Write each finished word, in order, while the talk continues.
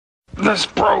This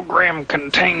program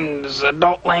contains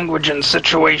adult language and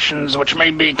situations which may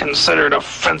be considered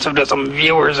offensive to some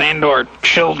viewers and/or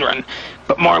children,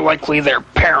 but more likely their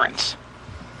parents.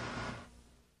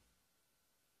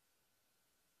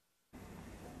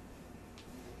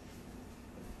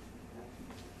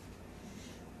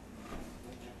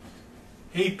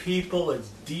 Hey people, it's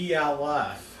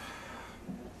DLF.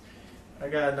 I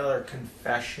got another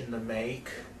confession to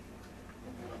make.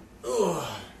 Ugh,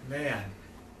 man.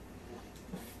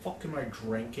 What the fuck am I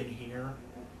drinking here?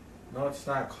 No, it's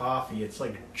not coffee. It's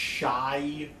like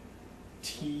chai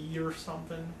tea or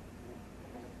something.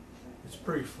 It's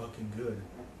pretty fucking good.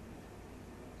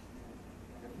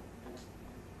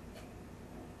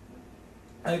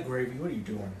 Hey, Gravy, what are you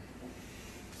doing?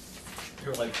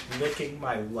 You're like licking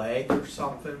my leg or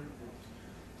something.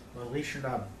 Well, at least you're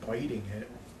not biting it.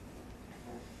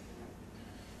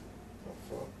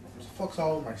 What the fuck's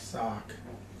all in my sock?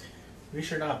 At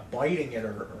least you're not biting it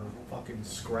or fucking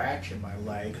scratching my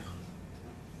leg.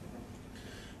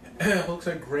 Looks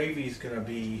like Gravy's gonna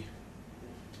be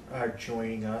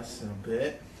joining us in a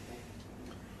bit.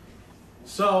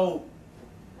 So,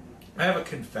 I have a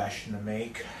confession to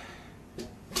make.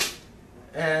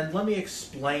 And let me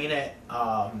explain it.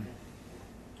 Let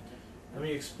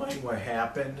me explain what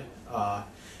happened.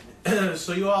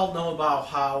 So you all know about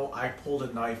how I pulled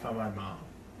a knife on my mom.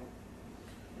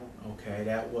 Okay,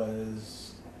 that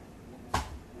was.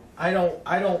 I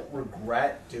don't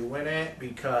regret doing it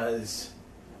because.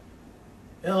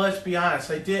 You know, let's be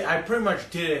honest. I pretty much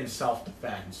did it in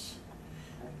self-defense.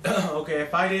 Okay,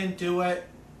 if I didn't do it,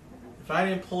 if I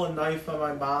didn't pull a knife on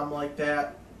my mom like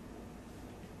that.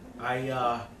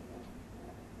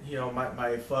 You know,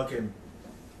 my fucking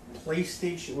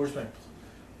PlayStation, where's my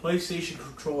PlayStation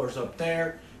controllers up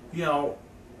there? You know,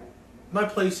 my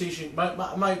PlayStation,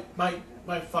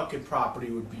 my fucking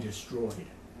property would be destroyed.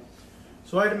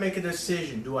 So I had to make a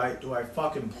decision. Do I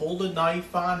fucking pull the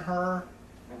knife on her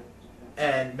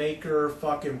and make her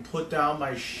fucking put down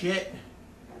my shit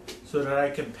so that I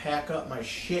can pack up my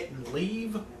shit and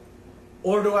leave?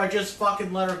 Or do I just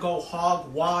fucking let her go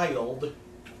hog wild?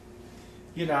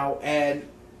 You know, and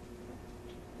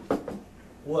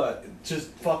what? Just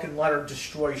fucking let her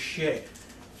destroy shit.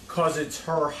 'Cause it's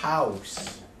her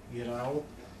house, you know?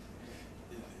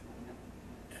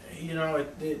 You know,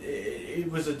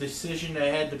 it was a decision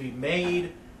that had to be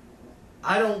made.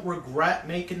 I don't regret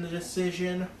making the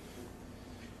decision.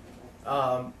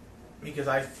 Because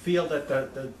I feel that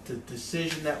the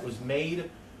decision that was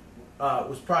made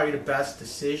was probably the best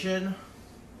decision.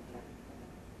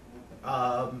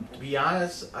 To be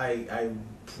honest, I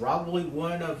probably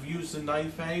wouldn't have used the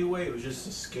knife anyway. It was just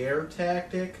a scare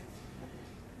tactic.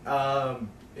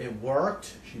 It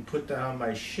worked. She put down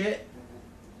my shit.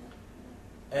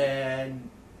 And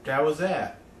that was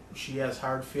that. She has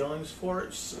hard feelings for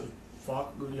it. So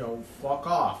fuck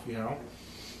off, you know.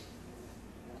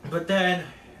 But then,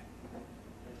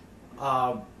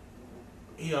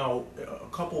 you know, a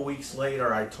couple weeks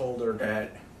later, I told her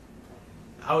that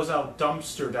I was out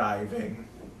dumpster diving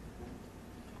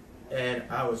and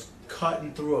I was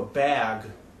cutting through a bag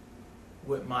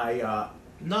with my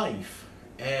knife,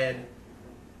 and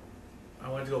I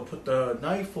went to go put the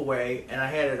knife away and I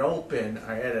had it open,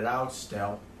 I had it out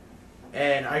still,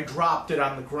 and I dropped it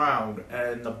on the ground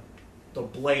and the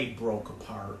blade broke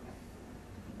apart.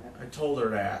 I told her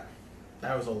that.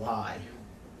 That was a lie.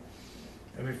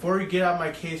 And before you get on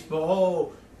my case, but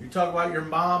oh, you talk about your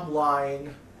mom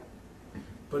lying,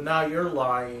 but now you're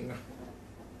lying.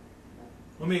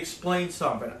 Let me explain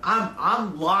something.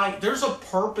 I'm lying. There's a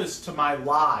purpose to my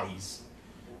lies.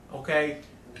 Okay?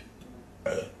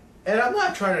 And I'm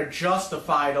not trying to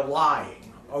justify the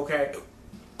lying. Okay?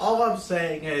 All I'm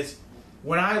saying is,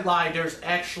 when I lie, there's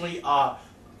actually a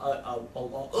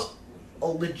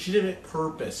legitimate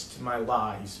purpose to my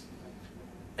lies.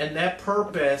 And that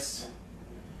purpose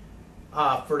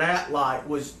for that lie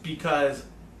was because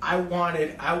I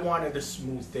wanted to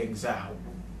smooth things out.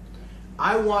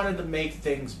 I wanted to make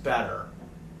things better.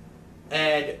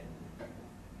 And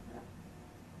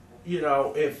you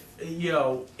know, it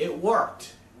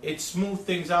worked. It smoothed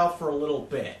things out for a little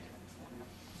bit.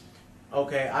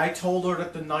 Okay, I told her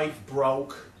that the knife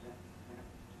broke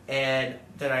and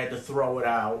that I had to throw it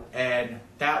out, and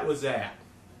that was that.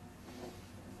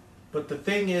 But the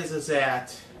thing is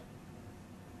that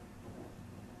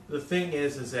the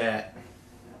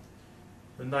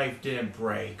knife didn't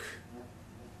break.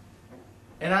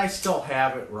 And I still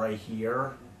have it right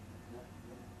here.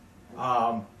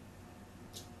 And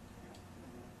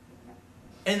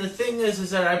the thing is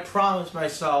that I promised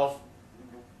myself,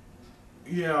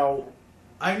 you know,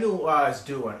 I knew what I was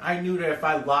doing. I knew that if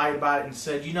I lied about it and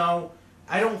said, you know,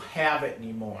 I don't have it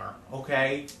anymore,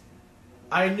 okay?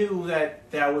 I knew that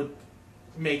that would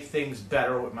make things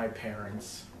better with my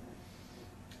parents.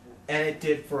 And it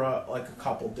did for like a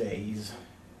couple days.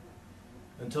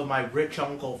 Until my rich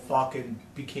uncle fucking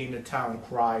became the town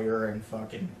crier and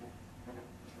fucking,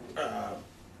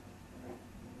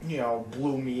 you know,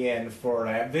 blew me in for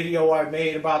that video I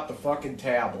made about the fucking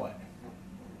tablet.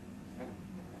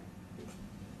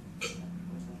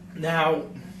 Now,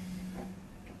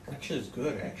 which is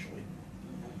good actually.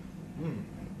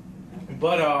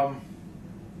 But,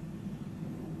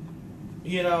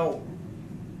 you know,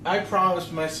 I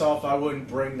promised myself I wouldn't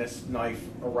bring this knife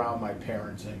around my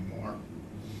parents anymore.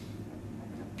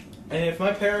 And if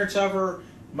my parents ever,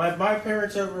 my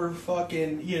parents ever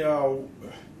fucking, you know,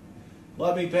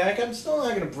 let me back, I'm still not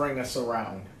going to bring this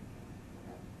around.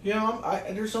 You know,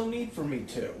 there's no need for me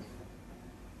to.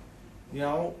 You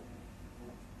know?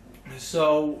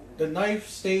 So, the knife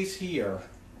stays here.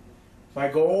 If I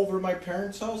go over to my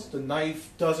parents' house, the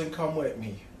knife doesn't come with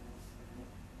me.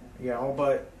 You know,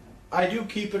 but I do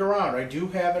keep it around. I do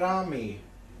have it on me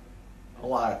a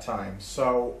lot of times.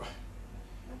 So,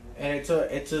 and it's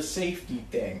a safety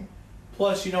thing.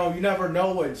 Plus, you know, you never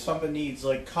know when something needs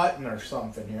like cutting or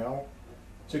something, you know.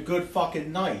 It's a good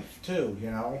fucking knife too, you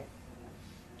know.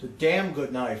 It's a damn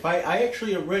good knife. I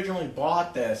actually originally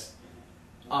bought this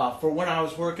for when I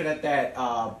was working at that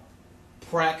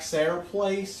Praxair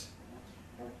place.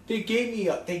 They gave me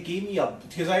a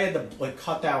because I had to like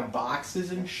cut down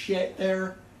boxes and shit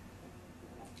there.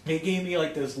 They gave me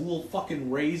like this little fucking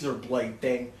razor blade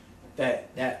thing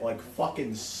that like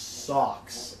fucking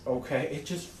sucks. Okay, it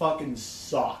just fucking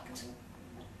sucked.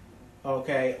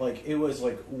 Okay, like it was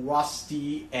like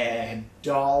rusty and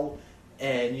dull,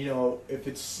 and you know if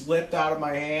it slipped out of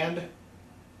my hand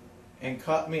and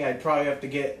cut me, I'd probably have to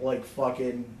get like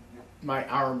fucking my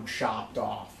arm chopped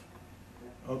off.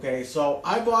 Okay, so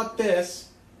I bought this.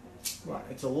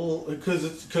 It's a little because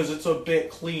it's a bit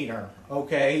cleaner.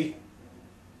 Okay,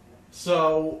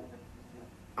 so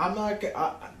I'm not.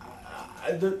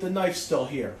 The knife's still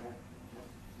here.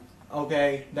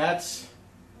 Okay, that's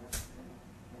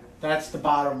the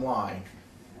bottom line.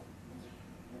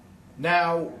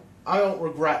 Now I don't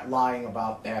regret lying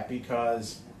about that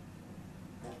because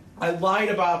I lied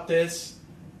about this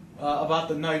about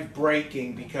the knife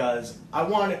breaking because I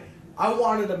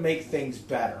wanted to make things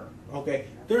better, okay?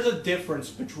 There's a difference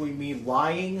between me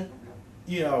lying,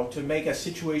 you know, to make a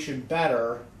situation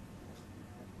better,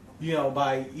 you know,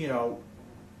 by, you know,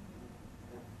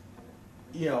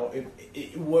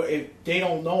 if they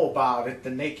don't know about it,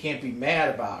 then they can't be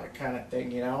mad about it kind of thing,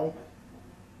 you know?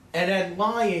 And then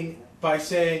lying by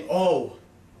saying, oh,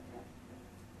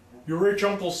 your rich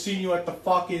uncle seen you at the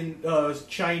fucking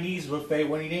Chinese buffet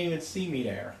when he didn't even see me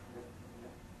there.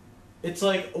 It's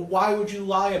like, why would you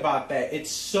lie about that?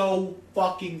 It's so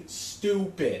fucking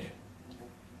stupid.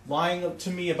 Lying to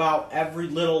me about every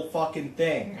little fucking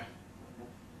thing.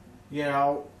 You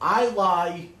know, I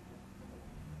lie.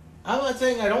 I'm not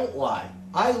saying I don't lie.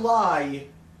 I lie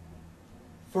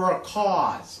for a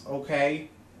cause, okay?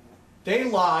 They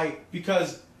lie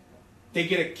because they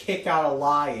get a kick out of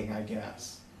lying, I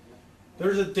guess.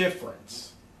 There's a difference.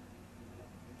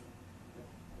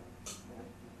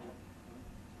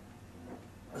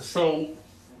 So,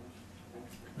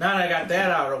 now that I got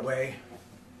that out of the way,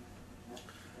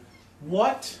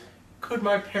 what could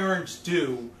my parents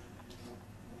do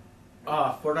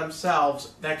for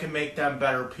themselves that can make them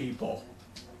better people?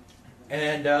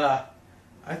 And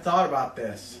I thought about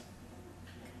this,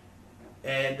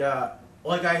 and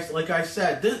like I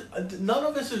said, none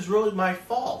of this is really my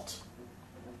fault.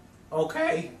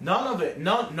 Okay, none of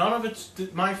it's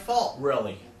my fault,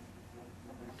 really.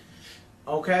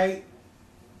 Okay.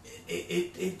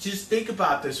 It just think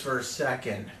about this for a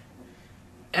second.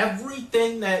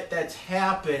 Everything that's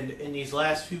happened in these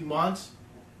last few months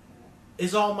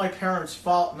is all my parents'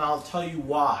 fault, and I'll tell you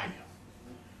why.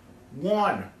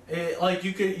 One, like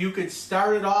you could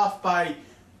start it off by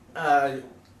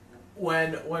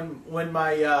when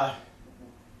my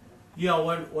you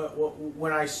know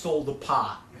when I stole the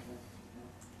pot,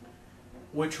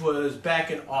 which was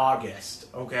back in August,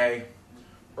 okay,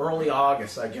 early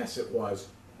August, I guess it was.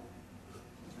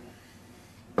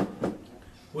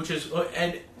 Which is,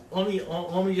 and let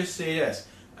me just say this: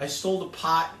 I stole the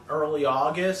pot early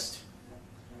August,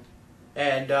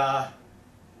 and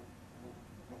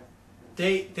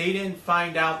they didn't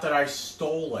find out that I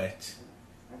stole it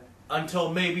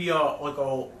until maybe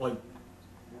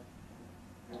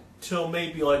till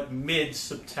maybe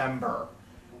mid-September,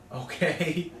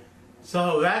 okay?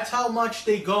 So that's how much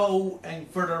they go and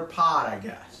for their pot, I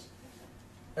guess.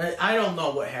 I don't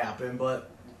know what happened, but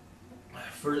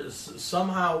for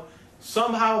somehow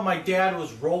my dad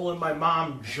was rolling my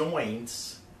mom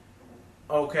joints,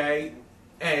 okay,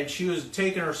 and she was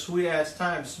taking her sweet ass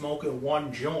time smoking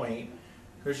one joint,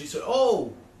 because she said,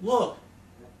 "Oh, look,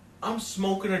 I'm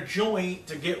smoking a joint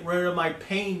to get rid of my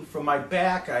pain from my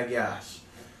back, I guess."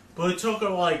 But it took her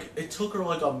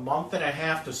like a month and a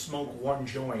half to smoke one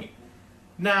joint.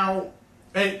 Now,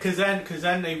 because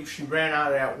then she ran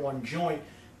out of that one joint,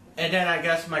 and then I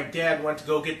guess my dad went to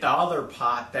go get the other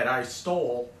pot that I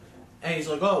stole, and he's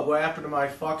like, "Oh, what happened to my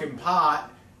fucking pot?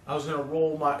 I was gonna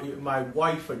roll my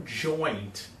wife a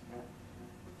joint,"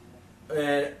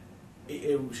 and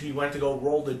he went to go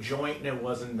roll the joint, and it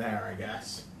wasn't there, I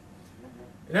guess.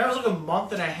 And that was like a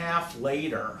month and a half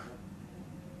later.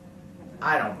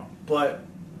 I don't know, but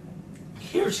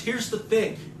here's the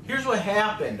thing. Here's what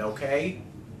happened, okay?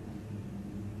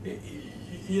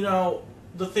 You know,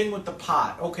 the thing with the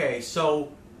pot. Okay,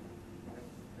 so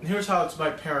here's how it's my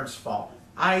parents' fault.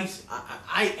 I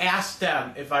asked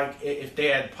them if they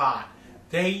had pot.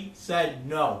 They said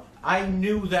no. I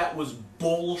knew that was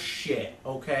bullshit,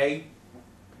 okay?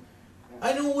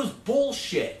 I knew it was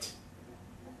bullshit.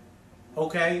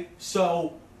 Okay?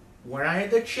 So when I had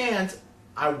the chance,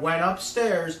 I went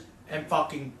upstairs and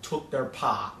fucking took their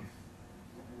pot.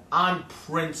 On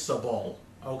principle,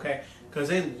 okay? Because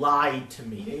they lied to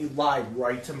me. They lied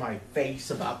right to my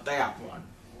face about that one.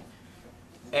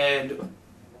 And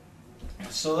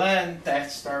so then that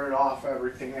started off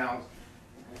everything else.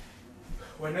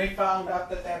 When they found out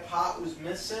that that pot was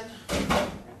missing,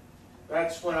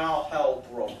 that's when all hell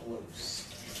broke loose.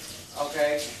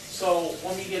 Okay? So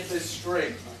let me get this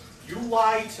straight. You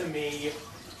lied to me.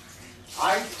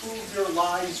 I proved your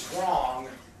lies wrong.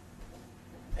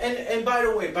 And by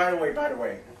the way,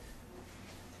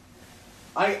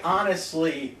 I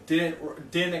honestly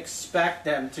didn't expect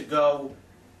them to go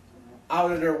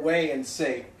out of their way and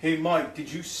say, "Hey Mike, did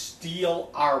you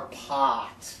steal our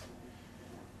pot?"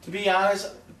 To be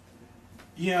honest,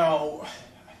 you know,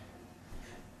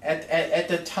 at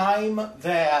the time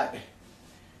that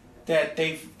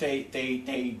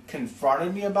they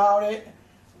confronted me about it,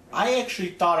 I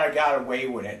actually thought I got away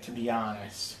with it, to be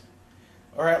honest.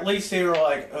 Or at least they were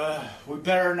like, we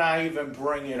better not even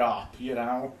bring it up, you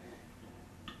know?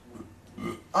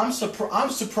 I'm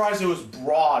surprised it was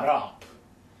brought up.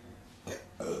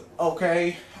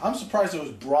 Okay? I'm surprised it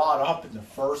was brought up in the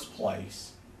first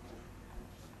place.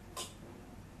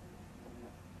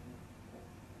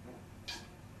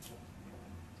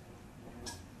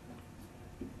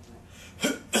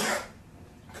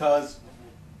 Because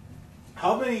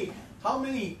how many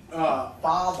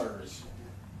fathers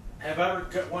have ever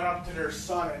went up to their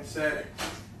son and said,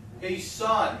 "Hey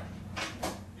son,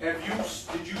 did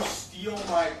you steal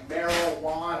my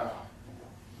marijuana?"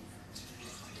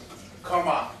 Come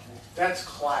on, that's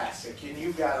classic, and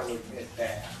you got to admit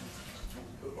that.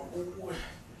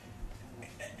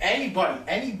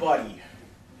 Anybody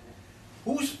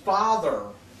whose father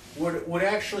would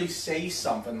actually say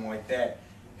something like that?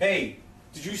 "Hey,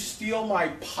 did you steal my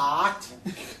pot?"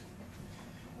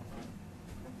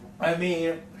 I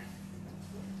mean,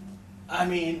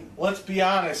 let's be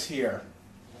honest here.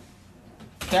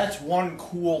 That's one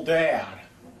cool dad.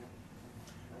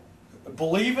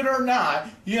 Believe it or not,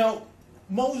 you know,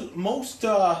 most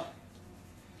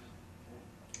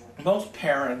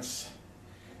parents,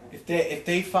 if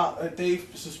they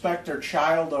suspect their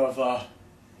child of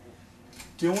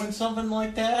doing something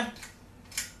like that.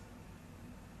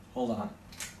 Hold on.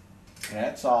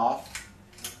 That's off.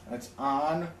 That's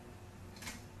on,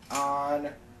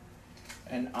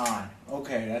 and on.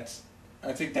 Okay,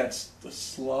 I think that's the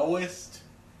slowest.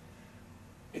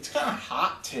 It's kind of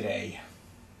hot today.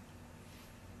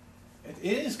 It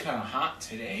is kind of hot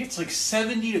today. It's like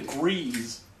 70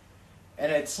 degrees,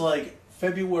 and it's like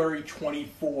February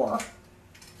 24.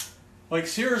 Like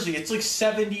seriously, it's like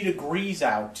 70 degrees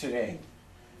out today.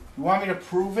 You want me to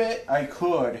prove it? I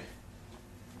could.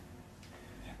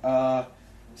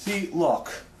 See,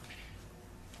 look.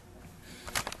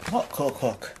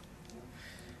 Look.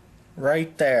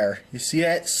 Right there. You see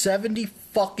that? 70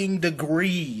 fucking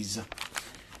degrees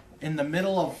in the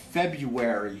middle of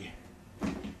February.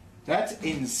 That's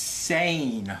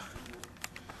insane.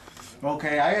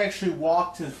 Okay, I actually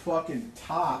walked to fucking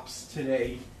Tops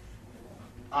today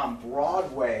on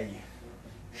Broadway.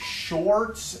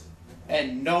 Shorts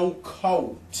and no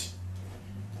coat.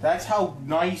 That's how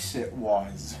nice it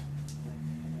was.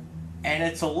 And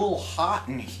it's a little hot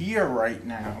in here right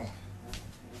now.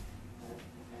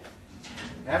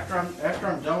 After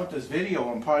I'm done with this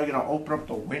video, I'm probably gonna open up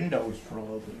the windows for a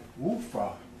little bit.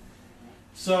 Oofa.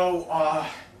 So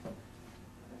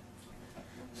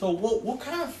what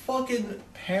kind of fucking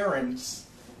parents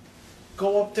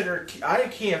go up to their? I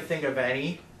can't think of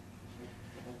any.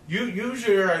 You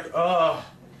usually are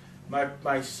like,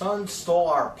 my son stole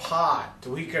our pot.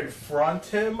 Do we confront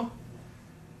him?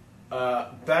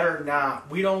 Better not.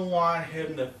 We don't want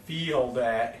him to feel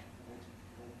that,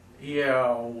 you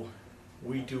know,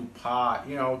 we do pot,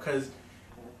 you know, because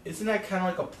isn't that kind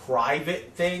of like a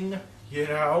private thing, you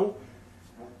know?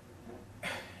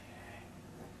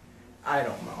 I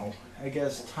don't know. I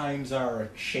guess times are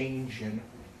a-changing.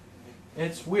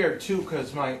 It's weird, too,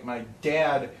 because my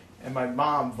dad and my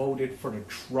mom voted for the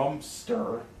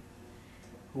Trumpster,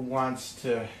 who wants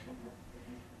to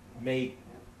make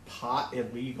pot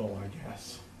illegal, I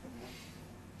guess.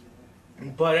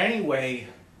 But anyway,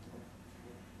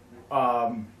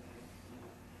 so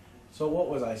what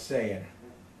was I saying?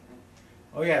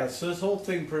 Oh yeah, so this whole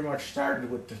thing pretty much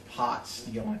started with the pot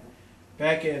stealing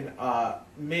back in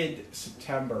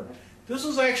mid-September. This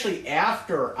was actually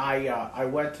after I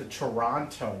went to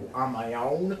Toronto on my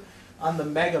own on the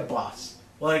Megabus.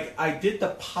 Like, I did the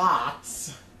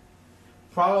pots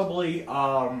probably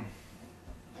like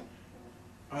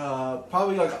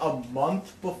a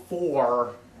month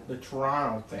before the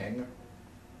Toronto thing,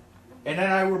 and then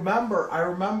I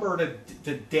remember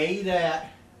the day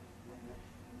that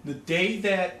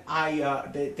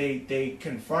they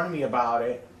confronted me about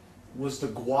it was the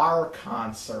GWAR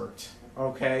concert,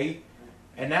 okay,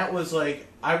 and that was like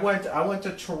I went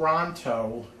to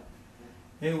Toronto.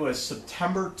 It was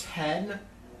September 10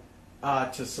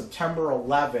 to September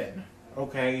 11,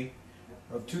 okay,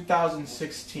 of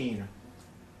 2016.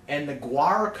 And the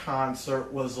GWAR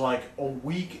concert was like a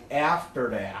week after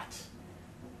that.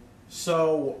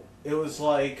 So it was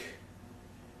like,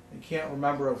 I can't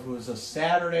remember if it was a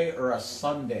Saturday or a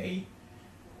Sunday.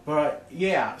 But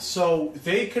yeah, so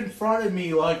they confronted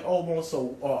me like almost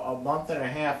a month and a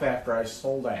half after I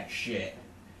sold that shit.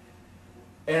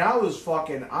 And I was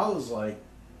like,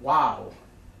 wow,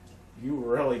 you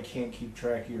really can't keep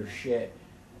track of your shit.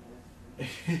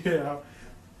 You know?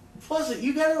 Plus,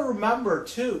 you gotta remember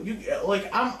too.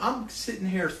 I'm sitting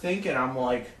here thinking, I'm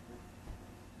like,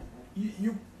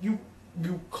 you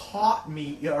caught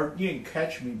me, or you didn't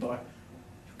catch me, but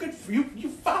you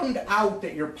found out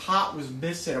that your pot was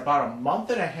missing about a month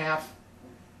and a half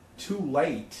too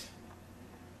late.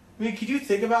 I mean, could you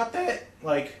think about that?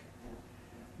 Like,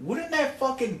 wouldn't that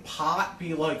fucking pot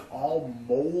be like all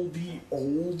moldy,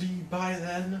 oldie by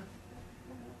then?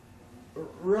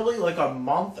 Really, like a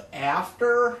month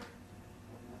after?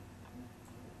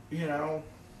 You know?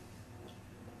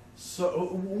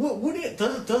 So,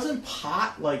 doesn't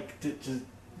pot, like, to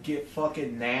get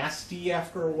fucking nasty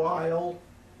after a while?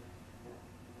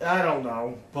 I don't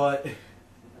know, but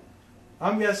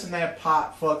I'm guessing that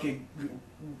pot fucking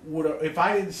would've, if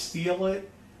I didn't steal it,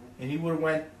 and he would've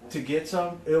went to get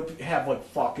some, it would have, like,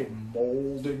 fucking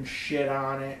mold and shit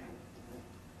on it.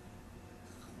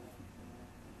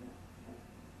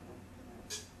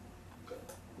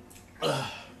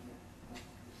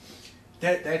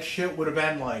 That shit would have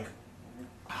been like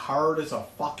hard as a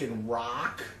fucking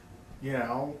rock, you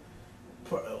know,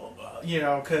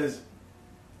 because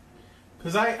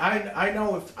I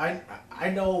know I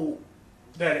know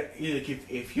that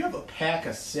if you have a pack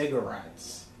of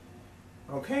cigarettes,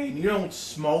 okay, and you don't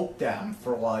smoke them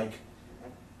for like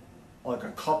a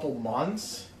couple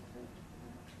months,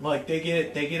 like they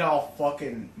get all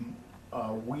fucking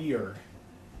weird.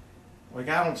 Like,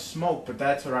 I don't smoke, but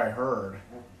that's what I heard.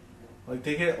 Like,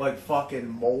 they get, like, fucking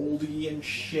moldy and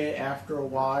shit after a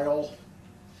while.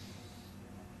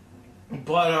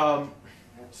 But,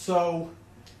 so,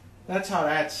 that's how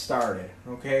that started,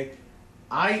 okay?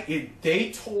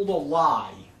 They told a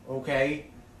lie, okay?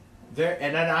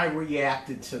 And then I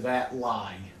reacted to that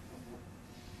lie.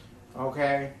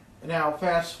 Okay? Now,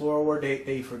 fast forward,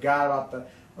 they forgot about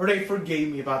or they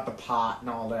forgave me about the pot and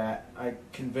all that. I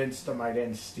convinced them I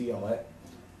didn't steal it.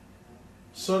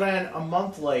 So then, a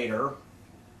month later,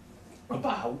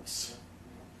 this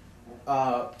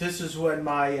is when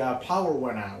my power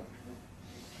went out.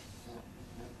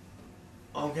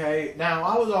 Okay, now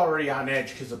I was already on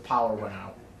edge because the power went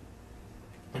out.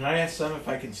 And I asked them if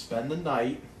I can spend the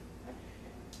night,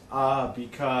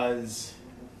 because,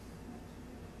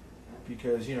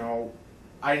 you know,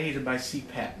 I needed my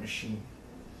CPAP machine.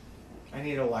 I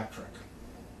need electric.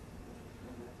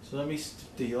 So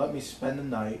they let me spend the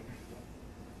night.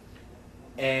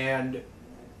 And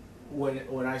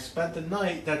when I spent the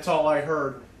night, that's all I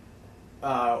heard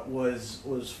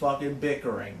was fucking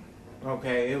bickering.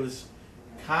 Okay, it was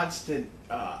constant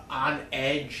on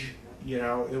edge. You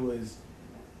know, it was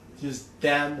just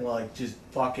them like just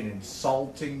fucking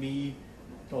insulting me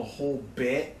the whole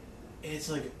bit. It's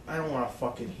like I don't want to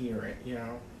fucking hear it. You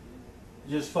know,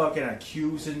 just fucking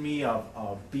accusing me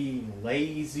of being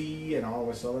lazy and all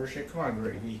this other shit. Come on,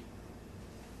 Gravy.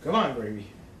 Come on, Gravy.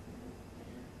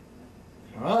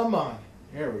 Come on.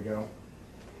 There we go.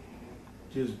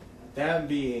 Just them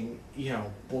being, you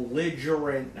know,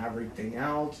 belligerent and everything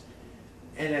else.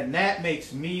 And then that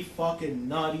makes me fucking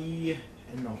nutty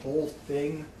and the whole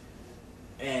thing.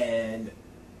 And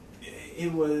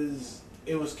it was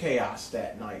chaos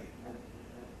that night.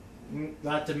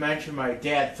 Not to mention my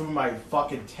dad threw my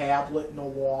fucking tablet in the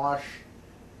wash.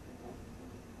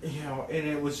 You know, and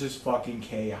it was just fucking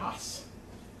chaos.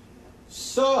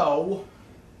 So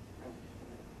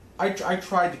I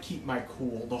tried to keep my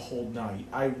cool the whole night.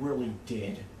 I really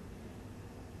did.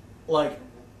 Like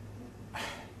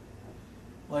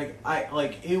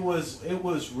it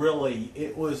was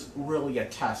really a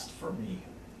test for me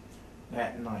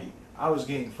that night. I was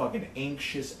getting fucking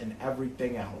anxious and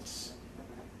everything else.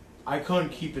 I couldn't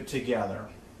keep it together.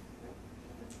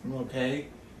 Okay?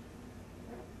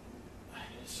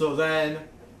 So then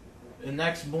the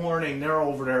next morning they're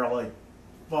over there like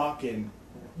fucking,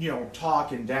 you know,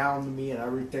 talking down to me and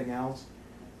everything else.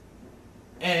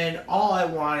 And all I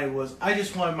wanted was, I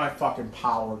just wanted my fucking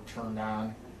power turned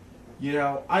on. You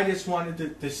know, I just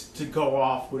wanted this to go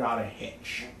off without a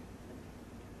hitch.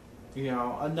 You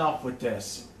know, enough with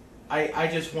this. I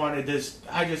just wanted this,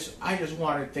 I just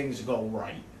wanted things to go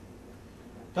right.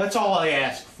 That's all I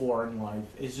ask for in life,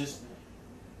 is just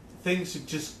things to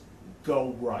just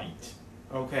go right.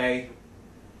 Okay?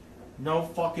 No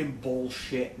fucking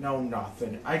bullshit, no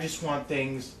nothing. I just want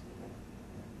things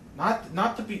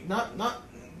not to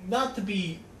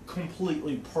be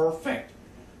completely perfect,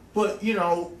 but you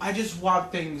know, I just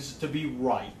want things to be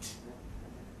right.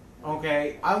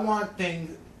 Okay? I want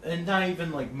things, and not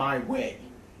even like my way.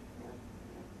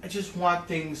 I just want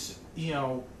things, you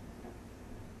know,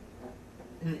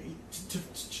 to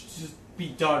be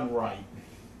done right.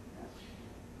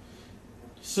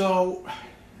 So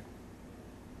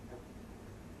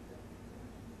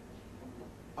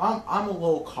I'm a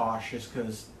little cautious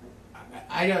because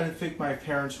I don't think my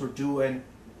parents were doing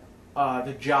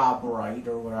the job right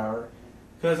or whatever.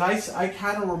 Because I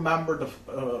kind of remember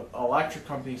the electric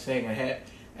company saying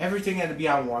everything had to be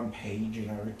on one page and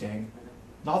everything.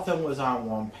 Nothing was on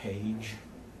one page.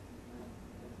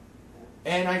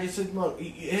 And I just said, look,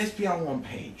 it has to be on one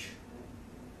page.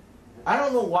 I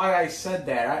don't know why I said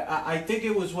that. I think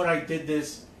it was when I did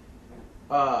this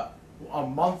a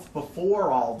month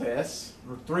before all this,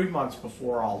 or 3 months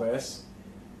before all this.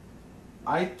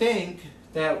 I think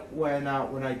that when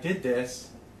I did this,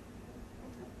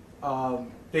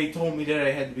 they told me that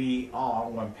I had to be all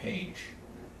on one page.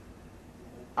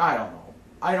 I don't know.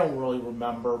 I don't really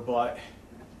remember, but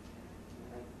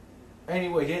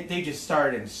anyway, they just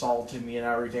started insulting me and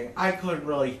everything. I couldn't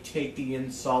really take the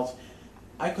insults.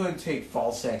 I couldn't take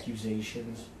false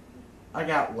accusations. I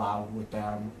got loud with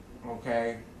them,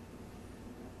 okay?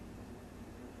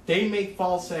 They make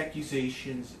false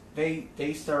accusations.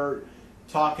 They start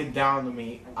talking down to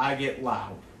me. I get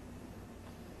loud.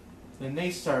 Then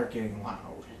they start getting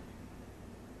loud.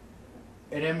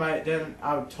 And then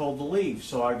I'm told to leave,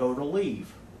 so I go to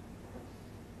leave.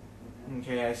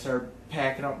 Okay, I start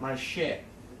packing up my shit.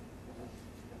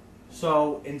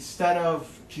 So instead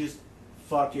of just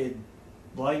fucking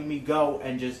letting me go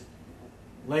and just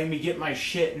letting me get my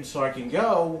shit and so I can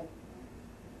go,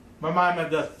 my mom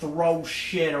had to throw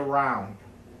shit around.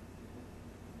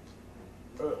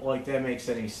 Like that makes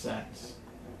any sense.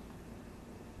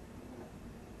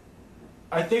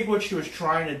 I think what she was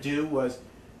trying to do was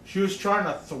she was trying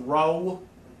to throw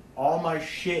all my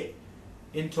shit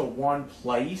into one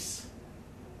place.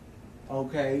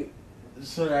 Okay,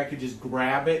 so that I could just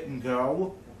grab it and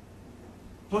go.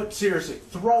 But seriously,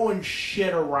 throwing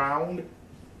shit around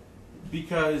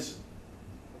because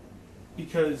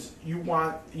you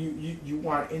want you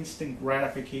want instant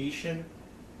gratification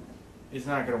is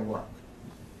not gonna work.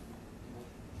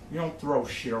 You don't throw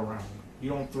shit around. You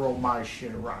don't throw my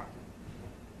shit around.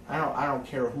 I don't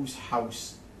care whose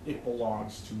house it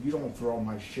belongs to. You don't throw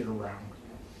my shit around.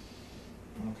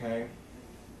 Okay?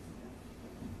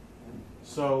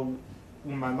 So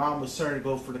when my mom was starting to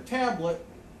go for the tablet,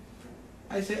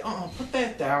 I said, put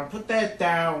that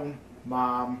down,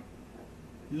 Mom.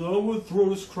 You know, I would throw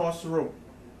this across the room.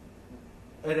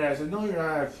 And I said, no, you're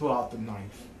not going to throw out the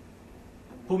knife.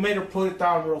 Who made her put it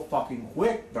down real fucking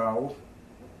quick, though?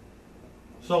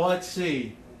 So let's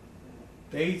see.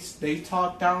 They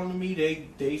talk down to me.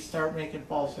 They start making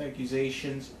false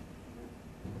accusations.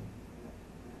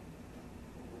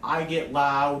 I get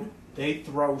loud. They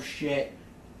throw shit.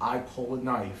 I pull a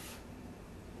knife.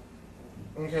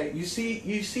 Okay, you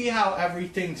see how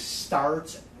everything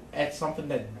starts at something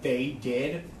that they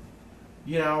did?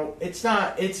 You know, it's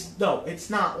not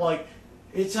like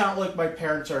my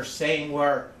parents are saying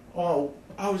where, oh,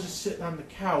 I was just sitting on the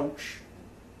couch.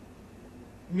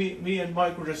 Me and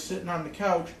Mike were just sitting on the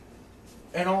couch,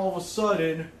 and all of a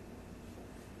sudden,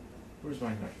 where's my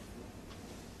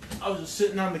knife? I was just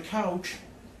sitting on the couch,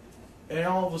 and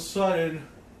all of a sudden,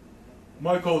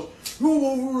 Mike goes,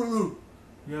 you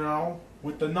know,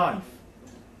 with the knife.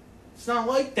 It's not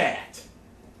like that.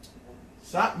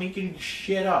 Stop making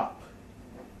shit up.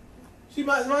 See,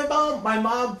 my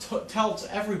mom tells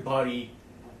everybody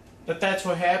that that's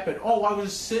what happened. Oh, I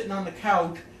was sitting on the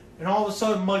couch, and all of a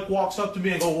sudden Mike walks up to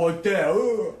me and goes like that.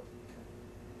 Ugh.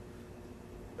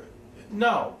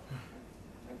 No.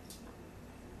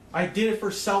 I did it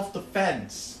for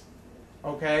self-defense.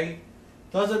 Okay?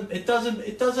 It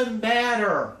doesn't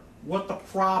matter what the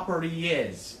property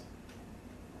is.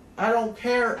 I don't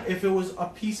care if it was a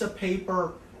piece of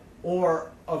paper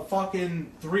or a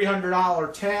fucking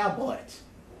 $300 tablet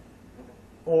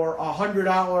or a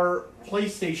 $100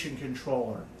 PlayStation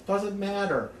controller. Doesn't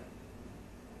matter.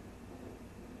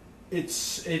 It's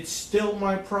still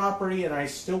my property, and I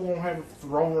still won't have it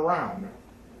thrown around.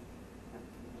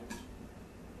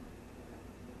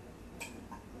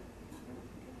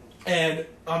 And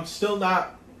I'm still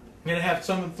not gonna have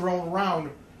something thrown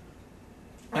around.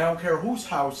 I don't care whose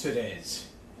house it is.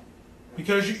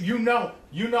 Because you know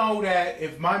that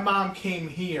if my mom came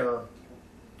here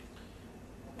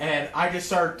and I just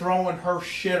started throwing her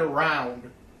shit around,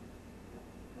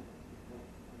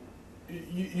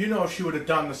 you know she would have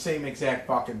done the same exact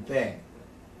fucking thing.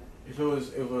 If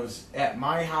it was at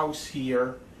my house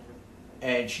here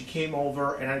and she came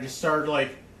over and I just started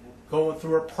like going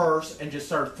through her purse and just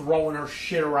started throwing her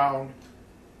shit around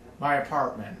my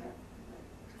apartment,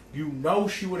 you know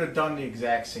she would have done the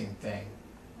exact same thing.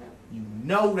 You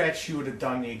know that she would have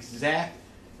done the exact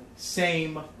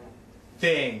same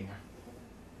thing.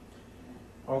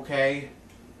 Okay?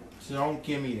 So don't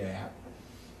give me that.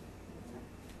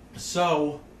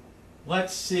 So,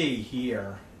 let's see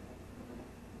here.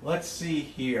 My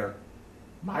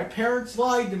parents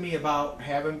lied to me about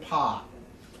having pot.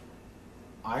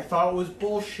 I thought it was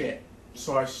bullshit,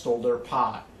 so I stole their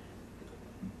pot.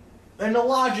 And the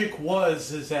logic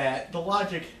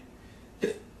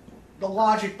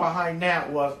behind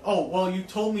that was, oh, well, you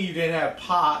told me you didn't have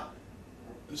pot,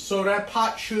 so that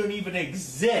pot shouldn't even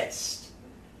exist.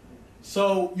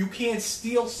 So you can't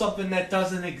steal something that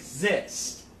doesn't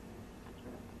exist.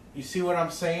 You see what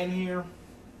I'm saying here?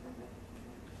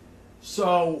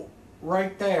 So,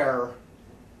 right there,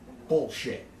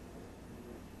 bullshit.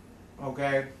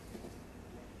 Okay?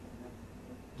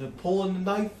 The pulling the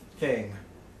knife thing.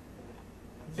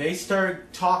 They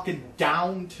started talking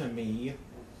down to me,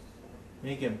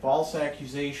 making false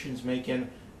accusations, making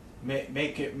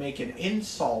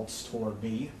insults toward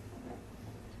me.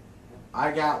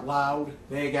 I got loud,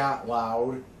 they got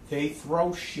loud, they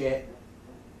throw shit,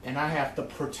 and I have to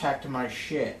protect my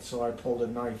shit, so I pulled a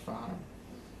knife on them.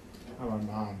 On my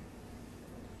mom.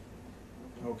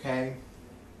 Okay?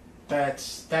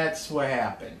 That's what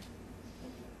happened.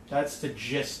 That's the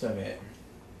gist of it.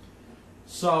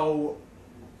 So,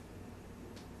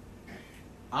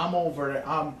 I'm over it.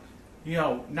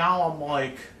 Now I'm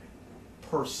like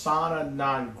persona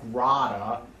non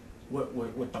grata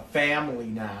with the family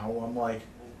now. I'm like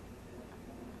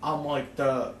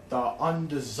the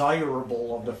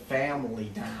undesirable of the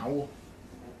family now.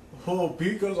 Oh,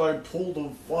 because I pulled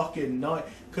a fucking knife.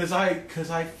 Cause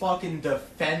I fucking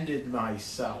defended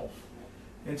myself.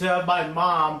 Instead of my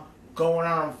mom going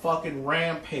on a fucking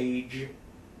rampage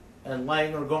and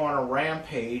letting her go on a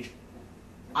rampage,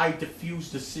 I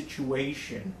diffused the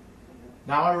situation.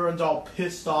 Now everyone's all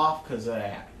pissed off because of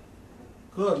that.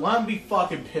 Good, let them be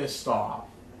fucking pissed off.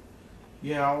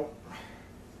 You know?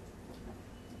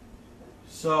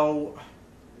 So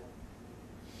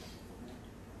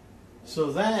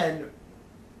then,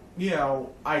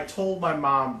 I told my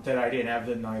mom that I didn't have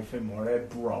the knife anymore. It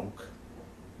broke.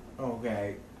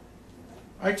 Okay.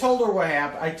 I told her what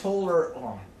happened. I told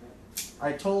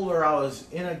her I was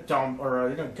in a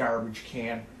in a garbage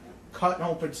can, cutting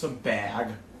open some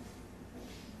bag.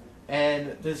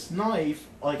 And this knife,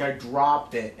 I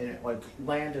dropped it, and it,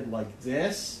 landed like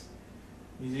this.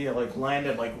 You see, it,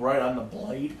 landed, right on the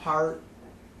blade part.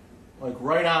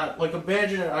 Right on,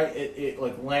 imagine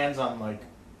it lands on,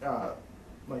 a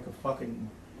fucking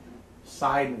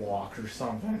sidewalk or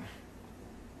something.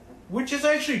 Which is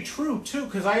actually true too,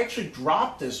 because I actually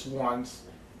dropped this once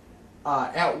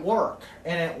at work,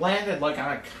 and it landed like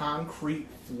on a concrete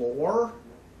floor,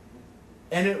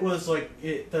 and it was like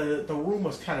the room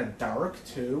was kind of dark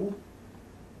too.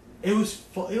 It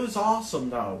was awesome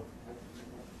though,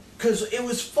 because it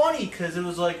was funny because it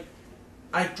was like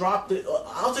I dropped it.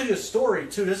 I'll tell you a story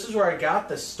too. This is where I got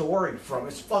the story from.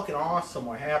 It's fucking awesome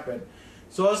what happened.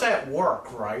 So I was at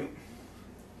work, right?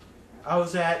 I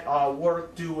was at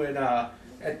work doing at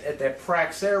that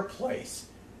Praxair place,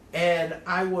 and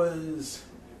I was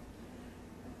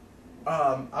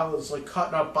like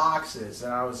cutting up boxes,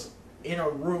 and I was in a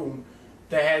room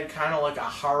that had kind of like a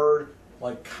hard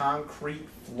like concrete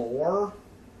floor.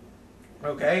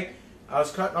 Okay, I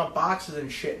was cutting up boxes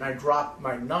and shit, and I dropped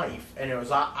my knife, and it was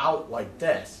out like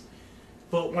this.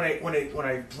 But when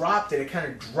I dropped it, it kind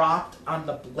of dropped on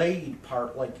the blade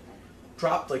part, like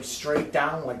dropped like straight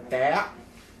down like that,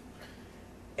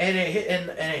 and it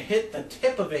hit the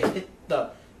tip of it hit the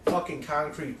fucking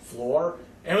concrete floor,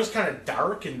 and it was kind of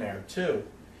dark in there too.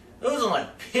 It wasn't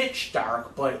like pitch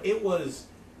dark, but it was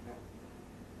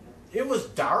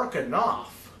dark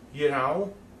enough, you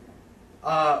know.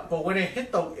 But when it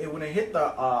hit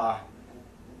the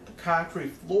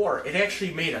concrete floor, it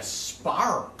actually made a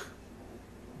spark.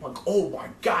 I'm like, oh my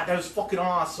god, that was fucking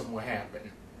awesome what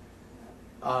happened.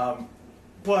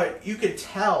 But you could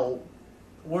tell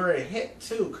where it hit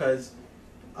too, because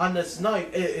on this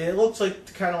knife, it looks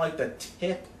like kind of like the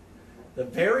tip, the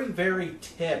very, very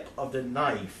tip of the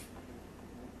knife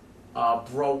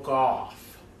broke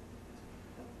off.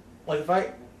 Like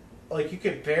you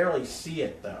could barely see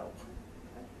it though.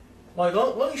 Like,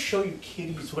 let me show you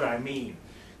kiddies what I mean,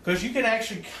 because you can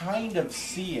actually kind of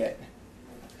see it.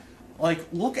 Like,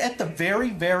 look at the very,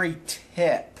 very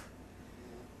tip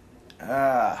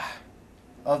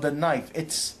of the knife.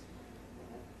 It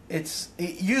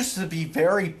used to be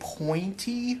very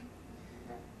pointy,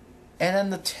 and then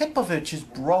the tip of it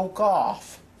just broke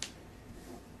off.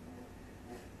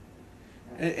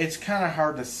 It's kind of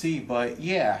hard to see, but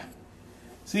yeah.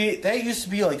 See, that used to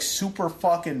be like super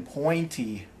fucking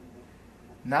pointy.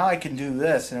 Now I can do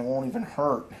this and it won't even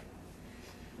hurt.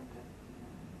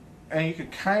 And you can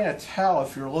kind of tell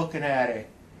if you're looking at it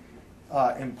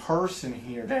in person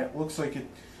here that it looks like it.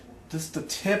 Just the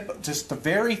tip, just the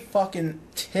very fucking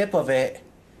tip of it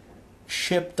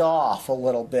chipped off a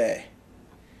little bit.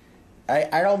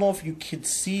 I don't know if you could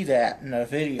see that in the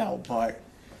video, but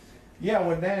yeah,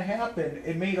 when that happened,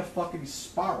 it made a fucking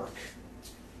spark.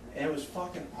 And it was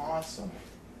fucking awesome.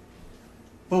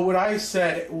 But what I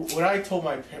told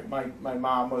my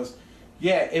mom was,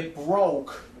 yeah, it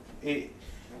broke.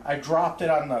 I dropped it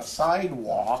on the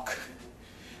sidewalk,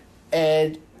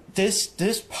 and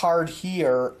this part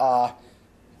here,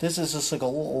 this is just like a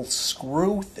little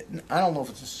screw. I don't know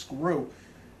if it's a screw,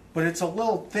 but it's a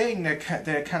little thing that kind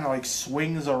of like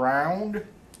swings around.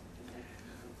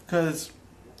 Because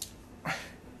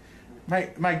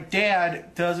my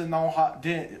dad doesn't know how.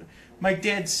 My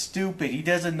dad's stupid. He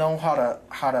doesn't know how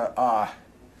to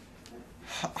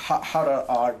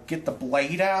get the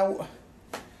blade out.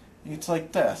 It's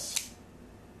like this.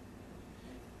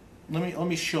 Let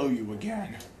me show you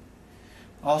again.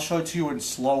 I'll show it to you in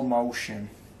slow motion.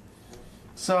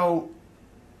 So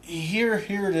here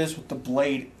it is with the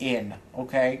blade in.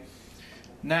 Okay.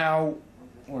 Now,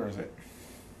 where is it?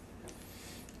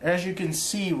 As you can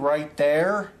see right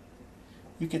there,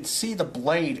 you can see the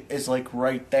blade is like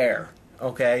right there.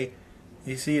 Okay,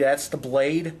 you see that's the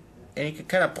blade, and you can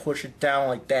kind of push it down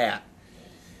like that.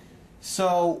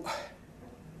 So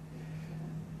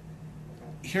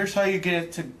here's how you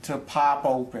get it to pop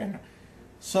open.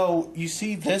 So you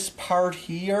see this part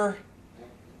here?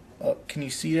 Can you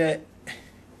see that?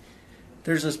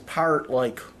 There's this part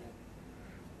like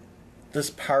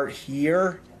this part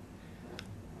here.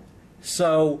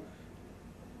 So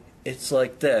it's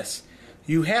like this.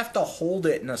 You have to hold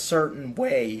it in a certain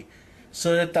way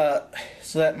so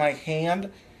that my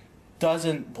hand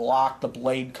doesn't block the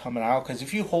blade coming out. Because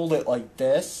if you hold it like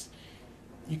this,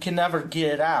 you can never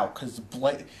get it out because the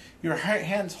blade, your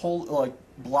hands hold like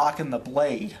blocking the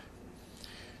blade.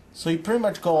 So you pretty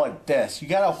much go like this. You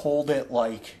gotta hold it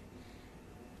like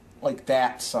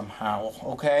that somehow.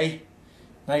 Okay.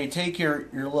 Now you take your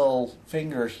little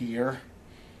finger here,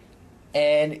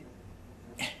 and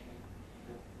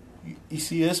you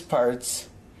see this part's,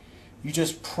 you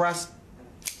just press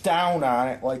down on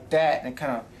it like that, and it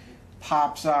kind of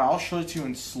pops out. I'll show it to you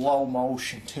in slow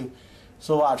motion too.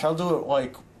 So watch, I'll do it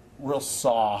like real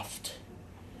soft.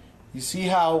 You see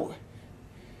how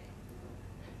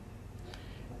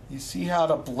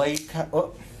the blade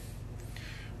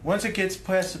Once it gets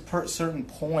past a certain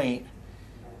point,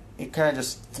 it kind of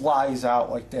just flies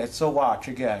out like that. So watch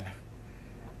again.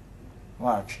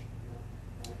 Watch.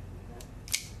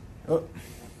 Oh.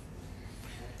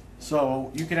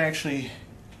 So you can actually...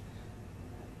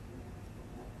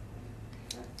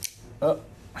 Oh,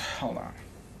 hold on.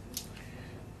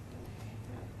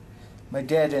 My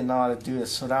dad didn't know how to do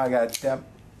this, so now I got to...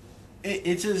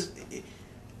 It just...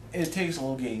 It takes a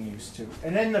little getting used to.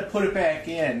 And then to put it back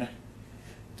in,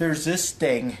 there's this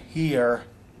thing here.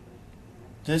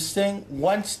 This thing,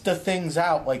 once the thing's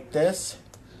out like this...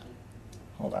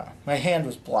 Hold on. My hand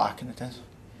was blocking it.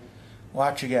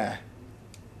 Watch again.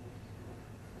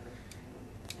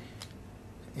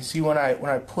 You see when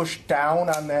I push down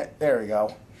on that... There we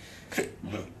go.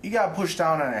 You gotta push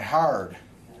down on it hard.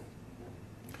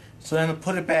 So then to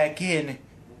put it back in,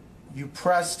 you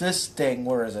press this thing.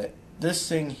 Where is it? This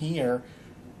thing here.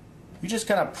 You just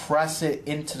kind of press it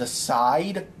into the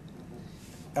side.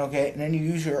 Okay, and then you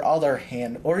use your other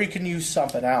hand, or you can use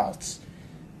something else.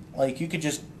 Like you could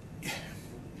just...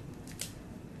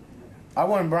 I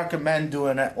wouldn't recommend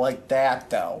doing it like that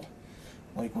though.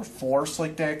 Like with force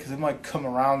like that, because it might come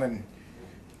around and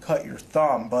cut your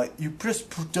thumb. But you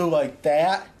just do like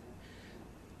that,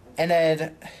 and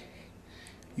then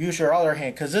use your other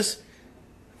hand, because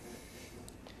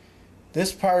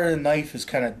this part of the knife is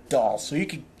kind of dull, so you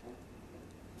can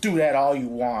do that all you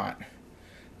want.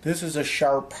 This is a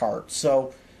sharp part,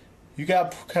 so you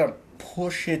gotta kind of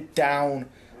push it down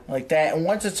like that, and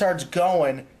once it starts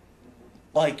going,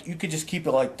 like you could just keep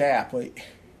it like that, but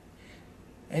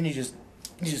and you just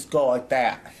go like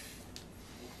that.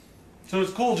 So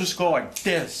it's cool just go like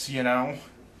this, you know,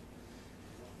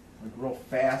 like real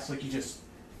fast, like you just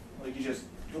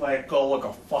let it go like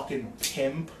a fucking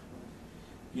pimp,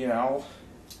 you know.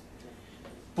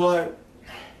 But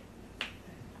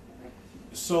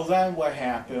so then what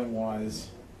happened was,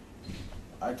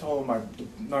 I told him the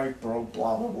knife broke,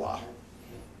 blah blah blah.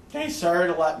 They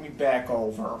started to let me back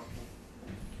over.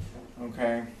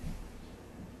 Okay.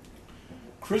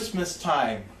 Christmas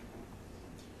time,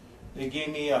 they gave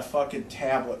me a fucking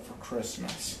tablet for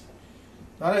Christmas.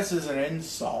 Now this is an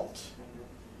insult,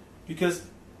 because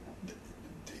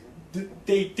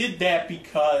they did that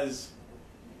because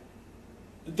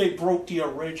they broke the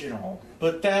original.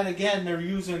 But then again,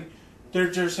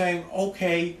 they're just saying,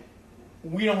 okay,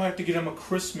 we don't have to get him a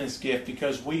Christmas gift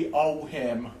because we owe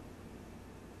him,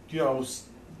 you know,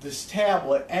 this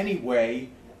tablet anyway.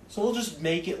 So we'll just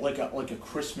make it like a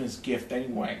Christmas gift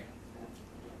anyway.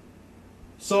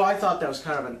 So I thought that was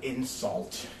kind of an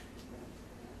insult,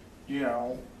 you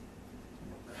know.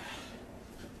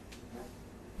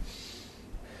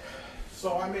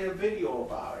 So I made a video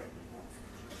about it.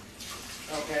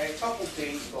 Okay, a couple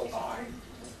days go by,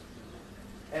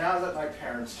 and I was at my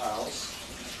parents' house,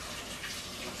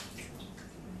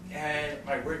 and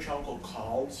my rich uncle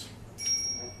calls,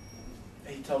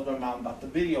 and he tells my mom about the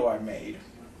video I made.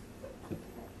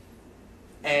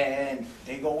 And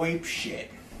they go ape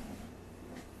shit.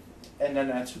 And then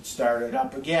that's what started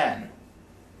up again.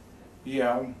 You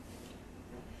know.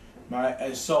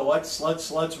 So let's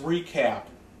recap.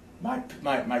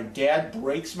 My dad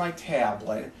breaks my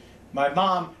tablet. My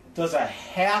mom does a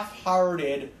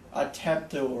half-hearted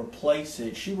attempt to replace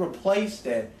it. She replaced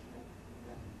it,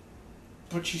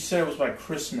 but she said it was my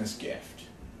Christmas gift,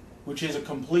 which is a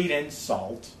complete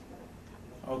insult.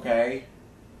 Okay.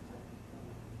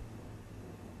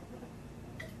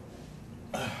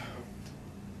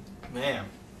 Man,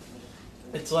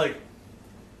 it's like,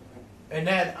 and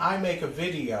then I make a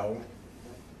video,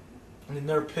 and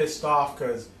they're pissed off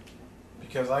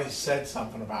because I said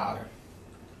something about it.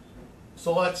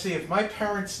 So let's see, if my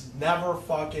parents never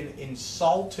fucking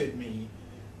insulted me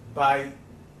by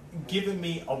giving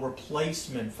me a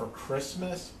replacement for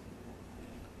Christmas.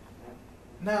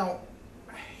 Now,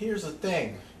 here's the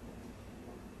thing.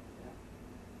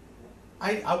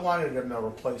 I wanted them to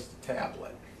replace the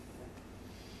tablet.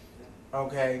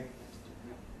 Okay?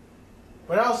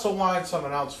 But I also wanted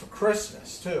something else for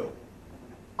Christmas, too.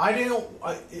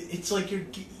 It's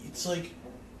like,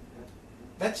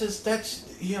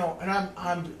 that's, you know, and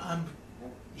I'm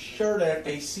sure that if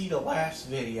they see the last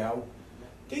video,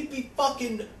 they'd be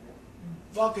fucking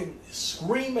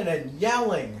screaming and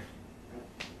yelling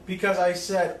because I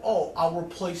said, oh, I'll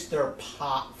replace their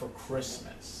pot for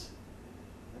Christmas.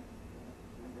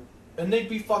 And they'd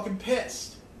be fucking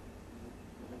pissed.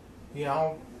 You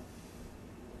know?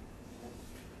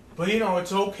 But you know,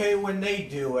 it's okay when they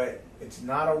do it. It's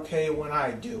not okay when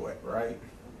I do it, right?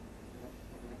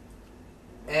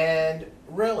 And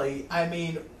really, I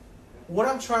mean, what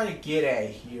I'm trying to get at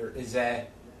here is that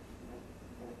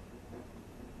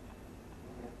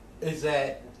is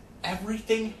that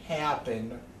everything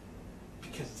happened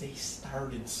because they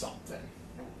started something.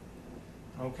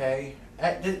 Okay?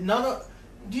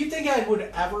 Do you think I would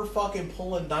ever fucking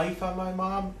pull a knife on my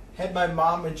mom? Had my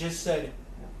mom and just said,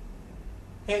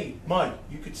 hey, Mike,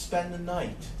 you could spend the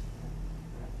night.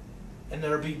 And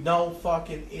there'd be no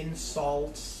fucking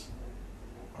insults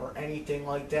or anything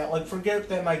like that. Like, forget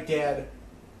that my dad,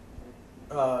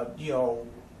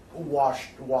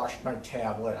 washed my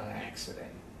tablet on accident.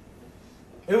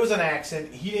 It was an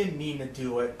accident. He didn't mean to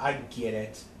do it. I get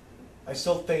it. I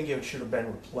still think it should have been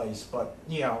replaced, but,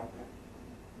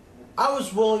 I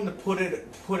was willing to put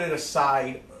it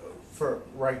aside for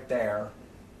right there.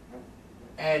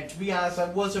 And to be honest, I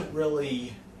wasn't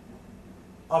really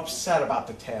upset about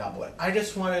the tablet. I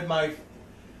just wanted my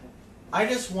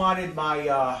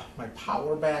my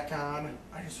power back on.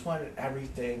 I just wanted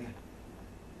everything.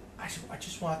 I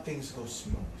just want things to go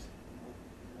smooth.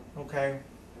 Okay?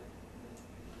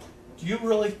 Do you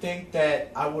really think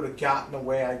that I would have gotten the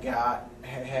way I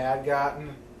had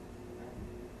gotten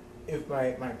if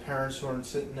my parents weren't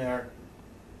sitting there,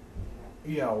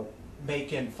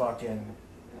 making fucking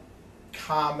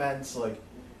comments like,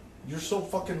 you're so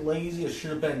fucking lazy, it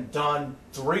should have been done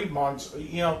 3 months,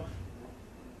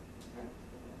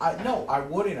 I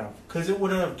wouldn't have, because it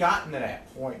wouldn't have gotten to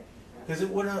that point. Because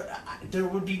there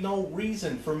would be no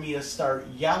reason for me to start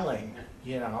yelling,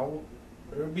 There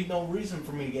would be no reason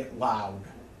for me to get loud.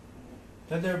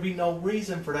 Then there'd be no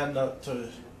reason for them to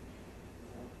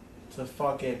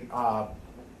fucking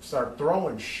start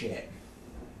throwing shit.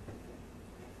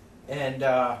 And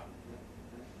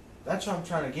that's what I'm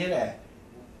trying to get at.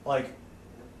 Like,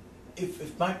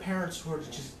 if my parents were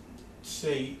to just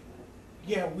say,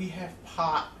 yeah, we have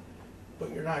pot,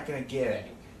 but you're not going to get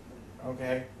any,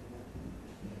 okay?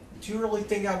 Do you really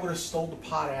think I would have stole the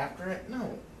pot after it?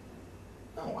 No.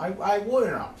 No, I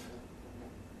wouldn't have.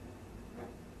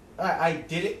 I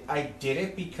did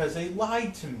it because they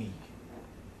lied to me.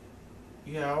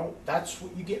 That's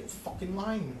what you get for fucking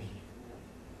lying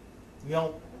to me.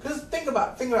 Because think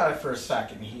about it for a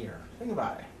second here. Think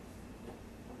about it.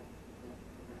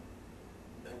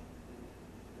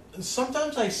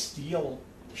 Sometimes I steal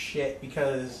shit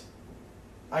because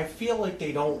I feel like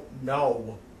they don't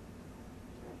know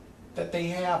that they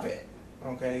have it.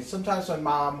 Okay? Sometimes my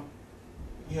mom,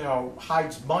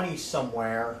 hides money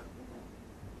somewhere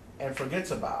and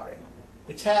forgets about it.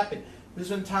 It's happened. There's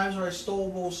been times where I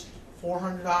stole almost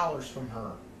 $400 from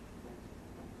her,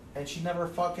 and she never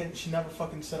fucking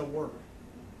said a word.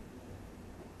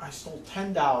 I stole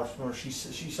 $10 from her. She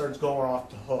starts going off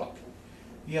the hook,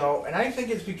 And I think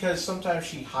it's because sometimes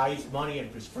she hides money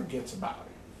and just forgets about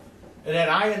it, and then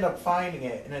I end up finding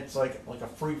it, and it's like a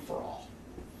free for all.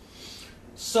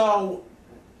 So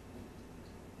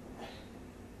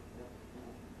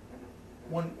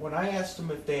when I asked them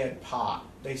if they had pot,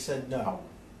 they said no.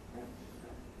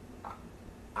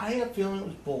 I had a feeling it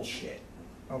was bullshit,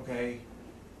 okay?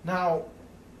 Now,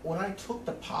 when I took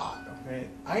the pot, okay,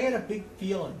 I had a big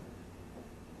feeling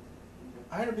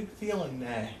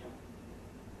that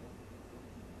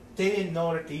they didn't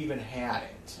know that they even had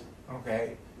it,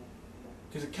 okay?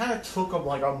 Because it kind of took them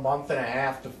like a month and a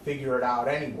half to figure it out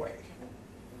anyway.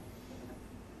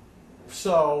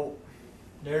 So,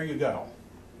 there you go.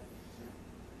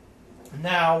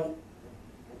 Now,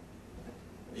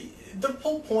 the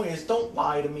whole point is, don't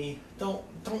lie to me. Don't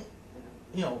do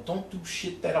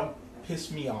shit that'll piss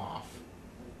me off.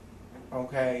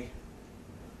 Okay?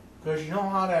 Because you know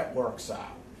how that works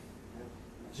out.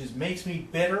 It just makes me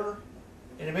bitter,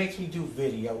 and it makes me do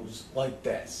videos like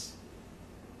this.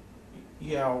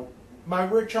 My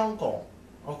rich uncle.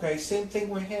 Okay, same thing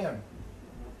with him.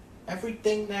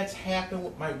 Everything that's happened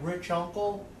with my rich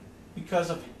uncle, because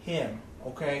of him.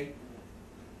 Okay?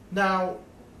 Now,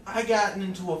 I got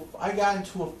into a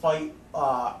fight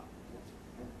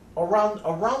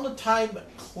around the time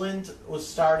Clint was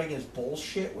starting his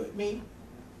bullshit with me.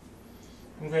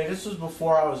 Okay, this was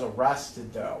before I was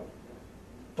arrested though.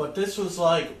 But this was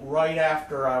like right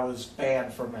after I was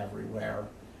banned from everywhere.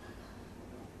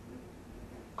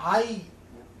 I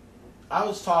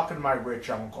was talking to my rich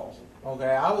uncle.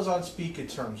 Okay, I was on speaking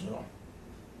terms with him.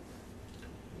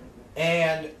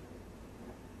 And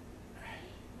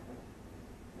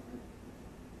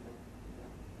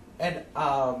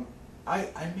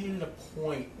I made it a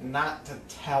point not to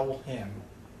tell him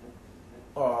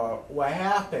what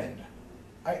happened.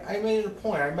 I made it a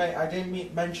point. I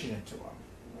didn't mention it to him.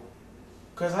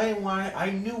 Because I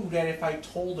knew that if I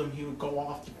told him, he would go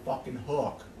off the fucking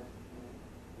hook.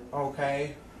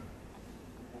 Okay?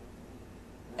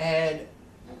 And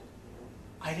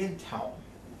I didn't tell him.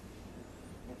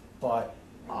 But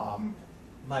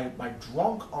my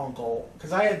drunk uncle,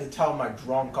 because I had to tell my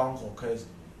drunk uncle, because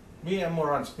me and him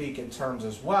were on speaking terms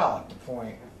as well at the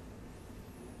point.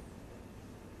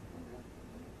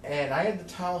 And I had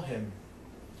to tell him,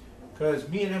 because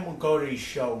me and him would go to these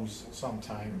shows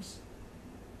sometimes.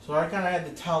 So I kind of had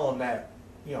to tell him that,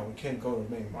 you know, we can't go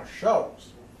to many more shows.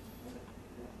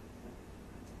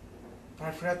 But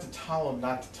I forgot to tell him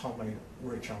not to tell my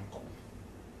rich uncle.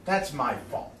 That's my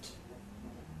fault.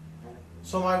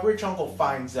 So my rich uncle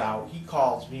finds out. He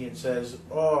calls me and says,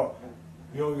 oh,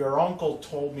 you know, your uncle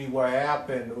told me what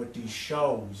happened with these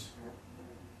shows.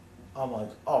 I'm like,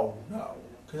 oh no.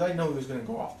 Because I know he was going to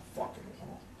go off the fucking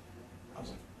wall. I was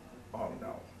like, oh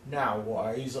no. Now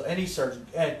what? And he starts,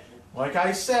 and like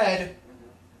I said,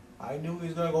 I knew he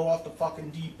was going to go off the fucking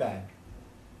deep end.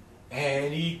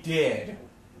 And he did.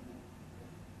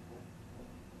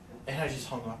 And I just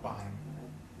hung up on him.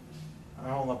 I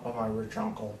hung up on my rich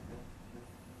uncle.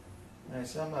 And I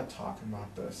said, I'm not talking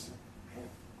about this.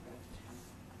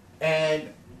 And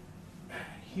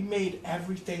he made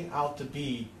everything out to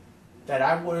be that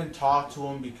I wouldn't talk to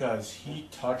him because he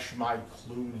touched my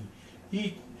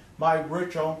Clooney. My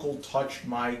rich uncle touched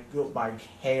my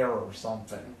hair or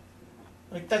something.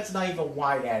 Like, that's not even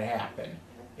why that happened.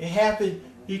 It happened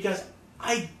because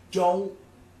I don't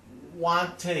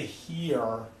want to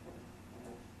hear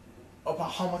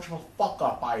about how much of a fuck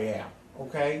up I am,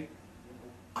 okay?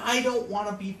 I don't want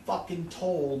to be fucking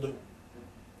told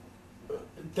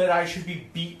that I should be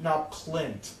beating up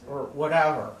Clint or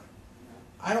whatever.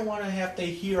 I don't want to have to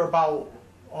hear about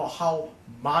how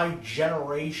my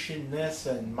generation this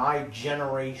and my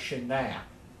generation that.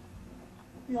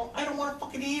 You know, I don't want to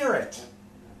fucking hear it.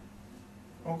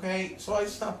 Okay? So I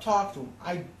stopped talking to him.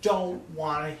 I don't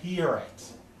want to hear it.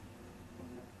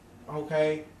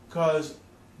 Okay? Because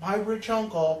my rich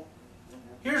uncle,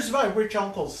 here's my rich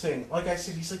uncle's thing. Like I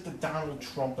said, he's like the Donald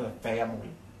Trump of the family.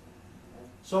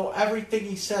 So everything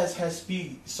he says has to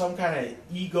be some kind of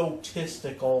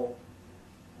egotistical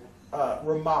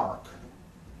remark.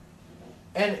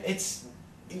 And it's,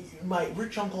 my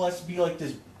rich uncle has to be like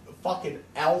this fucking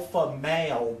alpha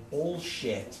male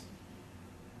bullshit,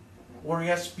 where he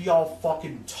has to be all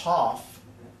fucking tough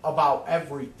about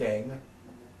everything.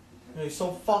 And he's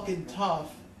so fucking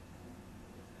tough.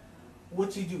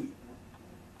 What's he do?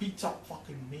 Beats up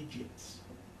fucking midgets.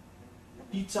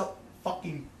 Beats up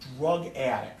fucking drug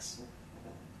addicts.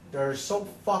 They're so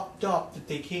fucked up that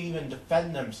they can't even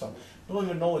defend themselves. They don't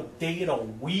even know what day of the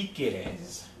week it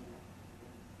is.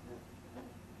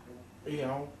 You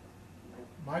know,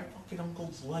 my fucking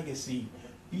uncle's legacy,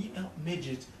 beating up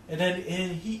midgets, and then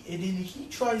he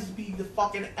tries to be the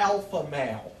fucking alpha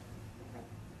male,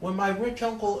 when my rich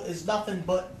uncle is nothing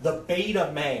but the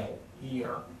beta male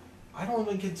here. I don't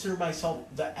even consider myself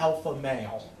the alpha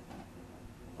male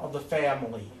of the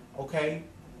family, okay?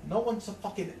 No one's the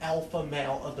fucking alpha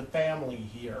male of the family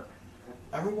here.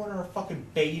 Everyone are fucking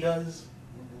betas,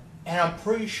 and I'm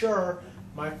pretty sure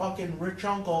my fucking rich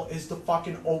uncle is the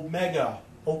fucking omega,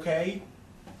 okay?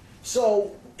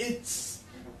 So, it's...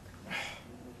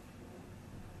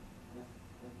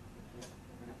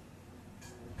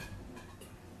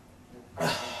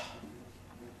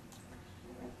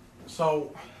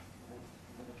 So,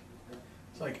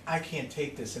 it's like, I can't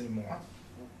take this anymore.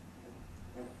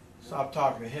 Stop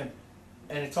talking to him.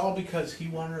 And it's all because he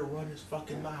wanted to run his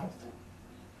fucking mouth.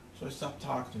 So I stopped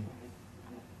talking to him.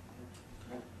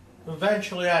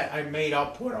 Eventually, I made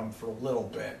up with him for a little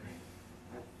bit.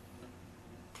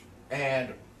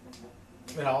 And,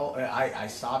 you know, I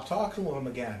stopped talking to him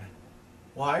again.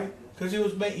 Why? Because he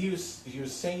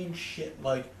was saying shit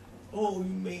like, oh, you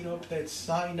made up that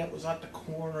sign that was at the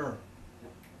corner.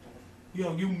 You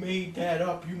know, you made that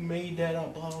up,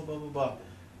 blah, blah, blah, blah, blah.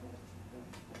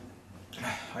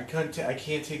 I can't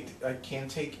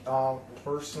take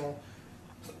personal.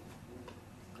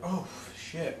 Oh,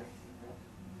 shit.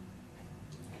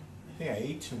 I think I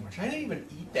ate too much. I didn't even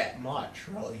eat that much,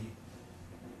 really.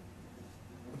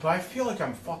 But I feel like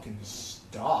I'm fucking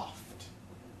stuffed.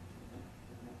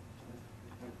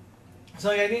 It's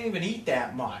like I didn't even eat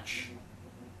that much.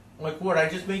 Like what, I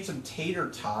just made some tater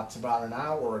tots about an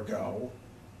hour ago.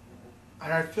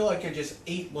 And I feel like I just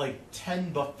ate like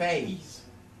 10 buffets.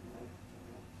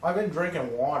 I've been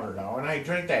drinking water now, and I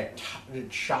drink that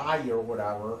chai or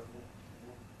whatever.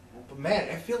 But man,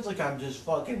 it feels like I'm just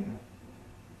fucking...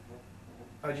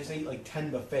 I just ate like 10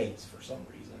 buffets for some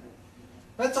reason.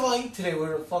 That's all I ate today. We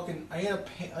were fucking... I had a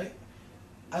pan...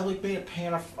 I like made a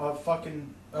pan of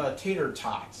fucking tater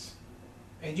tots.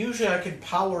 And usually I can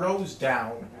power those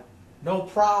down. No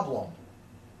problem.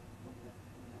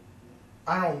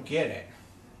 I don't get it.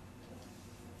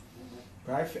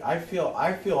 I feel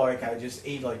like I just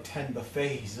ate like 10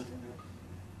 buffets.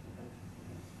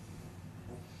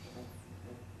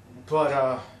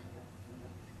 But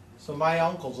so my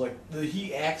uncle's like,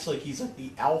 he acts like he's like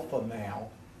the alpha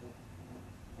male,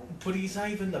 but he's not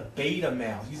even the beta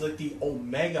male. He's like the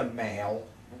omega male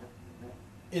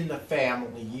in the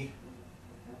family.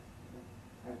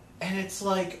 And it's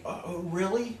like,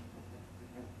 really?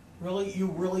 Really? You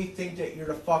really think that you're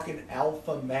the fucking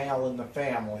alpha male in the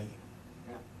family?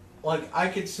 Like, I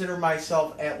consider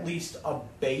myself at least a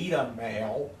beta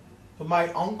male, but my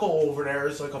uncle over there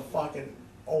is like a fucking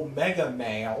omega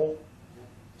male.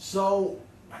 So,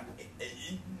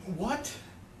 what?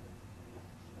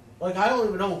 Like, I don't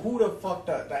even know who the fuck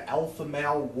the alpha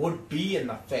male would be in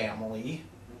the family.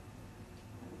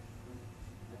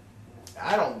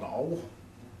 I don't know.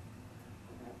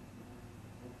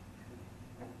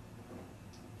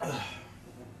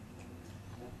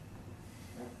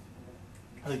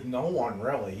 Like, no one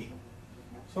really.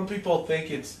 Some people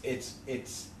think it's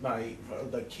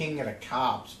the king of the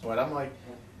cops, but I'm like,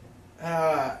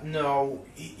 no.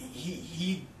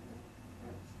 He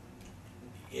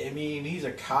I mean, he's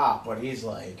a cop, but he's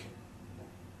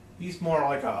more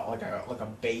like a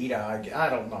beta. I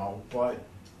don't know, but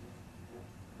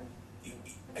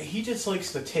he just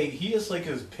likes to take. He just likes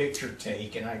his picture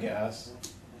taken, I guess.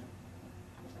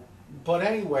 But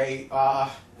anyway,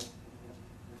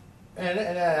 and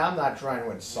I'm not trying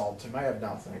to insult him. I have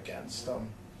nothing against him.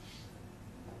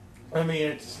 I mean,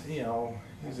 it's, you know,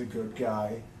 he's a good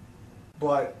guy,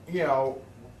 but you know,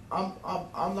 I'm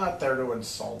not there to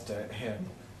insult him.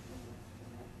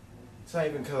 It's not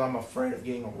even because I'm afraid of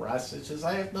getting arrested. It's just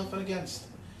I have nothing against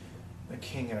the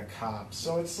king of the cops.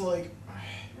 So it's like,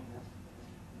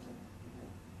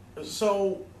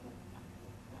 so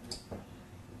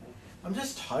I'm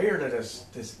just tired of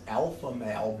this alpha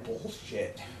male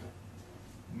bullshit.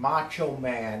 Macho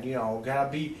man, you know, gotta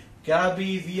be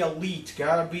the elite,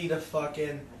 gotta be the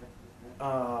fucking,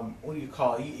 what do you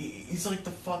call it? He's like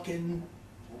the fucking,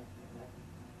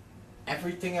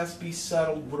 everything has to be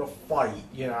settled with a fight,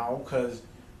 you know, because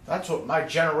that's what my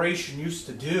generation used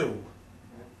to do.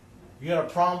 You got a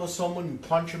problem with someone, you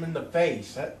punch him in the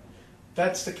face.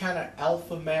 That's the kind of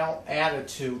alpha male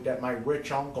attitude that my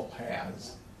rich uncle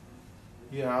has.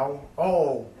 You know,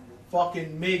 oh,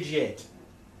 fucking midget.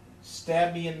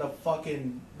 Stab me in the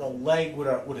leg with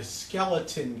a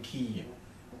skeleton key.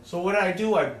 So what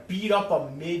do? I beat up a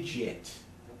midget.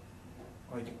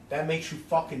 Like, that makes you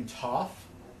fucking tough?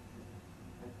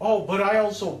 Oh, but I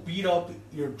also beat up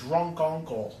your drunk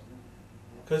uncle.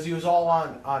 Because he was all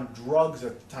on drugs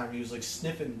at the time. He was like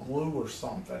sniffing glue or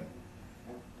something.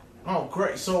 Oh,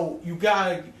 great. So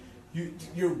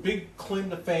your big claim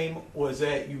to fame was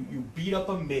that you beat up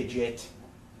a midget.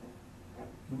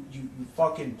 You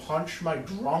fucking punched my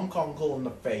drunk uncle in the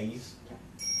face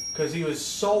because he was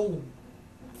so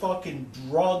fucking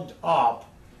drugged up.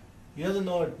 He doesn't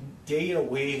know a day a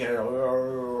week.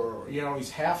 You know,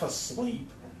 he's half asleep.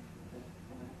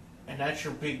 And that's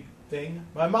your big thing?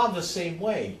 My mom's the same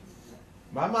way.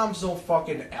 My mom's no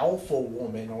fucking alpha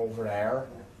woman over there.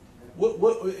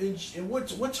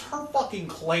 What's her fucking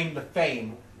claim to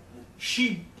fame?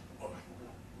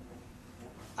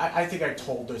 I think I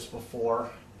told this before.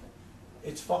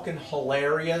 It's fucking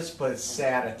hilarious, but it's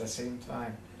sad at the same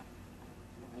time.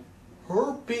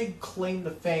 Her big claim to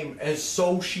fame is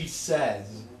so she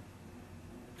says.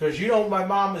 Because, you know, my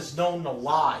mom is known to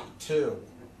lie, too.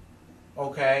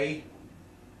 Okay?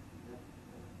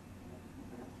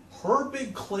 Her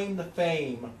big claim to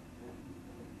fame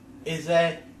is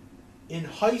that in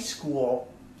high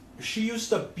school, she used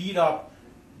to beat up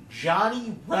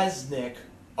Johnny Resnick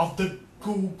of the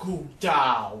Goo Goo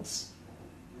Dolls.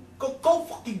 Go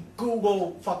fucking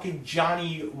Google fucking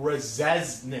Johnny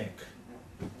Rzeznik.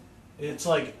 It's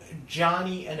like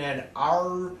Johnny and then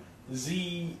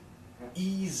Rzeznik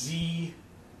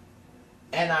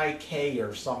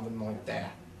or something like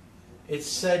that. It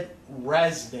said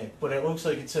Resnick, but it looks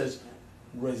like it says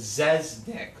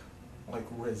Rzeznik. Like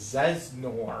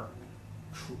Rezeznor.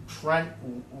 Trent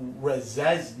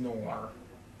Rezeznor.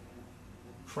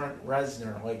 Trent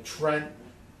Reznor. Like Trent,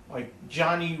 like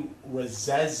Johnny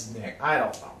Rzeznik. I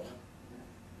don't know.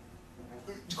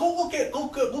 Go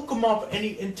look him up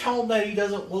and tell him that he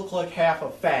doesn't look like half a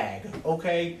fag,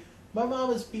 okay? My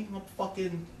mom is beating up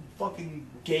fucking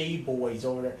gay boys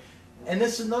over there. And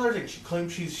this is another thing. She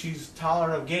claims she's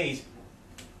tolerant of gays.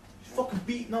 She's fucking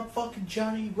beating up fucking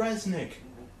Johnny Resnick,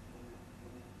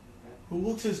 who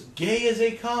looks as gay as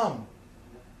they come.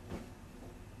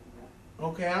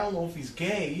 Okay, I don't know if he's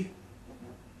gay,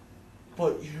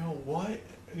 but you know what?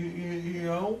 You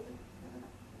know?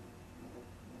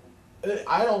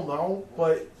 I don't know,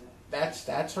 but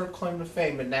that's her claim to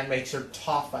fame, and that makes her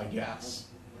tough, I guess.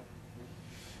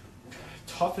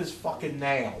 Tough as fucking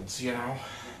nails, you know.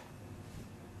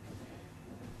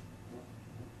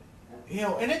 You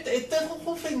know, and the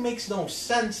whole thing makes no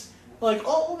sense. Like,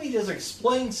 oh, let me just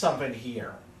explain something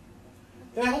here.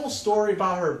 That whole story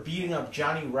about her beating up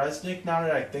Johnny Resnick, now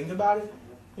that I think about it,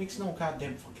 makes no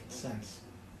goddamn fucking sense.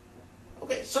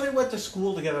 Okay, so they went to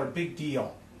school together, big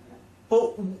deal.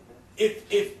 But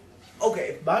if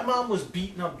my mom was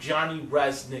beating up Johnny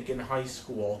Resnick in high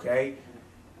school, okay?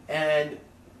 And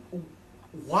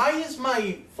why is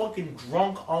my fucking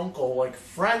drunk uncle, like,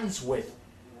 friends with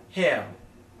him?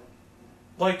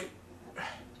 Like,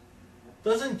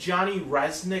 doesn't Johnny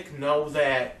Resnick know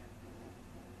that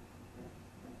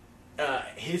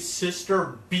his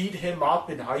sister beat him up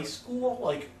in high school?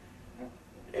 Like,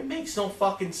 it makes no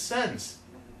fucking sense.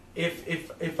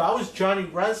 If I was Johnny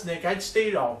Resnick, I'd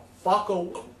stay the fuck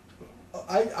away.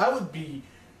 I would be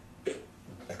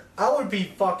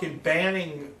fucking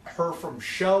banning her from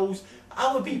shows.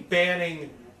 I would be banning,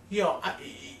 you know,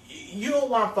 you don't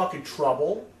want fucking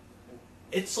trouble.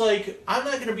 It's like, I'm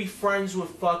not gonna be friends with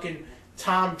fucking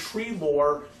Tom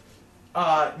Treelor,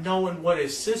 knowing what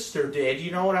his sister did.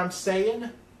 You know what I'm saying?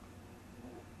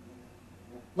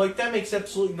 Like, that makes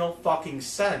absolutely no fucking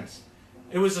sense.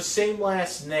 It was the same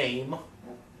last name,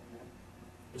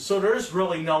 so there's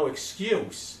really no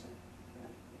excuse.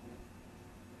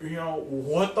 You know,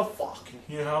 what the fuck,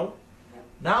 you know?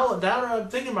 Now that I'm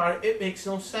thinking about it, it makes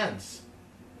no sense.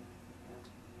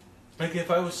 Like,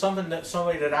 if I was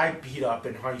somebody that I beat up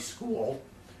in high school,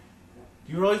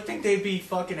 do you really think they'd be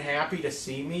fucking happy to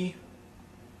see me?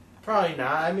 Probably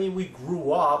not. I mean, we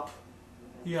grew up.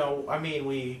 You know, I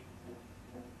mean,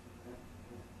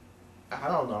 I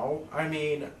don't know. I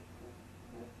mean,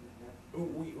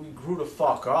 we grew the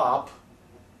fuck up.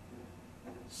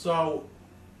 So,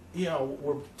 you know,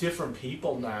 we're different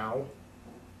people now.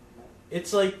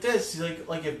 It's like this,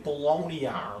 like a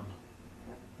baloney arm.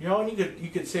 You know, and you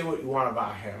could say what you want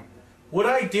about him. What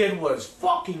I did was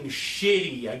fucking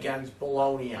shitty against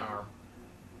Baloney Arm.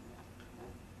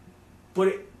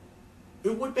 But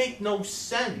it would make no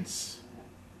sense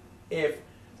if,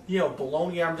 you know,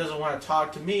 Baloney Arm doesn't want to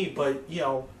talk to me, but, you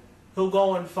know, he'll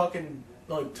go and fucking,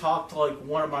 like, talk to, like,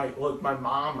 one of my, like, my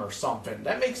mom or something.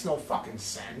 That makes no fucking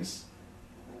sense.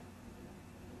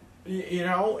 You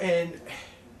know, and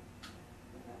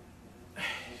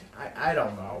I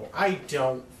don't know. I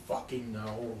don't fucking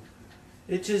know.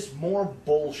 It's just more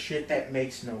bullshit that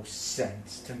makes no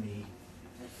sense to me.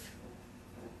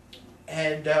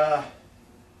 And,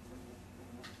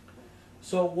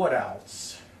 so what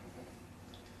else?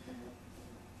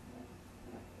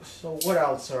 So what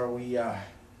else are we,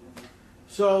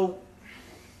 so,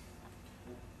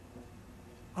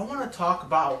 I want to talk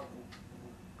about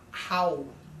how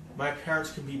my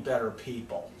parents can be better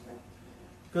people.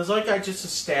 Because like I just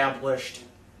established,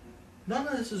 none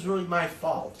of this is really my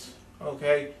fault,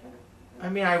 okay? I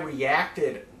mean, I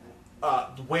reacted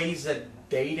ways that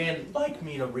they didn't like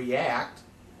me to react,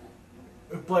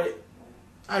 but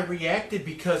I reacted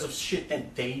because of shit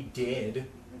that they did,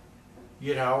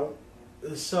 you know?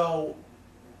 So,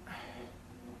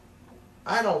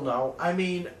 I don't know. I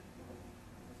mean,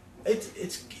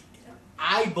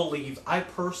 I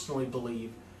personally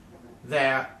believe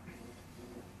that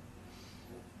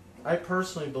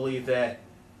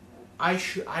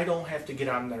I don't have to get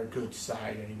on their good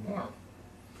side anymore.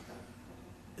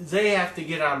 They have to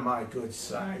get on my good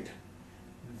side.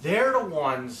 They're the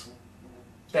ones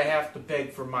that have to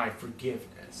beg for my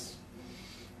forgiveness.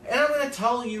 And I'm going to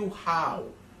tell you how,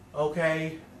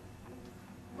 okay?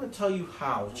 I'm going to tell you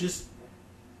how. Just,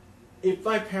 if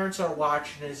my parents are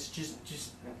watching this,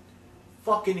 just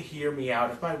fucking hear me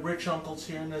out. If my rich uncle's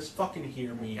hearing this, fucking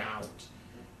hear me out.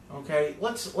 Okay,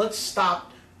 let's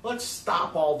stop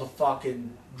all the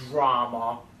fucking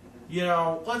drama. You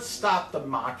know, let's stop the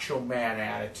macho man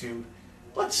attitude.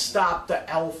 Let's stop the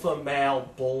alpha male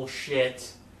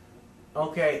bullshit.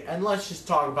 Okay, and let's just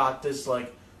talk about this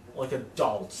like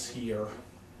adults here.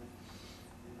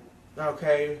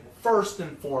 Okay, first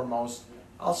and foremost,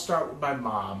 I'll start with my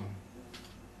mom.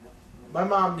 My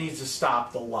mom needs to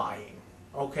stop the lying.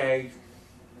 Okay?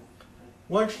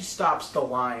 Once she stops the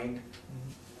lying,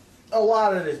 a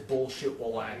lot of this bullshit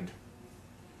will end.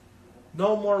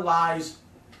 No more lies,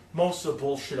 most of the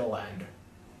bullshit will end.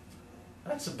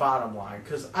 That's the bottom line,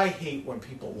 because I hate when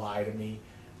people lie to me.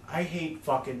 I hate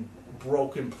fucking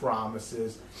broken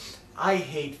promises. I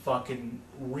hate fucking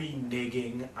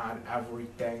reneging on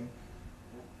everything.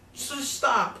 So just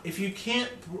stop. If you can't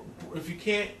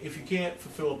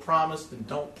fulfill a promise, then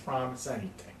don't promise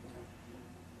anything.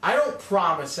 I don't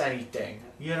promise anything,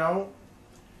 you know?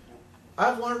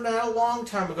 I've learned that a long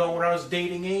time ago when I was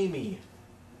dating Amy.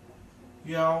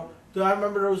 You know, I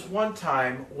remember there was one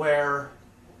time where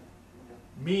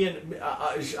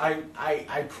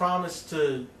I promised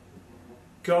to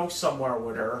go somewhere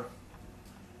with her,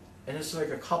 and it's like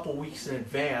a couple weeks in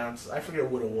advance. I forget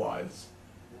what it was.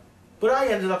 But I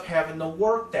ended up having to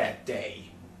work that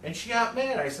day. And she got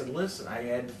mad. I said, listen, I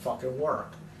had to fucking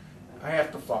work. I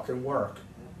have to fucking work.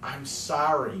 I'm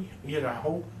sorry, you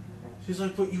know. She's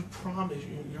like, but you promised,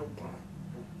 you know.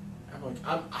 I'm like,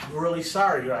 I'm really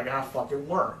sorry, I gotta fucking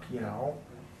work, you know.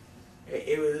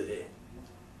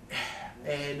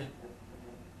 And,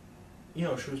 you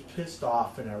know, she was pissed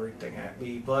off and everything at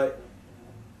me, but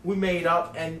we made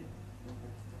up and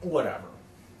whatever.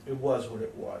 It was what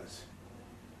it was.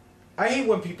 I hate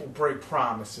when people break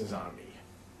promises on me.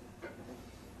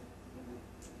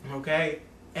 Okay?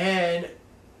 And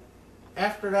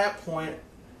after that point,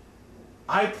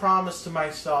 I promised to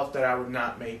myself that I would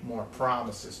not make more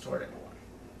promises toward anyone.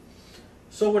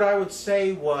 So what I would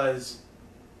say was,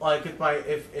 like,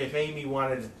 if Amy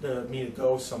wanted me to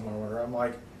go somewhere with her, I'm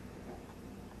like,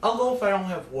 I'll go if I don't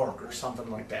have work or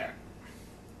something like that.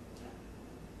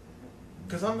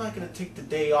 Because I'm not going to take the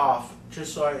day off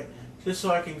just so I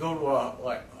can go to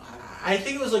I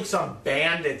think it was like some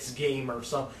Bandits game or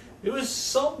something. It was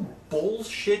some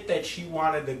bullshit that she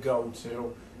wanted to go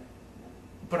to.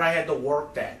 But I had to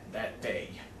work that day.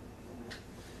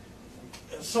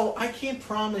 So I can't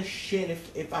promise shit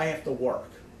if I have to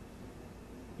work.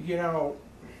 You know.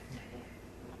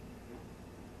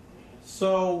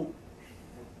 So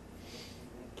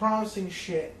promising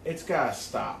shit, it's gotta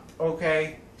stop,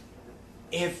 okay?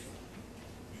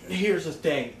 Here's the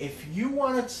thing. If you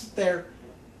want to sit there,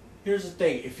 here's the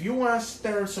thing. If you want to sit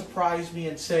there and surprise me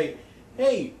and say,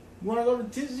 hey, you want to go to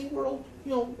Disney World?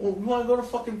 You know, you want to go to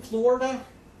fucking Florida?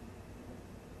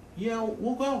 You know,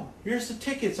 we'll go. Here's the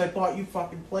tickets. I bought you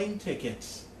fucking plane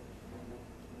tickets.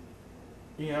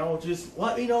 You know, just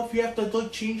let me know if you have to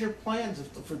like change your plans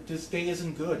if this day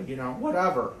isn't good. You know,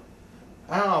 whatever.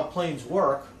 I don't know how planes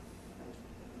work.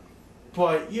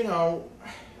 But, you know,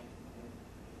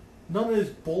 none of this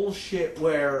bullshit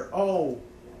where, oh,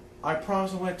 I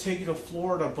promise I'm going to take you to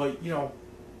Florida, but, you know,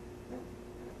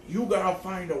 you gotta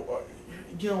find a,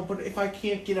 you know, but if I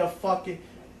can't get a fucking,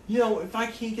 you know, if I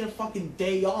can't get a fucking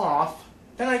day off,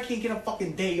 then I can't get a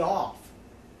fucking day off.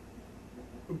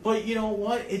 But you know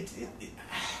what? It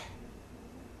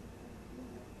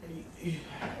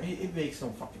makes no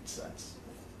fucking sense.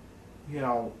 You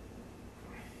know.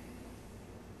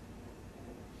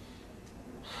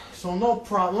 So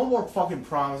no more fucking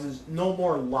promises, no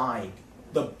more lying.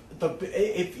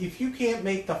 If you can't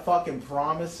make the fucking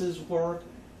promises work,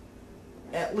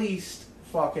 at least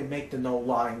fucking make the no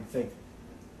lying thing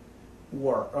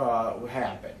work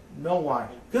happen. No lying,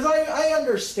 because I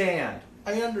understand,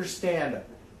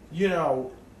 you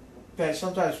know, that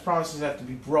sometimes promises have to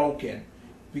be broken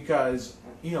because,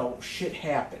 you know, shit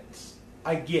happens.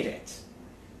 I get it.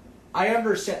 I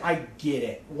understand. I get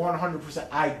it. 100%.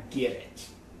 I get it.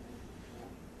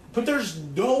 But there's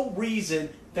no reason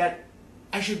that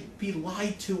I should be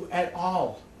lied to at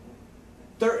all.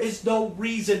 There is no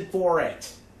reason for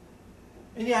it.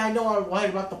 And yeah, I know I lied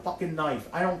about the fucking knife.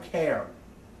 I don't care.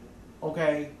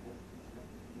 Okay?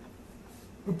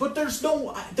 But there's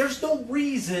no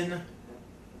reason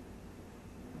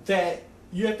that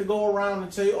you have to go around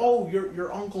and say, oh,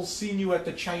 your uncle's seen you at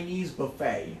the Chinese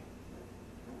buffet.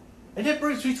 And that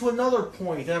brings me to another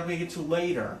point that I'm going to get to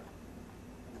later.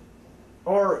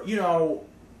 Or, you know,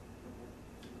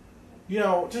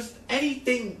 just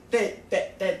anything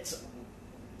that's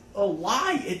a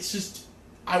lie. It's just,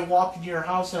 I walk into your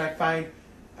house and I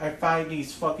find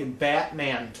these fucking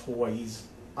Batman toys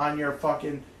on your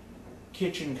fucking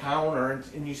kitchen counter,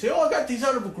 and you say, oh, I got these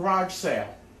out of a garage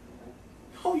sale.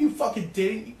 No, you fucking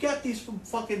didn't. You got these from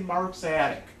fucking Mark's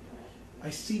attic.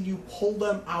 I seen you pull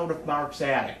them out of Mark's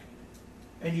attic.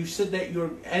 And you said that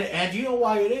and you know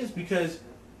why it is? Because,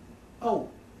 oh,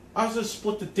 I was going to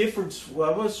split the difference. I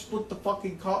was going to split the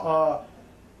fucking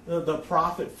the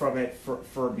profit from it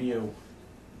from you.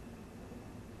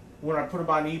 When I put them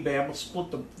on eBay, I'm going to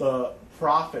split the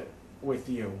profit with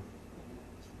you.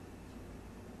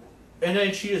 And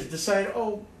then she just decided,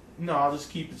 oh, no, I'll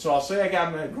just keep it. So I'll say I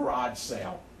got them at a garage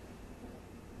sale.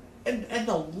 And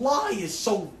the lie is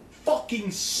so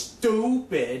fucking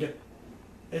stupid.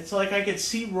 It's like I could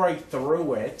see right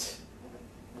through it.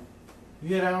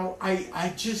 You know,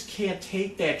 I just can't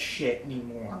take that shit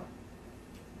anymore.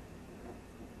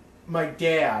 My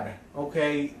dad,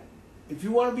 okay, if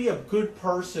you want to be a good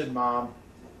person, Mom,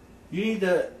 you need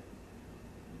to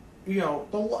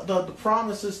the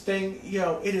promises thing,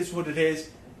 it is what it is.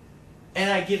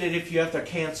 And I get it if you have to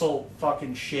cancel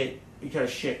fucking shit because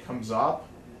shit comes up.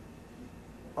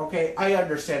 Okay, I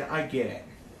understand, I get it.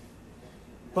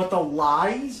 But the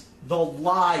lies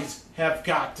have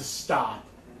got to stop.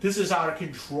 This is out of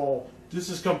control. This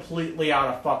is completely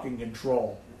out of fucking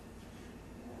control.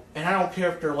 And I don't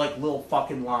care if they're like little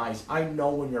fucking lies. I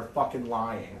know when you're fucking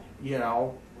lying,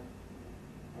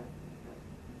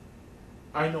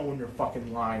 I know when you're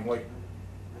fucking lying. Like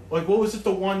what was it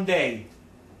the one day?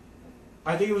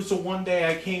 I think it was the one day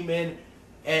I came in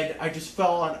and I just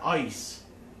fell on ice.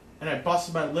 And I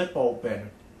busted my lip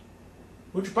open.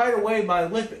 Which, by the way, my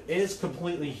lip is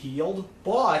completely healed.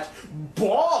 But,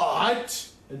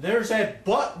 there's that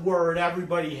but word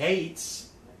everybody hates.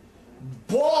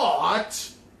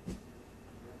 But,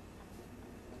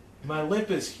 my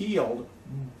lip is healed.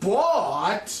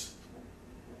 But,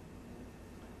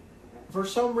 for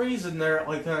some reason,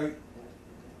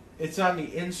 it's on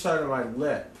the inside of my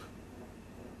lip.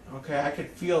 Okay, I could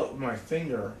feel it with my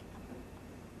finger.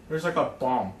 There's like a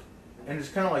bump. And it's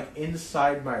kind of like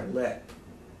inside my lip.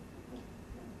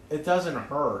 It doesn't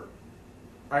hurt.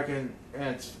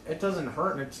 It doesn't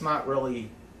hurt, and it's not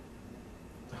really.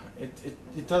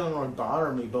 It doesn't really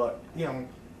bother me, but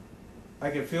I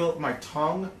can feel it with my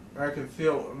tongue, or I can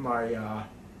feel it with my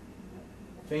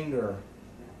finger.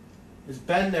 It's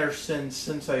been there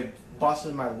since I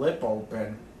busted my lip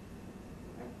open.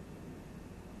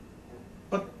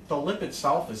 But the lip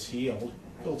itself is healed.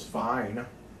 It feels fine.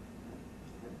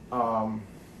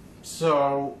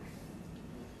 So,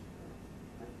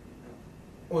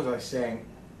 what was I saying?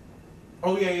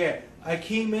 Oh yeah. I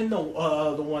came in the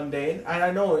one day, and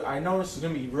I know this is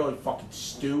gonna be really fucking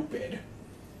stupid,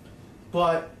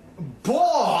 but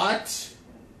that's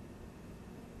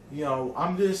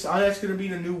gonna be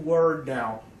the new word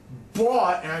now.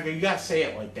 But, and you gotta say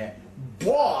it like that.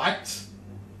 But,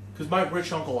 because my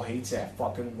rich uncle hates that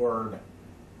fucking word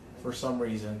for some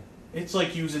reason. It's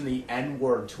like using the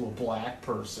N-word to a black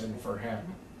person for him.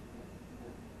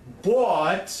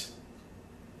 But,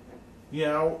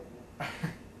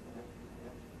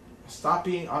 stop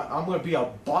being, I'm going to be a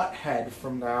butthead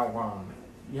from now on.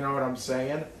 You know what I'm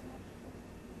saying?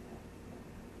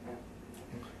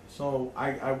 So,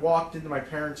 I walked into my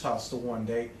parents' house the one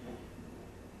day,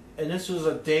 and this was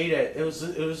a day that, it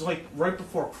was like right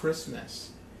before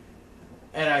Christmas.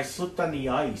 And I slipped on the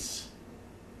ice.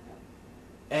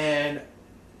 And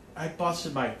I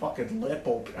busted my fucking lip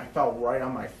open. I fell right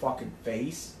on my fucking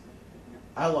face.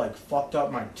 I like fucked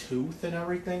up my tooth and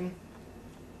everything.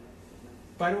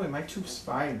 By the way, my tooth's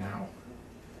fine now.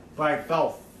 But I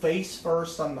fell face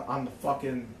first on the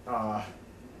fucking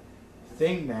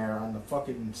thing there, on the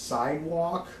fucking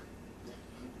sidewalk.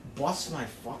 Bust my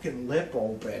fucking lip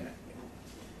open.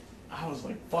 I was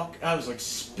like, fuck, I was like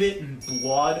spitting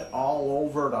blood all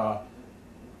over the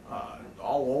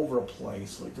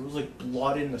place. Like there was like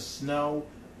blood in the snow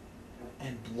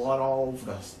and blood all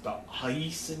over the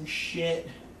ice and shit.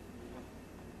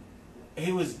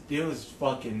 It was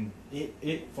fucking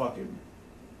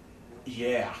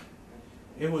yeah.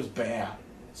 It was bad.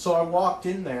 So I walked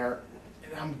in there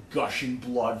and I'm gushing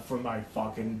blood from my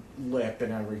fucking lip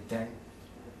and everything.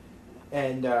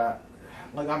 And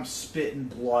like I'm spitting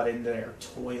blood into their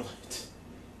toilet.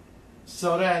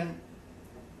 So then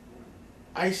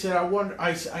I said,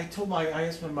 I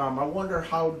asked my mom, I wonder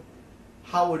how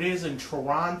it is in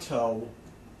Toronto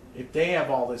if they have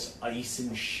all this ice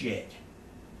and shit.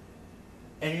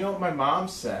 And you know what my mom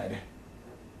said?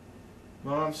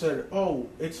 My mom said, oh,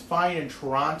 it's fine in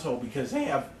Toronto because they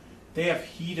have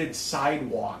heated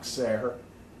sidewalks there.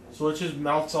 So it just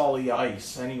melts all the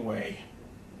ice anyway.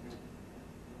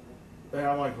 And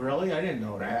I'm like, really? I didn't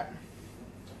know that.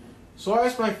 So I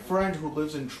asked my friend who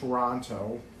lives in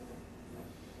Toronto.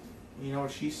 You know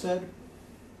what she said?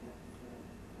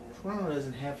 Toronto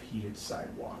doesn't have heated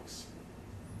sidewalks.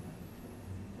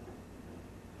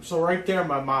 So right there,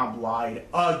 my mom lied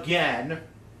again.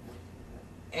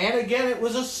 And again, it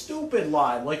was a stupid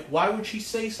lie. Like, why would she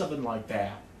say something like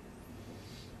that?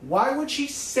 Why would she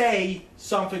say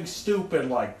something stupid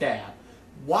like that?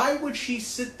 Why would she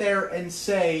sit there and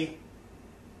say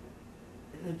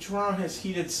Toronto has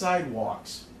heated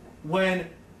sidewalks? When,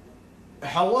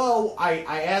 hello, I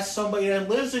asked somebody that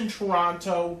lives in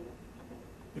Toronto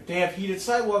if they have heated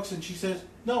sidewalks, and she says,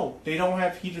 no, they don't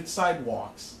have heated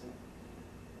sidewalks.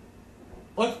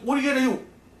 Like, what are you gonna do?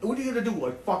 What are you gonna do?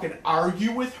 Like, fucking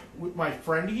argue with my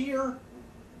friend here?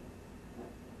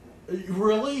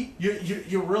 Really?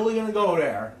 You're really gonna go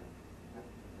there?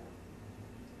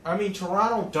 I mean,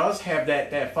 Toronto does have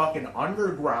that fucking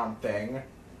underground thing.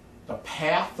 the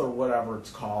path or whatever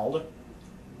it's called.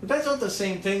 But that's not the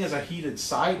same thing as a heated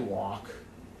sidewalk.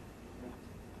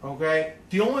 Okay?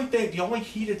 The only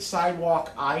heated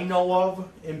sidewalk I know of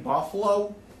in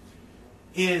Buffalo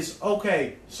is,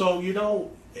 okay, so you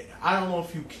know, I don't know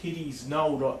if you kiddies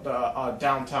know the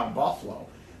downtown Buffalo,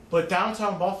 but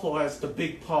downtown Buffalo has the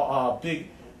big,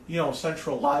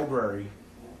 central library.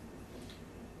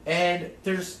 And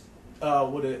there's,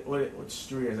 what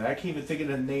street is it? I can't even think of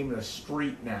the name of the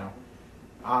street now.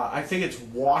 I think it's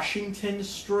Washington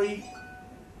Street,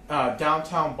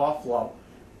 downtown Buffalo.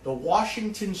 The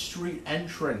Washington Street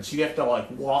entrance, you have to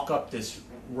like walk up this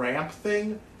ramp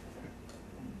thing.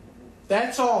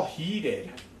 That's all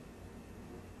heated.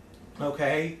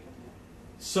 Okay?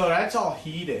 So that's all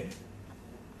heated.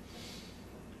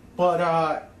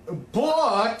 But,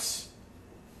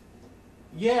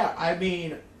 yeah, I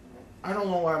mean, I don't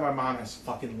know why my mom has to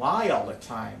fucking lie all the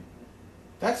time.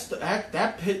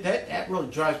 That really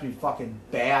drives me fucking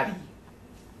batty.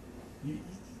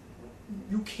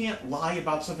 You can't lie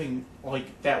about something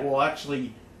like that will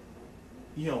actually,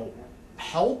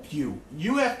 help you.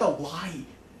 You have to lie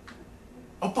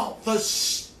about the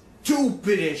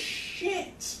stupidest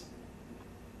shit.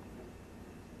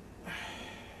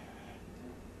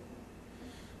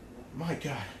 My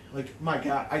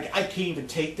God, I can't even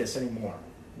take this anymore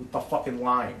with the fucking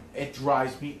lying. It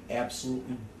drives me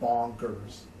absolutely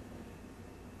bonkers.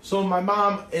 So my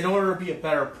mom, in order to be a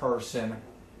better person,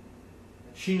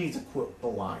 she needs to quit the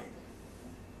lying.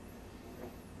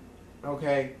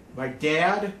 Okay, my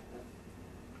dad,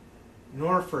 in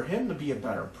order for him to be a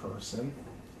better person,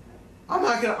 I'm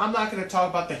not gonna talk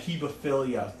about the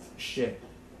hebephilia shit.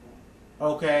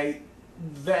 Okay,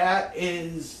 that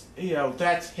is,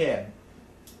 that's him.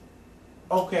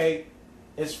 Okay,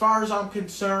 as far as I'm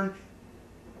concerned,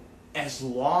 as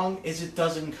long as it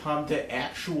doesn't come to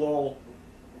actual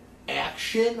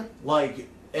action, like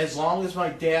as long as my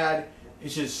dad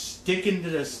is just sticking to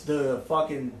the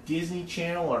fucking Disney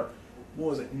Channel or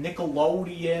what was it,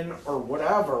 Nickelodeon or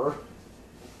whatever,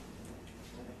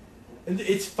 and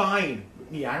it's fine with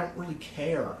me. I don't really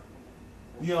care.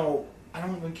 I don't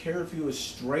even care if he was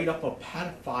straight up a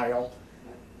pedophile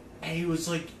and he was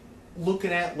like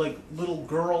looking at like little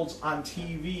girls on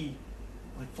TV,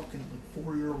 like fucking like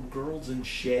 4-year-old girls and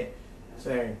shit,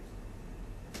 saying,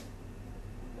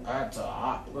 "That's a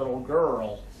hot little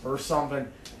girl," or something.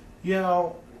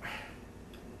 Because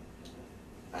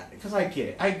I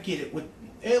get it with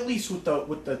at least with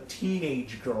the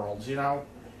teenage girls.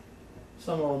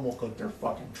 Some of them look like they're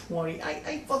fucking 20.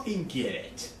 I fucking get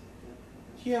it.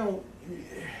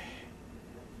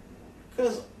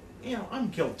 Because I'm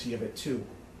guilty of it too.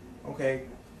 Okay,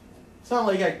 it's not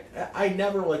like I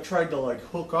never like tried to like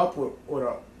hook up with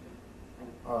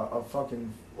a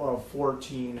fucking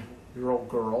 14-year-old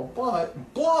girl, but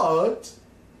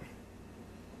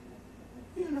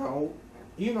you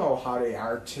know how they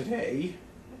are today.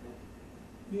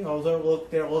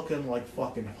 They're looking like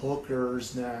fucking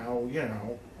hookers now.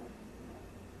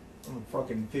 A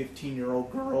fucking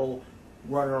 15-year-old girl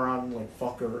running around in like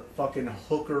fucking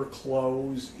hooker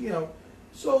clothes.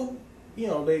 So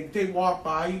they walk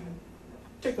by,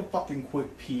 take a fucking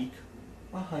quick peek.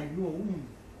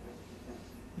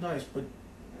 Nice, but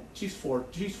she's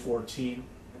 14.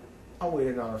 I'll wait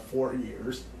another 4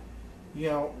 years.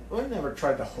 I never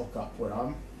tried to hook up with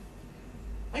them.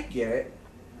 I get it.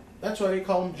 That's why they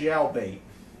call them jailbait.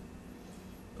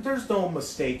 But there's no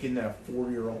mistaking that a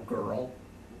 4-year-old girl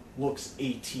looks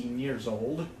 18 years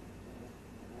old.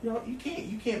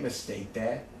 You can't mistake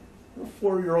that. A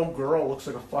 4-year-old girl looks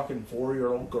like a fucking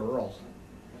 4-year-old girl.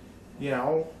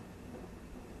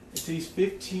 It's these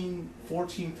 14,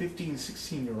 15,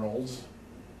 16-year-olds.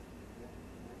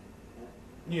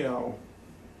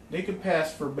 They could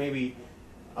pass for maybe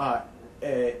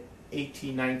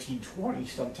 18, 19, 20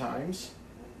 sometimes.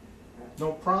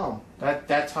 No problem.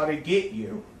 That's how they get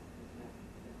you.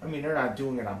 I mean, they're not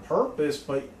doing it on purpose,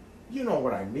 but you know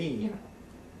what I mean.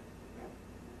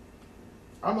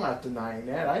 I'm not denying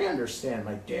that. I understand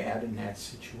my dad in that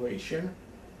situation.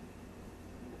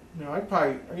 I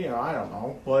probably, I don't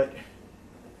know, but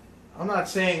I'm not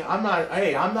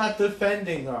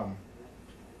defending them.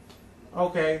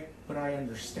 Okay, but I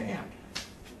understand.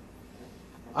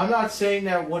 I'm not saying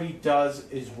that what he does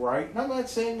is right, and I'm not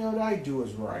saying that what I do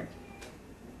is right.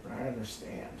 But I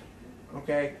understand.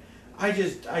 Okay? I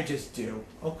just do.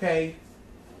 Okay?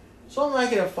 So I'm not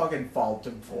gonna fucking fault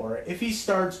him for it. If he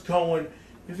starts doing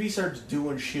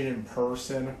shit in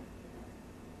person,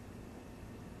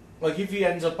 like if he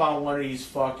ends up on one of these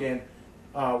fucking,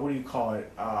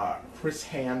 Chris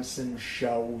Hansen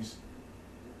shows,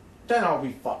 then I'll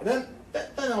be then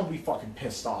then I'll be fucking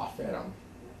pissed off at him.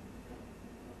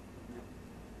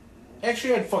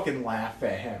 Actually, I'd fucking laugh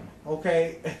at him,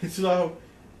 okay? So,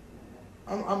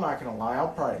 I'm not gonna lie, I'll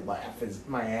probably laugh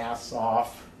my ass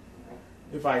off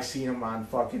if I see him on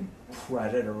fucking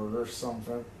Predator or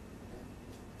something.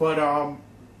 But, I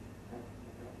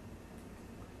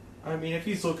mean, if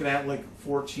he's looking at, like,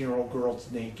 14-year-old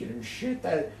girls naked and shit,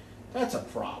 that's a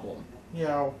problem, you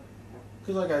know?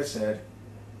 Because, like I said,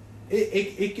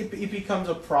 it becomes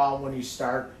a problem when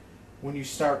you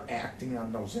start acting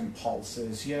on those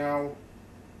impulses, you know?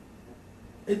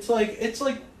 It's like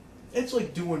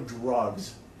doing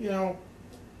drugs, you know?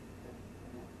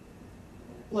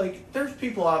 Like, there's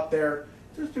people out there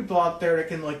that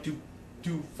can, like, do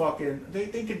fucking,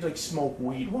 they can, like, smoke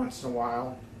weed once in a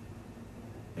while.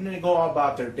 And then they go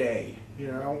about their day, you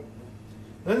know?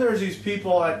 Then there's these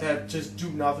people that just do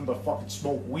nothing but fucking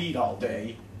smoke weed all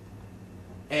day.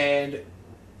 And,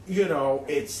 you know,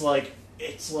 it's like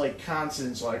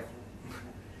constant, it's like,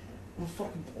 well,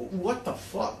 fucking, what the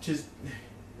fuck? Just,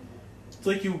 it's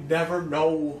like you never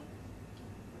know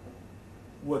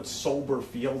what sober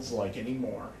feels like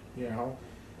anymore, you know?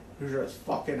 You're just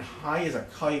fucking high as a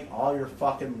kite all your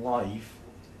fucking life.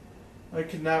 I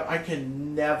can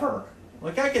never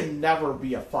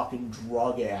be a fucking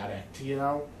drug addict, you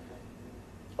know?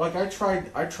 Like, I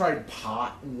tried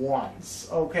pot once,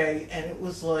 okay? And it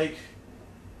was like,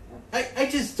 I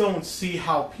just don't see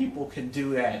how people can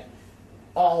do that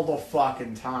all the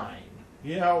fucking time,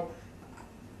 you know?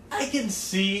 I can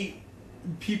see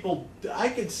if people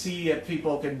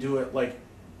can do it, like,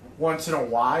 once in a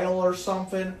while or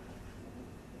something.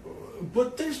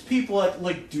 But there's people that,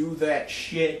 like, do that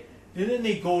shit, and then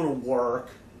they go to work,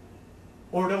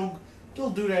 or they'll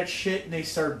do that shit and they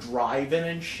start driving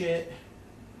and shit.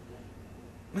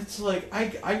 It's like, I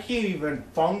can't even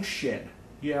function,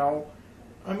 you know?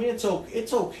 I mean, it's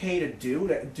okay to do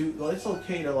that. It's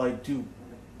okay to, like, do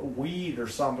weed or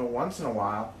something once in a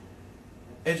while,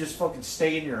 and just fucking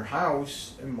stay in your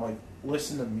house and, like,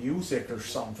 listen to music or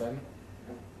something.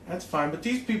 That's fine. But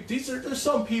there's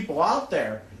some people out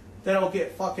there that'll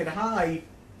get fucking high,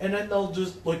 and then they'll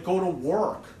just, like, go to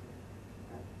work.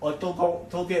 Like,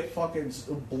 they'll get fucking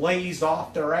blazed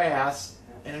off their ass,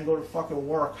 and then go to fucking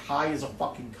work high as a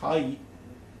fucking kite.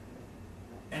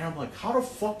 And I'm like, how the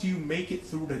fuck do you make it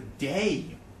through the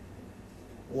day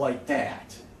like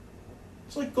that?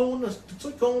 It's like going to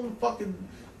fucking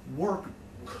work,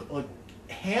 like,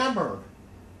 hammered.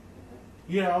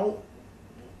 You know?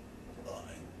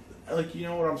 Like, you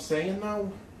know what I'm saying,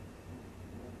 though?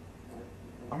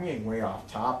 I'm getting way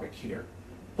off topic here.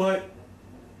 But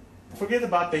forget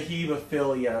about the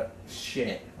hebephilia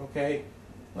shit, okay?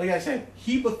 Like I said,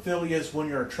 hebephilia is when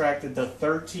you're attracted to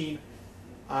 13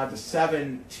 to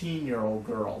 17-year-old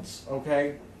girls,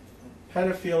 okay?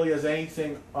 Pedophilia is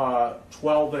anything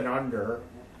 12 and under.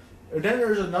 And then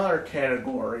there's another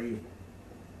category,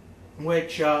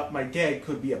 which my dad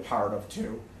could be a part of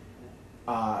too.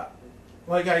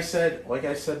 Like I said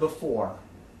before,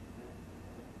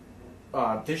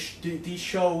 these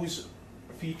shows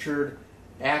featured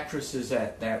actresses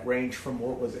that range from,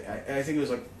 what was it? I think it was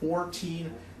like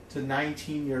 14 to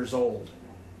 19 years old.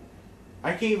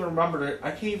 I can't even remember it.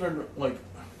 I can't even, like,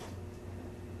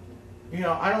 you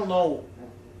know, I don't know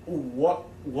what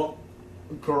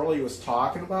girl he was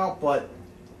talking about, but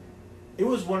it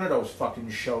was one of those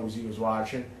fucking shows he was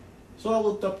watching. So I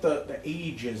looked up the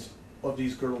ages of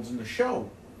these girls in the show.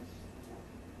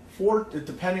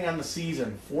 Depending on the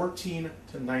season, 14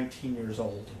 to 19 years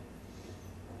old.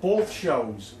 Both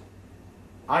shows,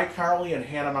 iCarly and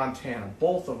Hannah Montana,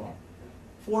 both of them,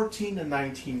 14 to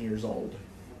 19 years old.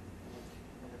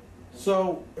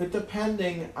 So,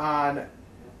 depending on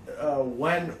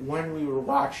when we were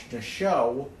watching the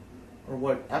show, or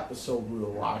what episode we were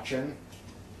watching,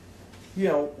 you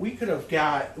know, we could have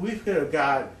got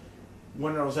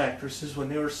one of those actresses when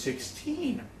they were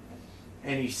 16,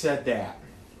 and he said that.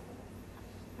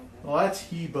 Well, that's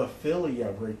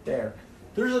hebephilia right there.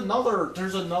 There's another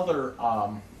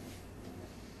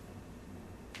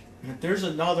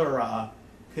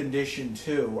condition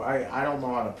too. I don't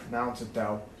know how to pronounce it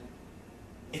though.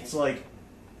 It's like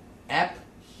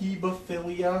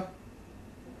ephebophilia,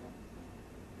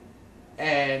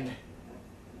 and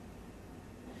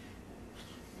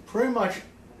pretty much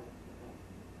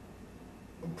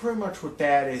what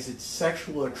that is, it's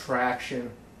sexual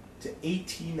attraction to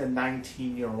 18 to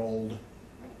 19-year-old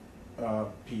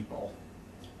people.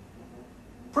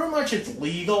 Pretty much it's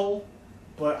legal,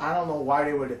 but I don't know why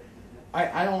they would.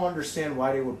 I don't understand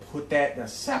why they would put that in a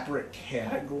separate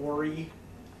category.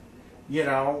 You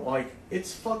know, like,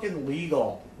 it's fucking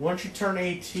legal. Once you turn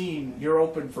 18, you're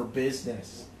open for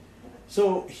business.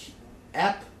 So,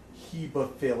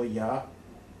 ephebophilia,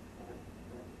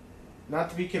 not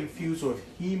to be confused with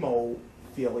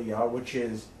hemophilia, which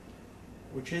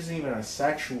isn't even a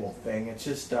sexual thing. It's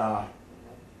just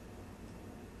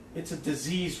it's a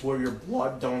disease where your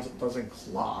blood doesn't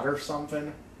clot or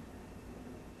something.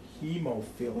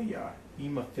 Hemophiliac.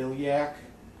 I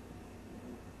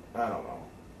don't know.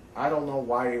 I don't know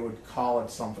why they would call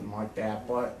it something like that,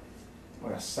 but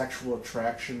like a sexual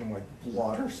attraction, like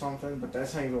blood or something. But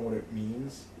that's not even what it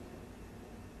means.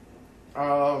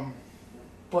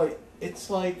 But it's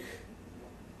like,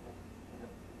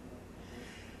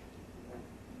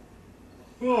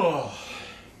 oh.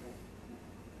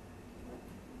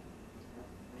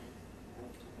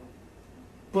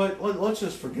 But let's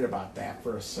just forget about that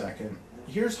for a second.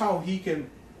 Here's how he can,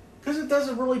 because it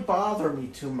doesn't really bother me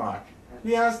too much. To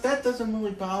be honest, that doesn't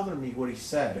really bother me, what he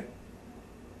said.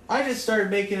 I just started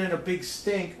making it a big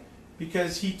stink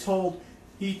because he told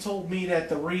me that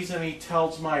the reason he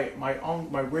tells my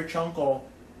rich uncle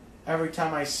every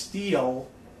time I steal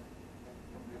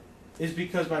is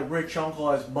because my rich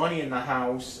uncle has money in the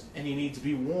house and he needs to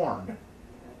be warned.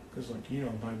 Because, like, you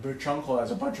know, my rich uncle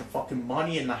has a bunch of fucking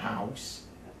money in the house.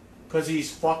 Because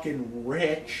he's fucking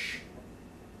rich.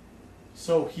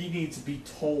 So he needs to be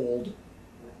told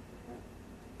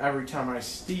every time I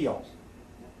steal.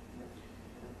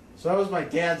 So that was my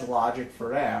dad's logic for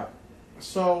that.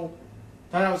 So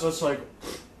then I was just like,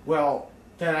 well,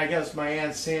 then I guess my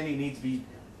Aunt Sandy needs to be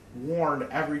warned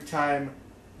every time,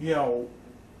 you know,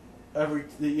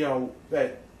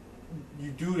 that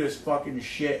you do this fucking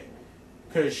shit.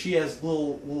 Because she has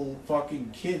little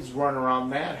fucking kids running around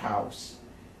that house.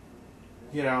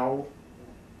 You know,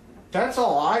 that's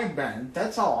all I meant.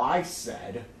 That's all I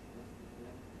said.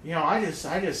 You know, I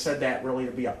just said that really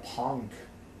to be a punk.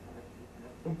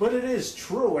 But it is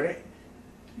true, and it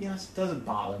doesn't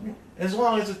bother me. As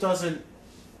long as it doesn't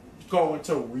go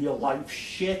into real life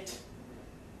shit,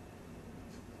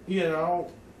 you know,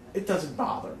 it doesn't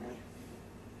bother me.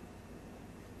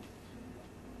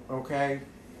 Okay?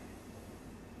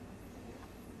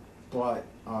 But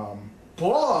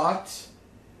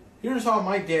here's how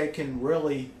my dad can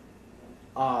really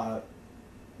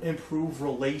improve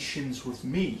relations with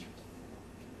me.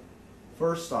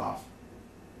 First off,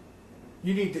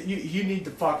 you need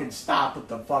to fucking stop with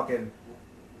the fucking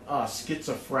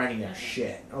schizophrenia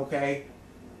shit, okay?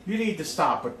 You need to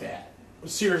stop with that.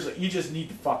 Seriously, you just need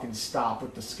to fucking stop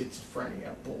with the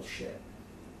schizophrenia bullshit.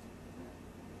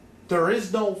 There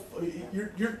is no,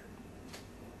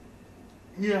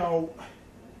 you know,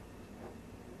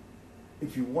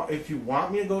 if you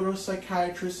want me to go to a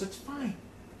psychiatrist, it's fine.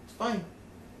 It's fine.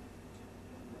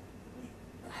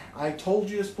 I told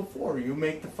you this before. You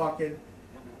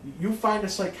find a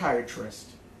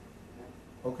psychiatrist.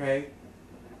 Okay?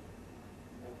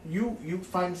 You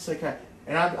find a psychiatrist.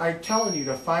 And I'm telling you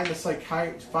to find the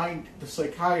psychiatrist,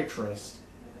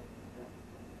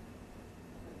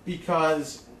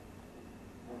 because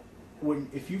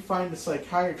if you find a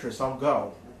psychiatrist, I'll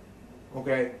go.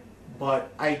 Okay?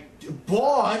 But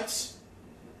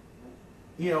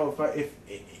you know,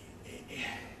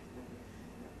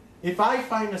 if I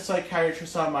find a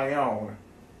psychiatrist on my own,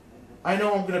 I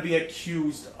know I'm gonna be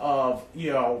accused of,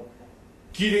 you know,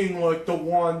 getting like the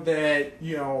one that,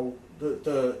 you know,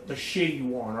 the shitty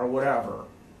one or whatever.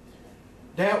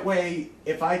 That way,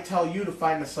 if I tell you to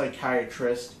find a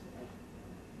psychiatrist,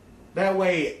 that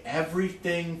way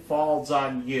everything falls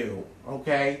on you,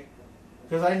 okay?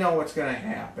 Because I know what's going to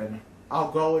happen.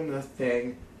 I'll go into the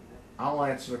thing. I'll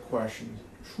answer the questions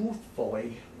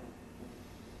truthfully.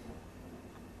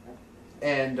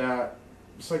 And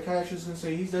psychiatrist is going to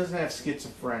say he doesn't have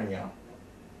schizophrenia.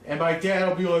 And my dad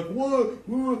will be like, what?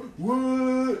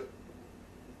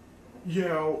 You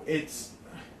know, it's...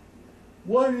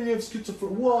 Why does he have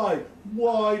schizophrenia?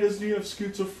 Why doesn't he have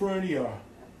schizophrenia?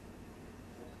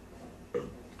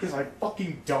 Because I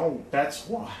fucking don't. That's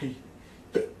why.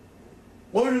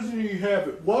 Why doesn't he have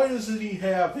it? Why doesn't he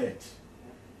have it?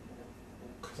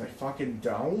 Because I fucking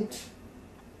don't.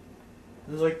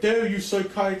 It's like, there, you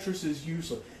psychiatrist is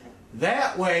useless.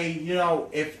 That way, you know,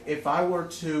 if I were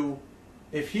to,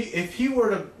 if he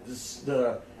were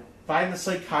to find a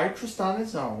psychiatrist on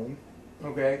his own,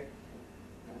 okay.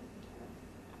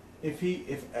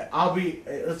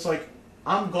 It's like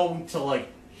I'm going to like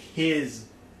his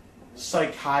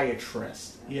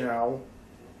psychiatrist, you know.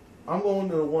 I'm going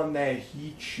to the one that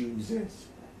he chooses.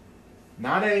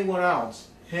 Not anyone else.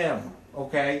 Him,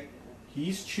 okay?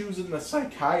 He's choosing the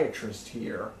psychiatrist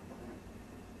here.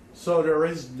 So there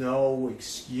is no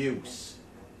excuse.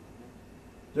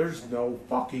 There's no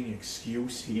fucking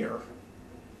excuse here.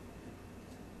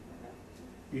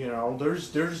 You know,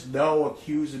 there's no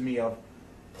accusing me of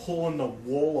pulling the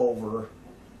wool over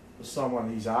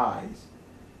someone's eyes.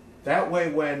 That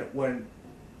way when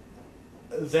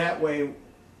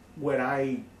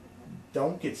I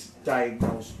don't get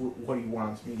diagnosed with what he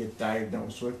wants me to get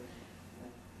diagnosed with.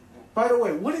 By the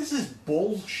way, what is this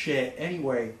bullshit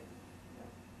anyway?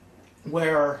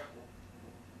 What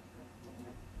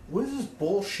is this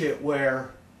bullshit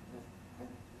where,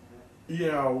 you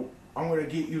know, I'm going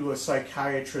to get you to a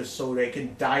psychiatrist so they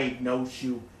can diagnose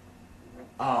you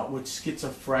with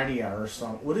schizophrenia or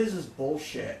something? What is this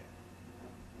bullshit?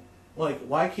 Like,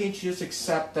 why can't you just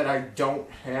accept that I don't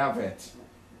have it?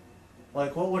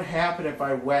 Like, what would happen if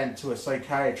I went to a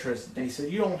psychiatrist and they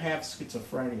said, you don't have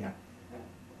schizophrenia?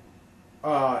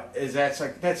 That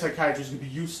psychiatrist going to be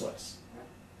useless?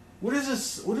 What is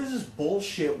this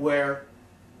bullshit where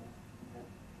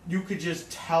you could just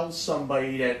tell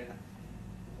somebody that,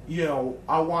 you know,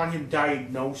 I want him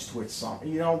diagnosed with something?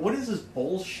 You know, what is this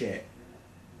bullshit?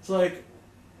 It's like,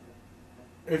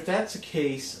 if that's the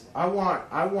case, if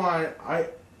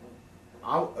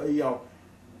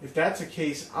that's the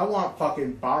case, I want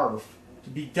fucking Barf to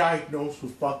be diagnosed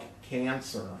with fucking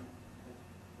cancer.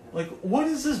 Like, what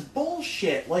is this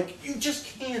bullshit? Like, you just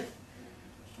can't.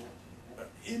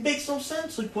 It makes no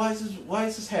sense. Like, why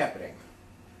is this happening?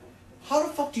 How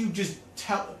the fuck do you just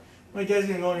tell? My dad's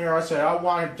gonna go in here and say, I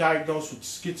want him diagnosed with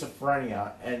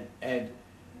schizophrenia, and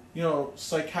you know,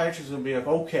 psychiatrists gonna be like,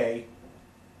 okay,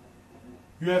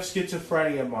 you have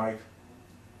schizophrenia, Mike.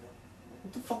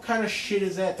 What the fuck kind of shit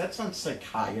is that? That's not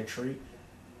psychiatry.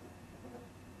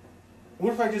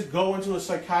 What if I just go into a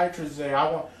psychiatrist and say,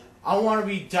 I want to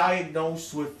be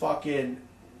diagnosed with fucking,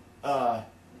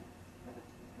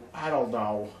 I don't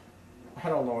know,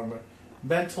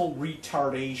 mental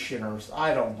retardation or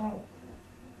I don't know.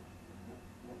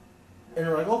 And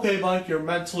they're like, okay, Mike, you're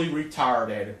mentally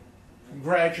retarded.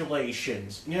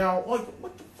 Congratulations. You know, like,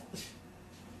 what the fuck?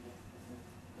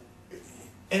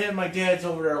 And then my dad's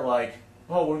over there like,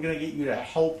 oh, we're going to get you the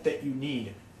help that you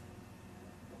need.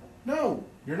 No,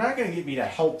 you're not going to get me the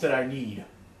help that I need.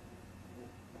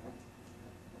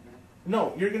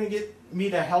 No, you're going to get me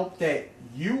the help that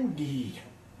you need.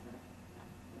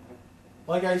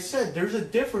 Like I said, there's a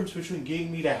difference between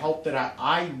getting me the help that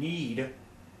I need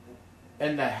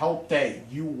and the help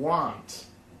that you want.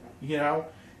 You know?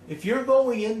 If you're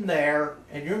going in there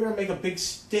and you're going to make a big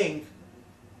stink,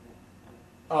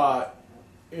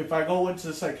 if I go into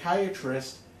the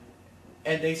psychiatrist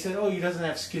and they said, oh, he doesn't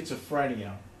have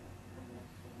schizophrenia,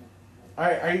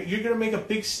 you're going to make a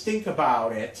big stink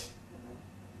about it,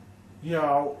 you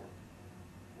know,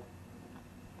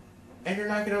 and you're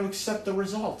not going to accept the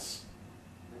results.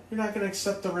 You're not going to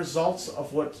accept the results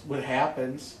of what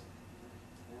happens.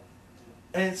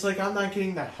 And it's like, I'm not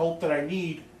getting the help that I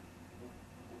need.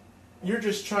 You're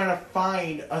just trying to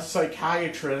find a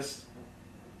psychiatrist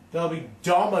that'll be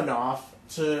dumb enough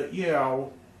to, you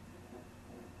know,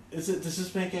 does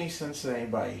this make any sense to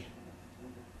anybody?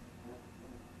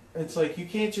 It's like, you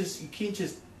can't just,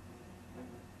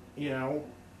 you know,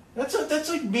 that's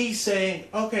like me saying,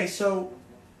 okay, so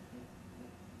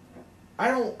I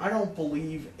don't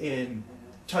believe in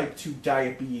type 2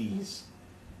 diabetes,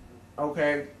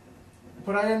 okay,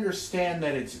 but I understand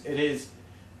that it is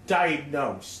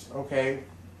diagnosed, okay?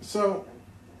 So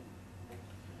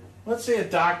let's say a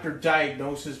doctor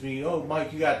diagnoses me, oh,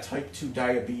 Mike, you got type 2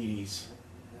 diabetes.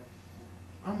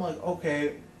 I'm like,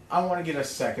 okay, I want to get a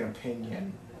second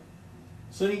opinion.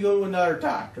 So then you go to another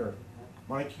doctor.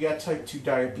 Mike, you got type 2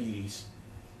 diabetes.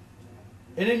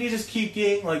 And then you just keep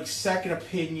getting like second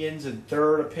opinions and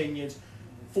third opinions,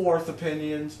 fourth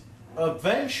opinions.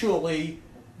 Eventually,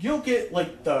 you'll get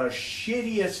like the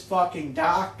shittiest fucking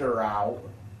doctor out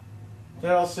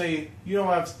that'll say, you don't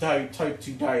have type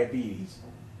 2 diabetes.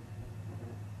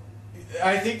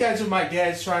 I think that's what my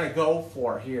dad's trying to go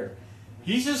for here.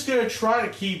 He's just going to try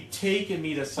to keep taking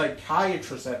me to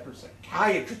psychiatrist after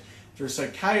psychiatrist after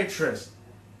psychiatrist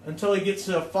until he gets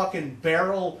to the fucking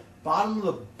bottom of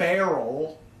the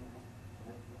barrel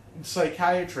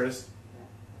psychiatrist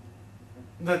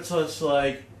that's just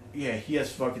like, yeah, he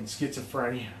has fucking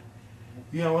schizophrenia.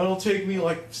 You know, it'll take me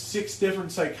like 6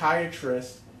 different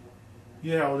psychiatrists,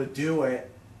 you know, to do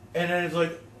it. And then it's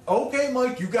like, okay,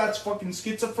 Mike, you got fucking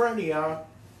schizophrenia.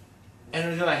 And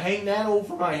they're gonna hang that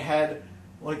over my head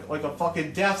like a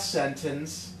fucking death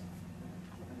sentence.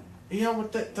 You know,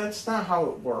 but that's not how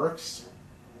it works.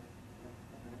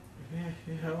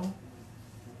 You know?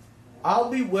 I'll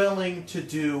be willing to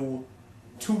do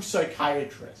 2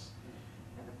 psychiatrists.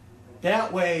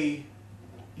 That way,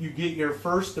 you get your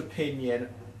first opinion.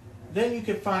 Then you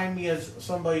can find me as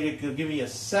somebody that could give me a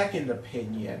second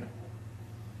opinion.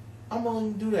 I'm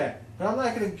willing to do that. But I'm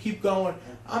not going to keep going.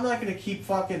 I'm not going to keep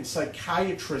fucking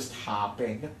psychiatrist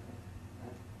hopping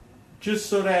just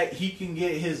so that he can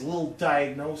get his little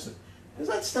diagnosis.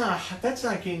 Because that's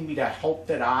not getting me the help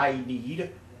that I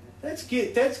need. That's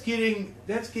getting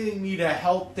me the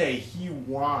help that he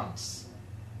wants.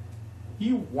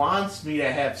 He wants me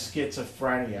to have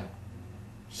schizophrenia.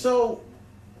 So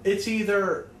it's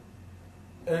either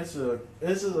this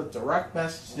is a direct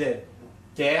message that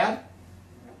Dad,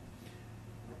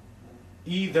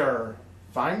 either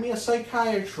find me a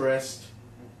psychiatrist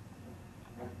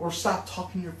or stop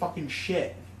talking your fucking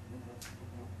shit.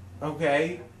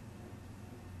 Okay?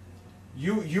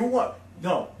 You want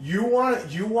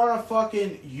to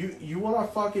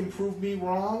fucking prove me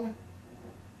wrong?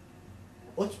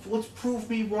 Let's prove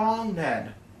me wrong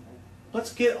then.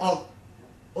 Let's get a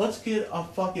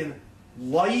fucking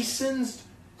licensed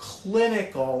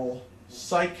clinical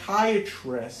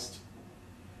psychiatrist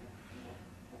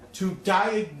to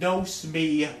diagnose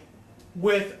me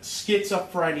with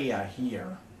schizophrenia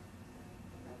here.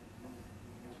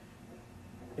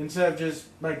 Instead of just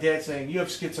my dad saying, you have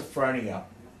schizophrenia.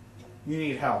 You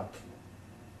need help.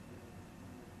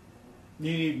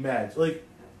 You need meds. Like,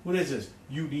 what is this?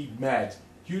 You need meds.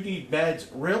 You need meds?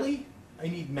 Really? I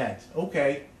need meds.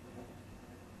 Okay.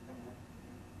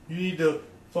 You need the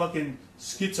fucking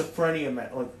schizophrenia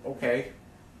med. Like, okay.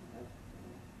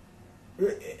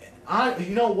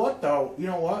 You know what, though? You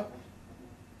know what?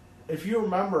 If you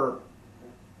remember,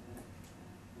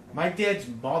 my dad's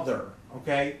mother,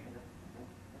 okay,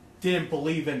 didn't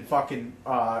believe in fucking,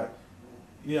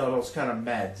 those kind of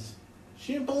meds.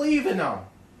 She didn't believe in them.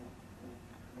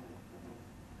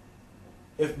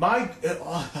 If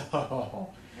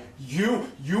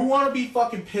you want to be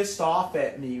fucking pissed off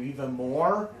at me even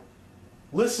more,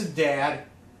 listen, Dad,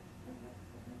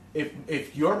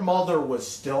 if your mother was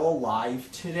still alive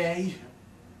today,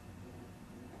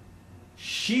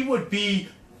 she would be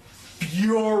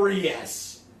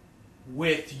furious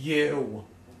with you.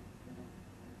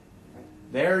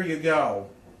 There you go.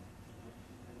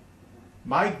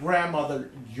 My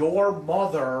grandmother, your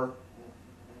mother,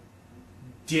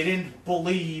 didn't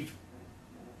believe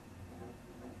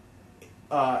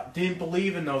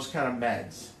in those kind of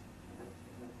meds.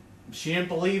 She didn't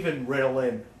believe in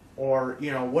Ritalin or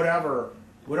whatever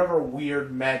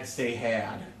weird meds they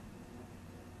have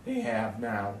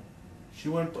now. She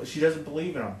doesn't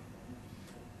believe in them.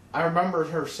 I remember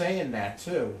her saying that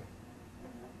too.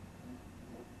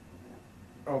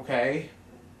 Okay.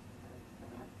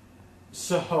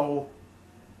 So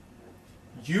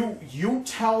you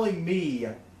telling me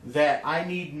that I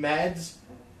need meds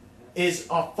is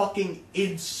a fucking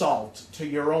insult to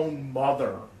your own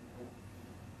mother.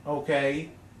 Okay?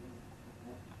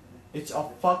 It's a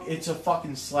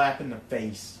fucking slap in the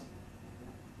face.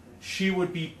 She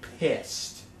would be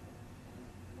pissed.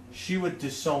 She would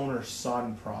disown her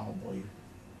son probably.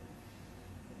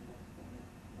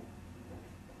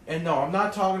 And no, I'm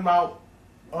not talking about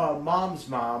Mom's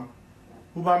mom,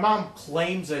 who my mom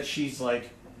claims that she's like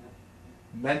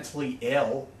mentally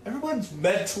ill. Everyone's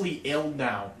mentally ill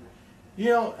now.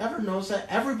 Ever notice that?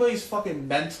 Everybody's fucking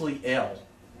mentally ill.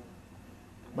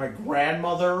 My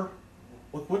grandmother,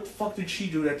 look, what the fuck did she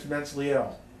do that's mentally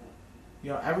ill?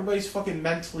 Everybody's fucking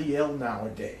mentally ill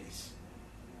nowadays.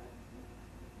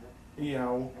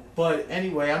 But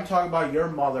anyway, I'm talking about your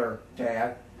mother,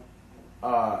 Dad.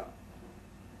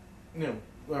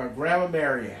 Grandma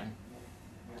Marianne.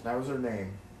 That was her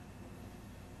name.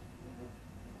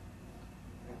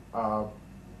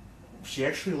 She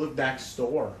actually lived next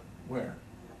door. Where?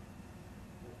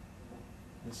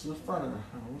 This is the front of the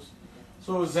house.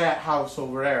 So it was that house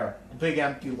over there. A big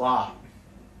empty lot.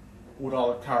 With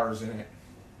all the cars in it.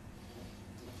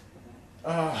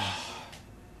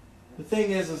 The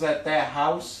thing is that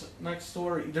house next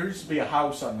door, there used to be a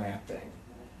house on that thing.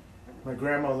 My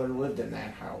grandmother lived in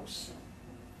that house.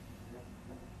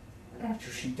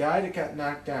 After she died, it got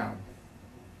knocked down.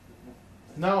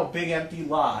 Now a big empty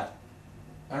lot.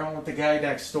 I don't know what the guy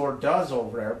next door does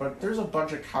over there, but there's a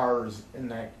bunch of cars in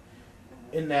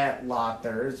that lot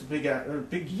there. It's a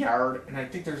big yard, and I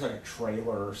think there's like a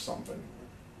trailer or something.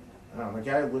 I don't know, the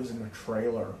guy lives in the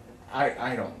trailer.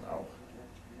 I don't know.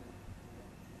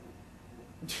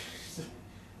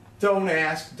 Don't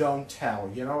ask, don't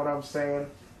tell. You know what I'm saying?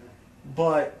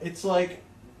 But it's like,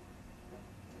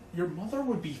 your mother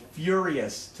would be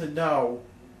furious to know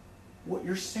what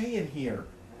you're saying here.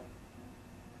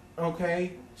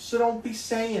 Okay? So don't be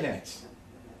saying it.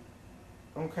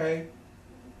 Okay?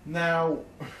 Now,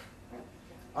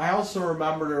 I also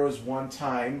remember there was one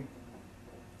time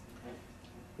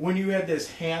when you had this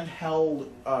handheld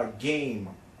game,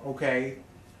 okay?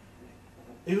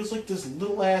 It was like this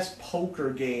little ass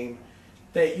poker game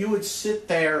that you would sit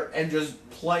there and just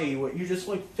play with. You just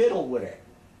like fiddle with it,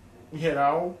 you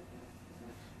know?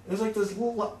 It was like this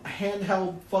little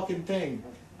handheld fucking thing.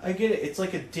 I get it. It's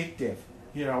like addictive,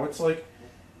 you know? It's like,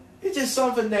 it's just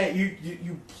something that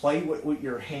you play with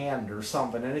your hand or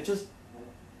something, and it's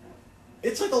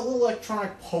like a little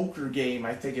electronic poker game,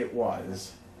 I think it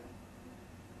was.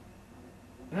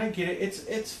 And I get it. It's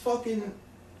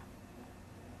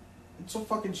a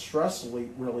fucking stress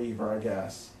reliever, I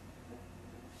guess.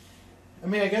 I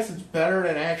mean, I guess it's better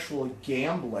than actually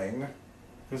gambling,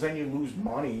 because then you lose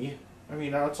money. I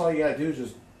mean, that's all you gotta do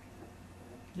is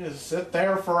just sit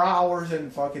there for hours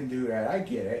and fucking do that. I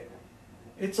get it.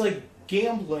 It's like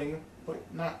gambling,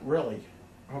 but not really.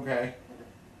 Okay?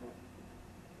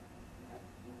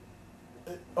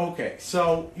 Okay,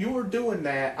 so you were doing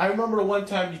that. I remember the one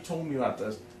time you told me about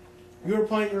this. You were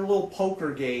playing your little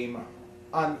poker game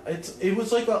on it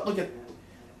was like a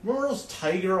remember those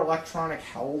Tiger electronic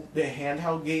the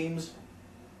handheld games?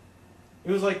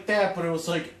 It was like that, but it was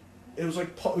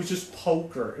just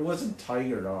poker. It wasn't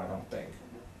Tiger though, I don't think.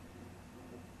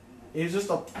 It was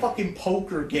just a fucking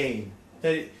poker game.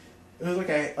 It was like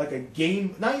a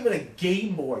game, not even a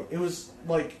Game Boy. It was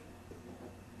like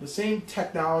the same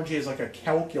technology as like a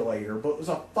calculator, but it was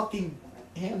a fucking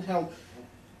handheld,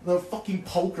 the fucking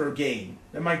poker game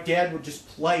that my dad would just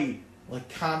play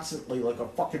like constantly, like a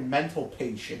fucking mental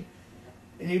patient.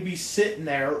 And he'd be sitting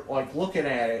there like looking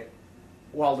at it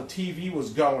while the TV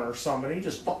was going or something. He'd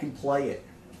just fucking play it.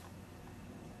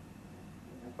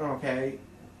 Okay.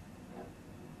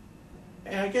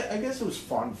 And I guess it was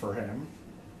fun for him.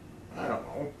 I don't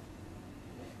know.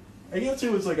 I guess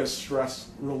it was like a stress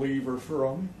reliever for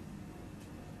him.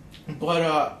 But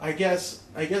I guess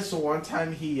the one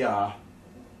time he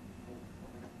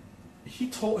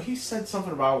said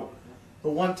something about the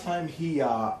one time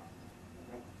what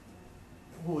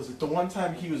was it? The one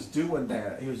time he was doing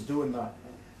that. He was doing the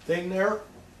thing there,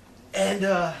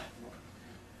 and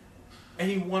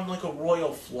he won like a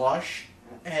royal flush,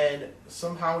 and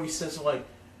somehow he says like,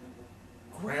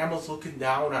 "Grandma's looking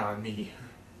down on me.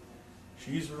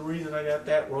 She's the reason I got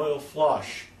that royal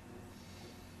flush."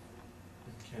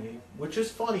 Okay, which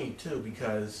is funny too,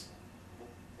 because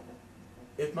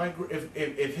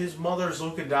if his mother's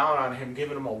looking down on him,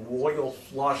 giving him a royal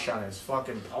flush on his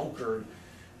fucking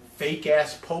fake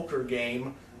ass poker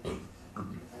game,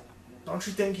 don't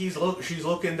you think she's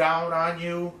looking down on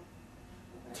you,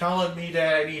 telling me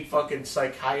that I need fucking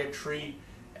psychiatry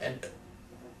and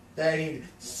that I need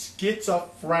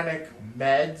schizophrenic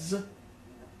meds?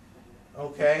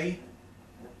 Okay?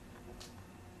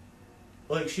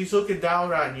 Like, she's looking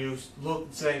down on you,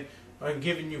 saying, I'm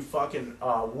giving you fucking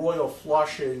royal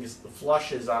flushes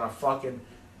on a fucking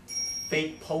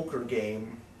fake poker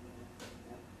game.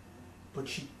 But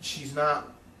she's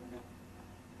not.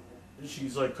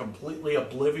 She's like completely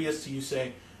oblivious to you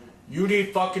saying, you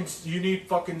need fucking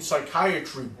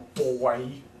psychiatry,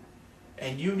 boy.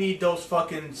 And you need those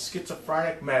fucking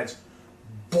schizophrenic meds,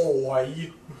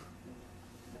 boy.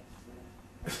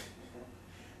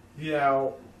 You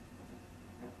know,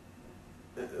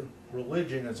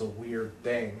 religion is a weird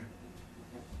thing.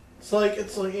 It's like,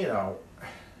 you know,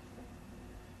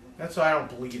 that's why I don't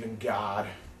believe in God.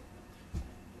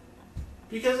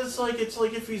 Because it's like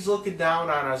if he's looking down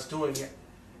on us doing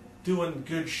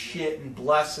good shit and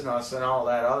blessing us and all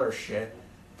that other shit,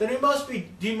 then he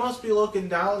must be looking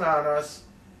down on us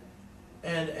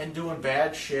and doing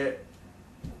bad shit.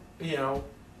 You know,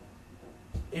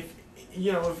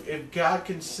 if God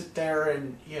can sit there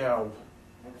and, you know,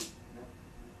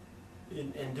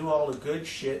 and do all the good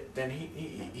shit, then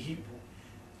he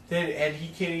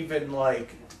can't even like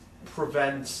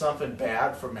prevent something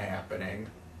bad from happening.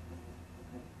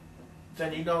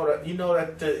 Then you know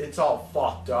that it's all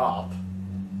fucked up.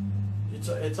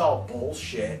 It's all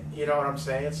bullshit. You know what I'm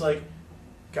saying? It's like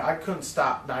God couldn't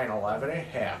stop 9/11. It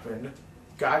happened.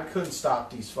 God couldn't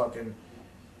stop these fucking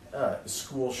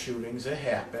school shootings. It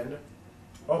happened.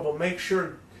 Oh, but make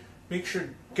sure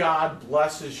God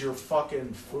blesses your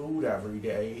fucking food every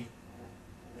day.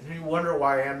 And you wonder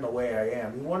why I am the way I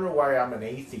am. You wonder why I'm an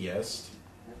atheist.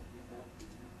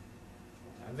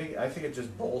 I think it's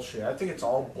just bullshit. I think it's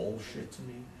all bullshit to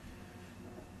me.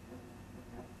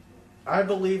 I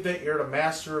believe that you're the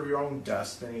master of your own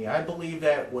destiny. I believe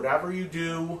that whatever you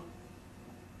do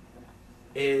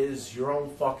is your own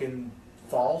fucking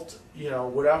fault. You know,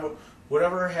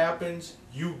 whatever happens,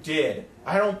 you did.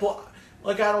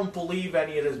 Like, I don't believe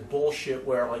any of this bullshit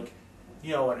where, like,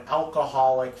 you know, an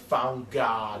alcoholic found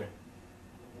God,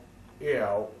 you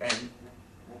know, and,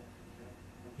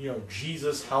 you know,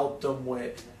 Jesus helped him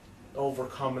with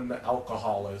overcoming the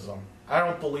alcoholism. I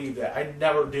don't believe that. I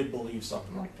never did believe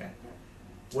something like that.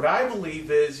 What I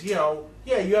believe is, you know,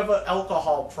 yeah, you have an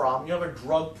alcohol problem, you have a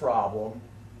drug problem,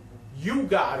 you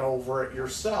got over it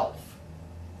yourself.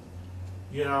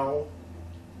 You know?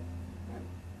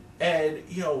 And,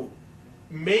 you know,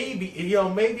 maybe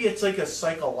it's like a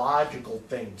psychological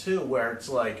thing too, where it's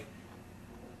like,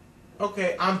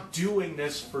 okay, I'm doing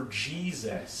this for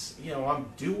Jesus. You know, I'm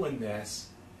doing this,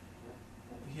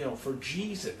 you know, for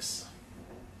Jesus.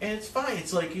 And it's fine.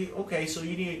 It's like, okay, so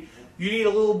you need a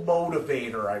little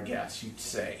motivator, I guess you'd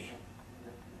say.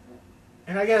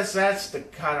 And I guess that's the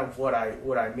kind of what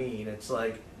I mean. It's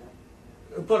like,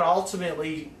 but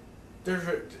ultimately,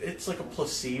 it's like a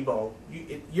placebo.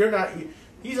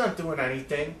 He's not doing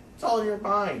anything. It's all in your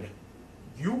mind.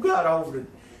 You got over it.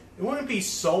 It wouldn't be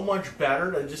so much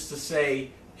better to just to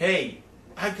say, hey,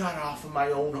 I got off of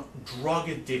my own drug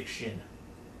addiction.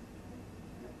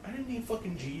 I didn't need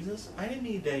fucking Jesus. I didn't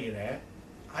need any of that.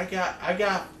 I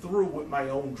got through with my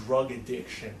own drug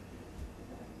addiction.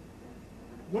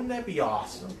 Wouldn't that be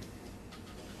awesome?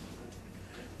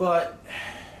 But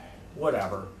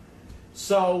whatever.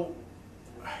 So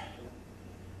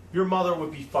your mother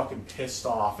would be fucking pissed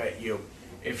off at you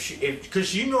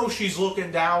because you know she's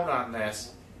looking down on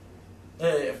this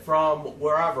from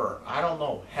wherever. I don't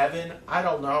know, heaven. I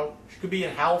don't know. She could be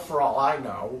in hell for all I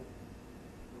know.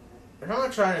 And I'm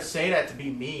not trying to say that to be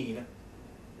mean.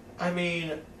 I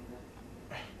mean,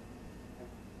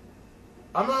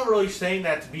 I'm not really saying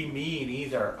that to be mean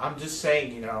either. I'm just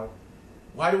saying, you know,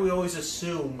 why do we always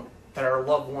assume that our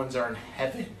loved ones are in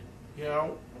heaven? You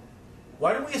know?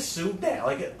 Why do we assume that?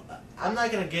 Like, I'm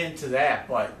not going to get into that,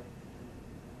 but,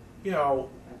 you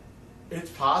know, it's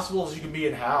possible that you can be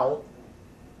in hell.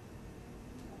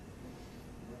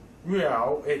 You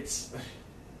know, it's...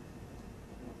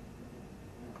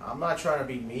 I'm not trying to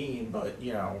be mean, but,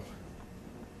 you know...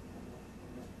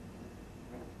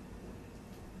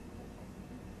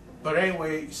 But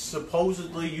anyway,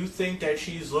 supposedly you think that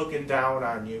she's looking down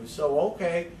on you. So,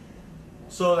 okay.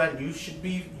 So then you should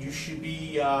be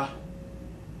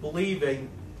believing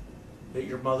that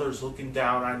your mother's looking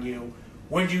down on you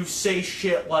when you say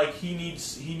shit like he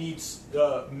needs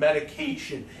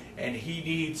medication and he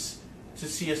needs to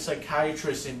see a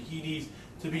psychiatrist and he needs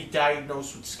to be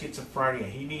diagnosed with schizophrenia.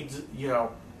 He needs, you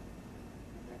know.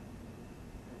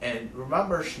 And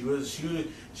remember, she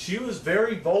was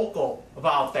very vocal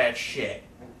about that shit.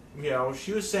 You know,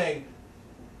 she was saying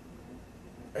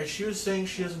she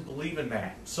doesn't believe in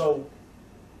that. So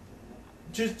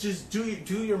just do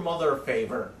your mother a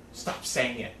favor. Stop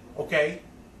saying it, okay?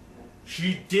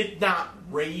 She did not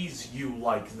raise you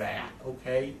like that,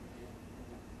 okay?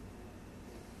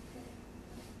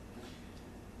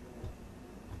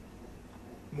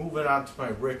 Moving on to my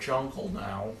rich uncle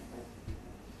now.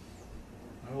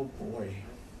 Oh boy.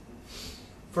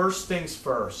 First things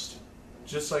first.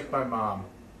 Just like my mom.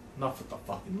 Enough with the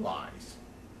fucking lies.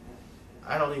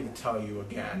 I don't need to tell you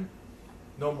again.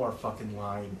 No more fucking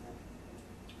lying.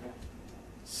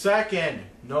 Second,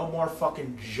 no more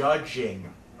fucking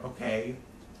judging. Okay?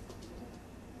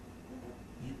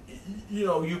 You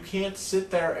know, you can't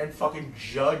sit there and fucking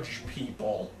judge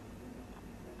people.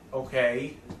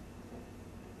 Okay?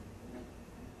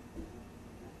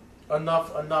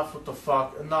 Enough with the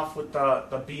fuck. Enough with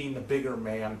the being the bigger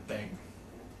man thing.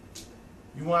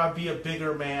 You want to be a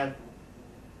bigger man?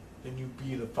 Then you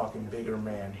be the fucking bigger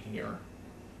man here.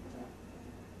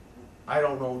 I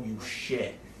don't know you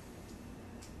shit.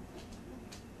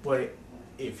 But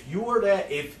if you were that,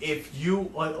 if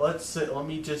you, let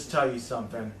me just tell you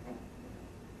something.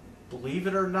 Believe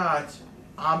it or not,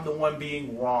 I'm the one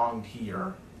being wronged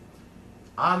here.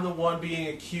 I'm the one being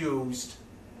accused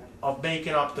of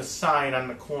making up the sign on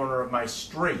the corner of my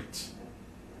street.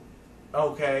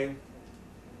 Okay?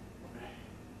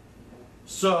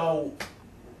 So,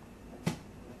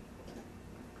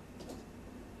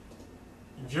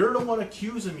 you're the one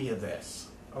accusing me of this.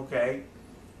 Okay?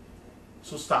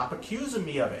 So stop accusing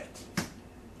me of it.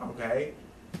 Okay?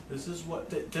 This is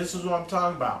what I'm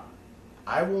talking about.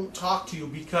 I won't talk to you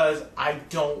because I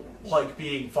don't like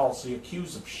being falsely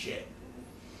accused of shit.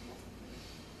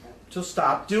 So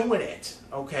stop doing it,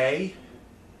 okay?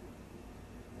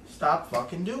 Stop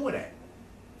fucking doing it.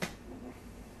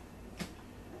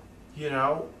 You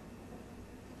know?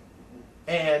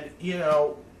 And, you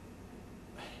know,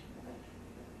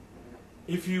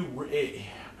 if you really,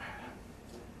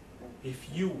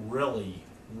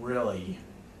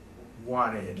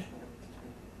 wanted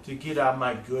to get on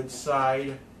my good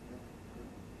side,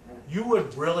 you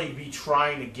would really be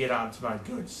trying to get onto my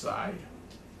good side.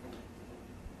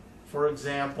 For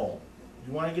example,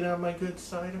 you want to get on my good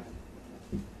side?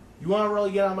 You want to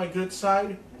really get on my good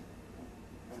side?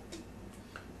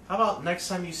 How about next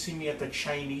time you see me at the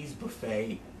Chinese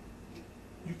buffet,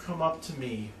 you come up to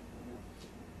me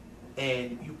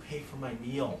and you pay for my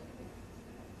meal.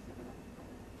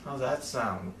 How's that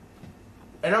sound?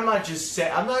 And I'm not just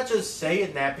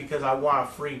saying that because I want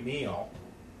a free meal.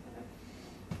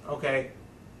 Okay?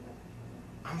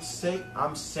 I'm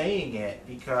saying it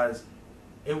because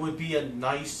it would be a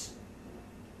nice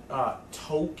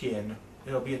token.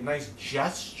 It'll be a nice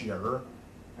gesture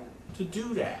to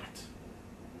do that.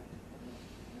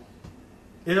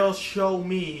 It'll show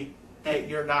me that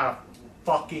you're not a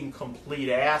fucking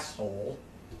complete asshole.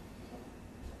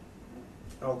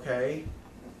 Okay?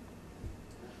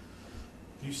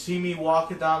 You see me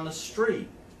walking down the street.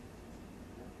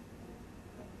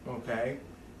 Okay?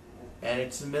 And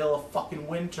it's the middle of fucking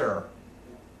winter.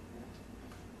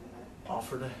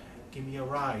 Offer to give me a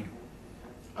ride.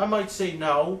 I might say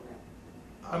no.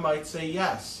 I might say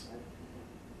yes.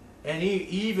 And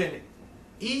even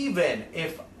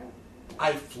if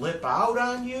I flip out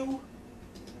on you,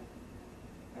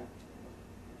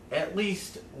 at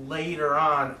least later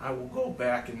on I will go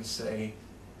back and say,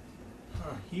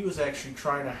 he was actually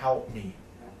trying to help me.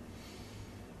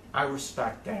 I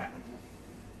respect that.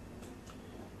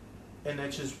 And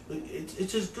it's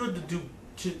just good to do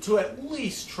to at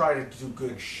least try to do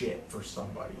good shit for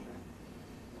somebody.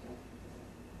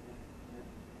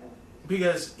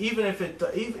 Because even if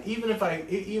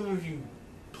you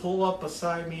pull up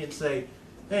beside me and say,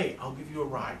 "Hey, I'll give you a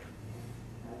ride,"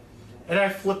 and I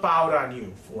flip out on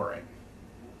you for it.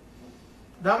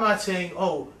 Now I'm not saying,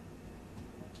 "Oh,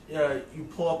 you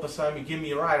pull up beside me, give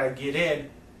me a ride," I get in,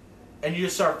 and you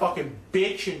just start fucking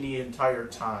bitching the entire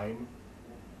time.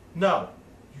 No,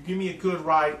 you give me a good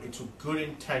ride. It's with good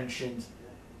intentions,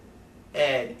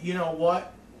 and you know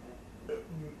what?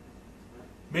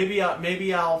 Maybe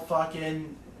I'll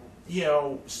fucking,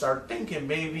 start thinking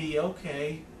maybe,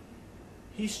 okay,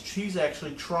 he's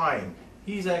actually trying.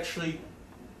 He's actually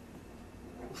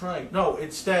trying. No,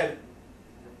 instead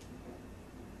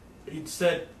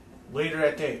later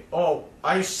that day, "Oh,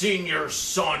 I seen your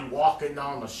son walking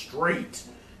down the street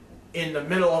in the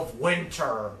middle of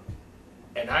winter,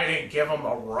 and I didn't give him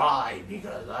a ride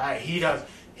because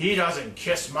he doesn't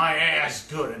kiss my ass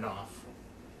good enough."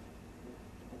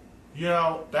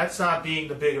 That's not being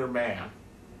the bigger man.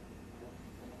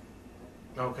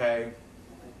 Okay?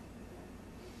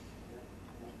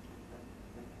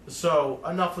 So,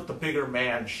 enough with the bigger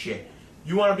man shit.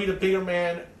 You want to be the bigger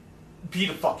man? Be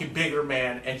the fucking bigger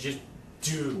man and just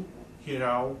do.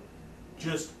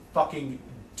 Just fucking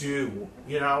do.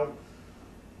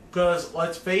 Because,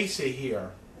 let's face it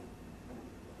here.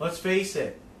 Let's face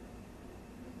it.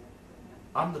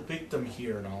 I'm the victim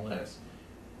here in all this.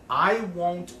 I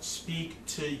won't speak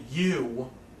to you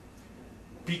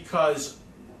because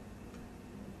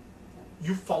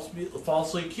you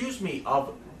falsely accused me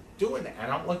of doing that. I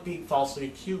don't like being falsely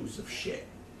accused of shit.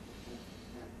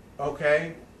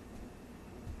 Okay?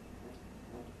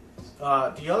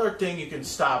 The other thing you can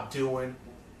stop doing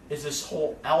is this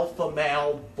whole alpha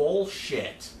male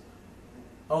bullshit.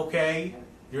 Okay?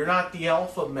 You're not the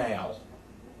alpha male.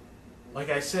 Like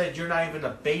I said, you're not even a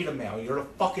beta male. You're a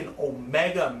fucking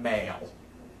omega male.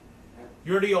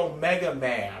 You're the omega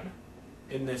man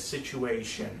in this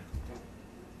situation.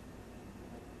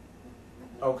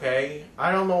 Okay?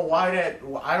 I don't know why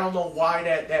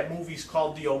that movie's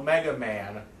called The Omega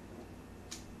Man.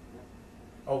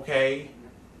 Okay?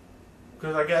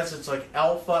 Because I guess it's like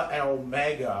Alpha and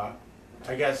Omega.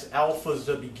 I guess Alpha's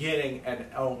the beginning and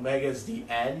Omega's the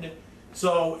end.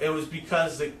 So it was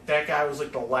because that guy was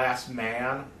like the last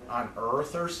man on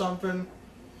Earth or something.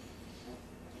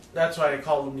 That's why they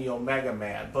called him the Omega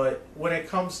Man. But when it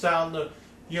comes down to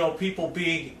people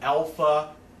being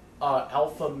alpha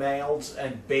males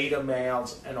and beta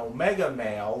males and omega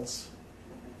males,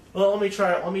 well, let me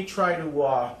try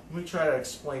to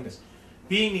explain this.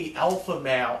 Being the alpha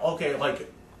male, okay,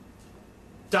 like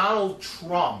Donald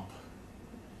Trump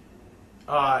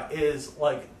is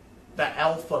like the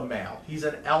alpha male. He's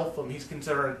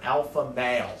considered an alpha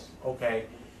male, okay?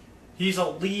 He's a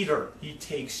leader. He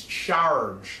takes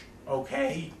charge,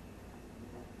 okay?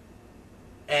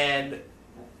 And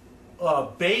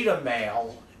beta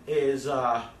male is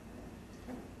a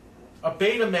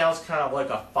beta male is kind of like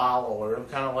a follower,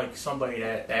 kind of like somebody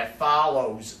that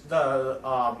follows the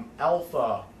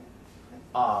alpha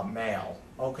male,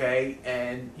 okay?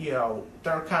 And, you know,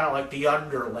 they're kind of like the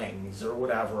underlings or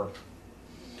whatever.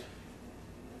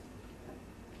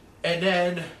 And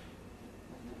then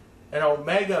an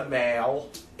omega male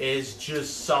is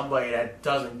just somebody that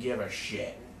doesn't give a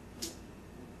shit.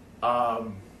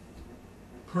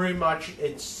 Pretty much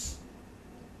it's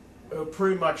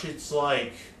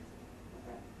like,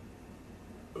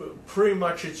 pretty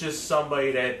much it's just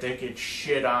somebody that they get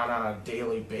shit on a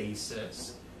daily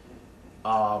basis.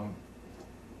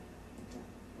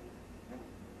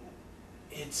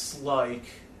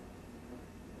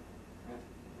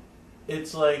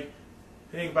 It's like,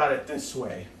 think about it this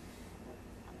way.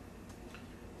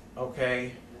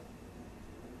 Okay?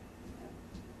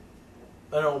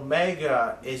 An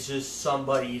omega is just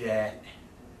somebody that,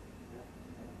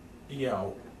 you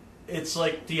know, it's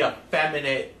like the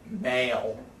effeminate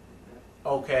male,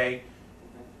 okay?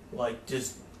 Like,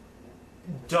 just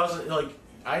doesn't, like,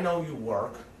 I know you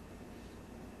work,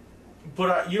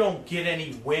 but you don't get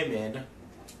any women,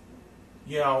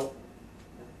 you know.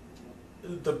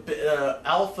 The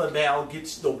alpha male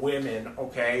gets the women,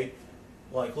 okay?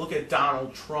 Like, look at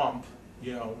Donald Trump,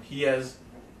 you know, he has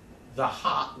the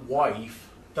hot wife.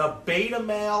 The beta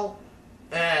male,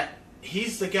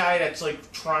 he's the guy that's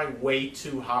like trying way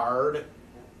too hard,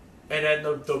 and then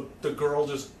the girl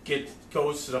just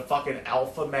goes to the fucking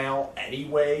alpha male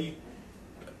anyway.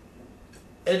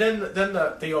 And then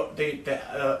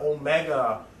the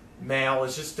omega male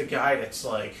is just the guy that's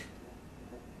like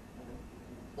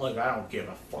I don't give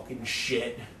a fucking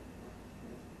shit.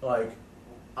 Like,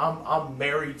 I'm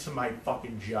married to my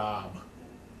fucking job.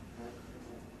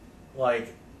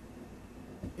 Like,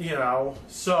 you know,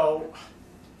 so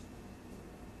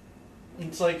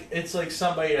it's like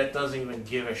somebody that doesn't even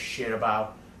give a shit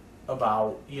about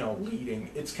you know,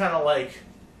 leading. It's kind of like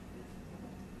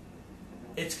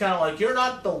you're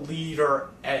not the leader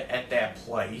at that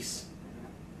place.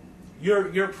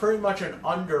 You're pretty much an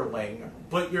underling,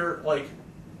 but you're like,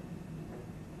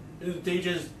 they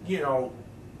just, you know,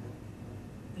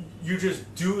 you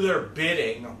just do their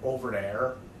bidding over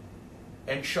there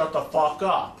and shut the fuck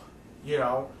up. You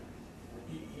know,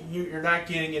 you're not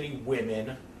getting any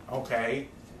women, okay?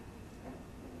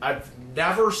 I've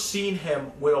never seen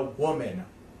him with a woman,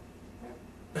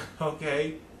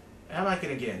 okay? I'm not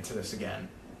going to get into this again,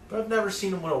 but I've never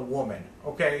seen him with a woman,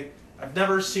 okay? I've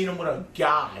never seen him with a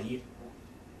guy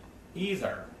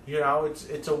either. You know,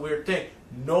 it's a weird thing.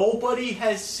 Nobody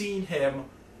has seen him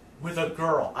with a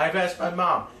girl. I've asked my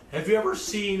mom, have you ever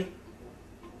seen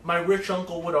my rich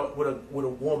uncle with a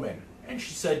woman? And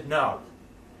she said no.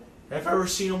 Have you ever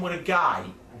seen him with a guy?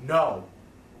 No.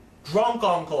 Drunk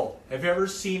uncle, have you ever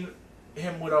seen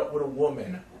him with a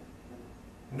woman?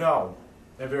 No.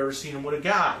 Have you ever seen him with a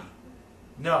guy?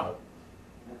 No.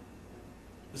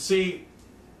 See,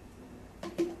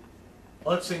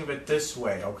 let's think of it this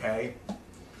way, okay?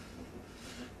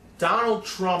 Donald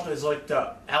Trump is like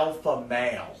the alpha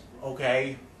male,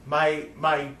 okay? My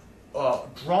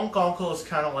drunk uncle is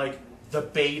kind of like the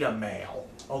beta male,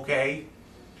 okay?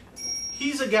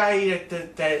 He's a guy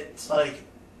that's like,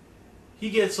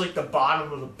 he gets like the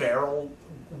bottom of the barrel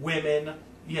women,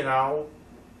 you know?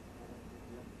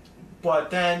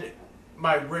 But then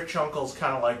my rich uncle's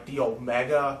kind of like the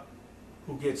omega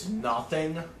who gets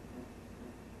nothing,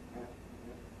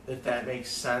 if that makes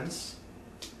sense.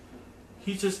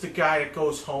 He's just the guy that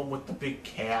goes home with the big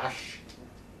cash,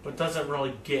 but doesn't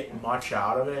really get much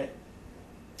out of it,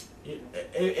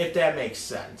 if that makes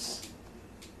sense.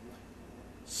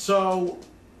 So,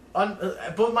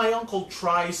 but my uncle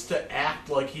tries to act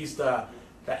like he's the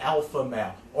alpha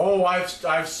male. Oh, I've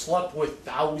slept with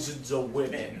thousands of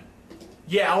women.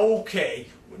 Yeah, okay.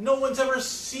 No one's ever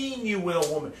seen you with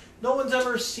a woman. No one's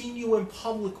ever seen you in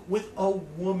public with a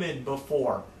woman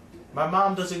before. My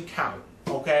mom doesn't count,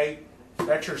 okay?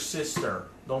 That's your sister.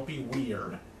 Don't be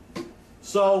weird.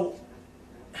 So,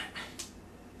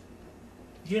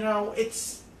 you know,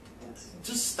 it's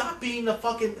just stop being the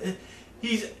fucking.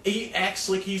 He acts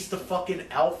like he's the fucking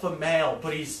alpha male,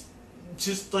 but he's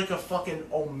just like a fucking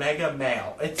omega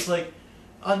male. It's like,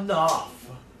 enough.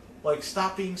 Like,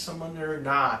 stop being someone you're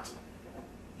not.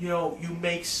 You know, you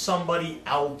make somebody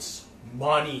else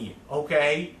money,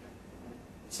 okay?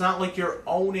 It's not like you're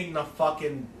owning the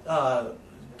fucking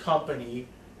company.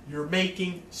 You're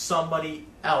making somebody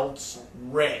else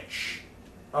rich,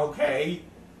 okay?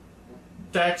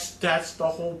 That's the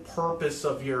whole purpose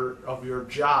of your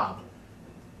job.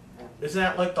 Isn't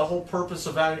that like the whole purpose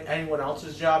of anyone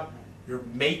else's job? You're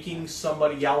making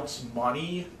somebody else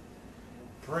money,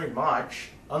 pretty much.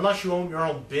 Unless you own your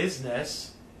own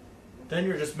business, then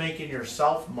you're just making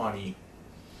yourself money.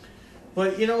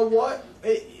 But you know what?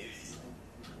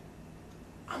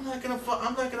 I'm not gonna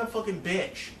fucking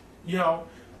bitch. You know,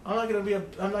 I'm not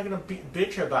gonna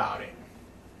bitch about it.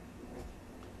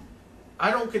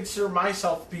 I don't consider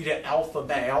myself to be the alpha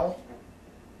male.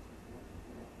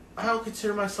 I don't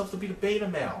consider myself to be the beta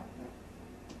male.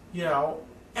 You know,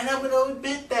 and I'm gonna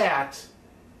admit that.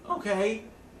 Okay?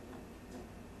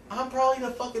 I'm probably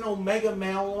the fucking omega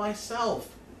male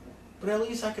myself. But at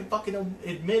least I can fucking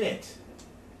admit it.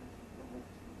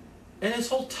 And this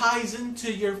whole ties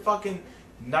into your fucking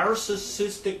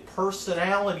narcissistic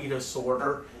personality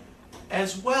disorder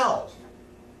as well.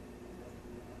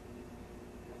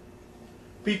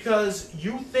 Because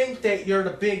you think that you're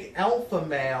the big alpha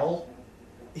male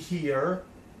here,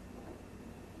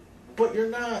 but you're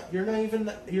not. You're not even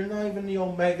the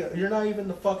omega. You're not even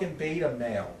the fucking beta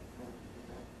male.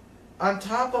 On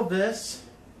top of this,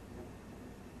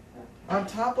 on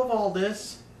top of all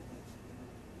this,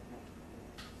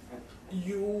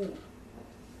 you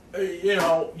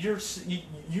know,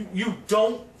 you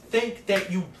don't think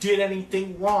that you did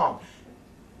anything wrong.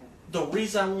 Do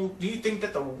you think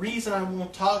that the reason I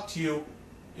won't talk to you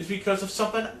is because of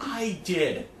something I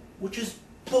did, which is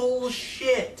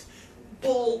bullshit.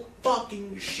 Bull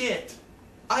fucking shit.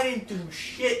 I didn't do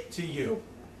shit to you.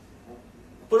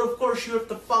 But of course you have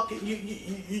to fucking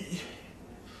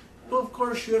but of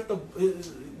course you have to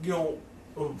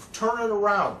turn it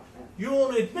around. You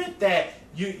won't admit that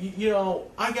you know,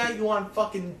 I got you on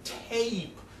fucking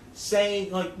tape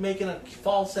saying, like, making a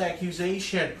false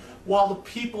accusation, while the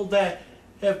people that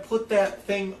have put that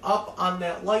thing up on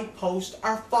that light post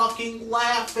are fucking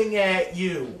laughing at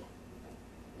you.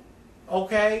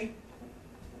 Okay?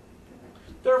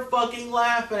 They're fucking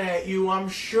laughing at you. I'm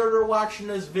sure they're watching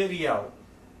this video.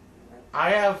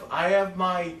 I have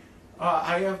my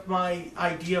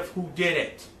idea of who did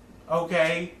it.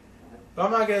 Okay? But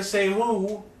I'm not gonna say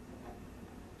who,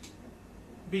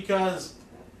 because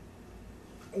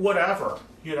whatever,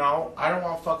 you know, I don't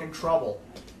want fucking trouble.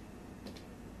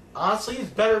 Honestly, it's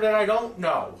better that I don't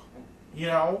know, you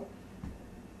know,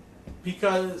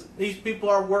 because these people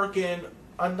are working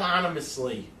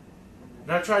anonymously.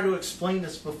 And I tried to explain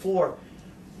this before.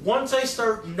 Once I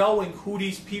start knowing who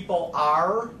these people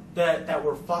are that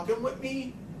were fucking with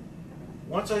me,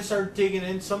 once I start digging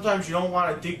in, sometimes you don't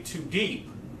want to dig too deep.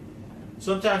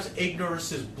 Sometimes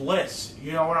ignorance is bliss,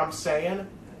 you know what I'm saying?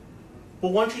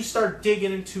 But once you start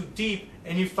digging in too deep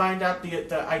and you find out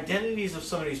the identities of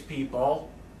some of these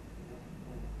people,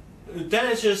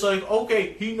 then it's just like,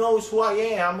 okay, he knows who I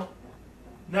am.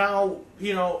 Now,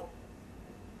 you know,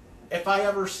 if I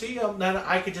ever see him, then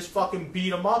I could just fucking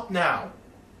beat him up now.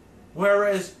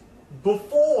 Whereas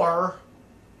before,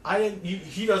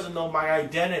 he doesn't know my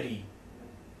identity.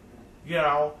 You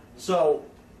know, so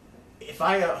if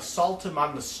I assault him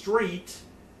on the street,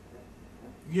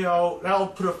 you know, that'll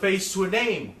put a face to a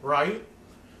name, right?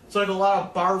 It's like a lot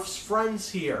of Barf's friends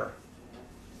here.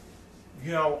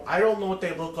 You know, I don't know what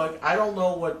they look like. I don't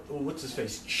know what's his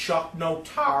face, Chuck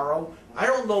Notaro. I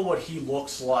don't know what he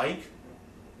looks like.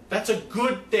 That's a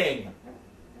good thing.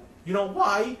 You know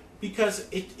why? Because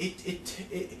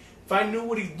if I knew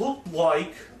what he looked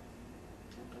like,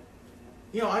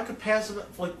 you know, I could pass him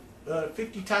like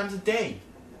 50 times a day.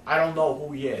 I don't know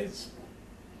who he is.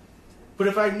 But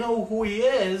if I know who he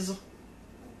is,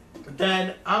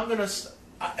 then I'm gonna.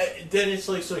 Then it's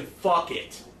like, fuck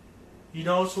it. He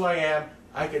knows who I am.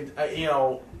 I could, you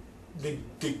know, the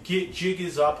jig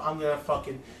is up. I'm gonna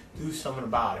fucking do something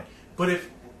about it. But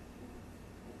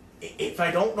if I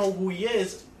don't know who he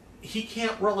is, he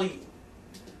can't really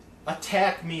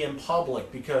attack me in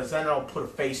public, because then I'll put a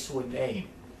face to a name.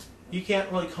 He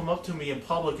can't really come up to me in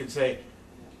public and say,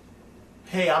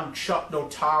 "Hey, I'm Chuck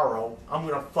Notaro. I'm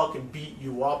gonna fucking beat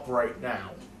you up right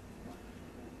now."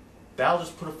 That'll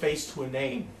just put a face to a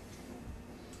name.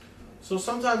 So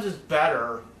sometimes it's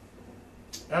better.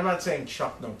 And I'm not saying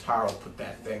Chuck Notaro put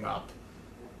that thing up,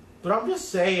 but I'm just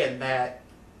saying that,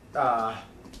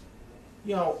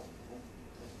 you know,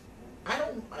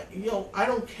 I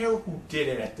don't care who did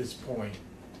it at this point.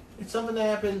 It's something that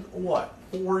happened, what,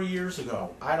 4 years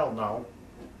ago? I don't know.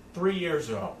 3 years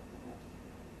ago.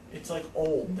 It's like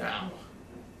old now.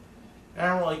 I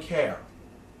don't really care.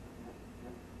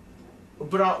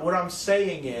 But what I'm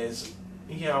saying is,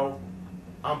 you know,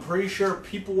 I'm pretty sure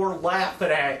people were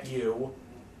laughing at you.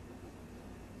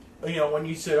 You know, when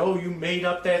you said, "Oh, you made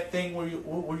up that thing where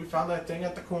you found that thing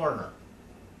at the corner."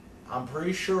 I'm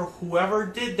pretty sure whoever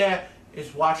did that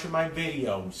is watching my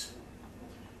videos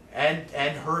and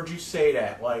heard you say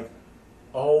that. Like,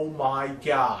 "Oh my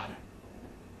God,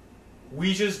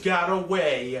 we just got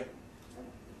away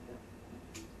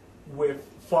with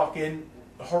fucking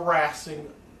harassing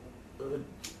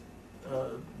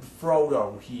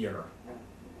Frodo here.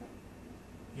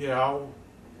 You know?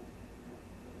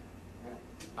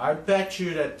 I bet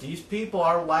you that these people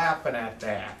are laughing at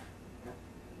that.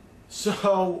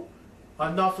 So,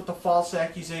 enough with the false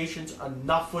accusations,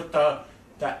 enough with the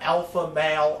alpha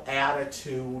male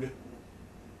attitude.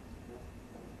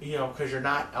 You know, because you're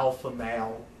not alpha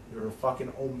male, you're a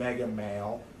fucking omega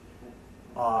male.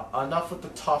 Enough with the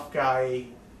tough guy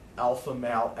alpha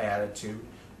male attitude.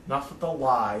 Enough with the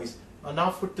lies.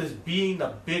 Enough with this being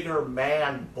the bigger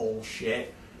man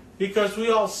bullshit. Because we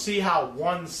all see how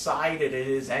one-sided it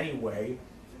is anyway.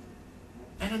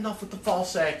 And enough with the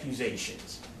false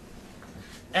accusations.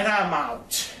 And I'm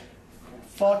out.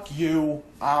 Fuck you,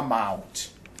 I'm out.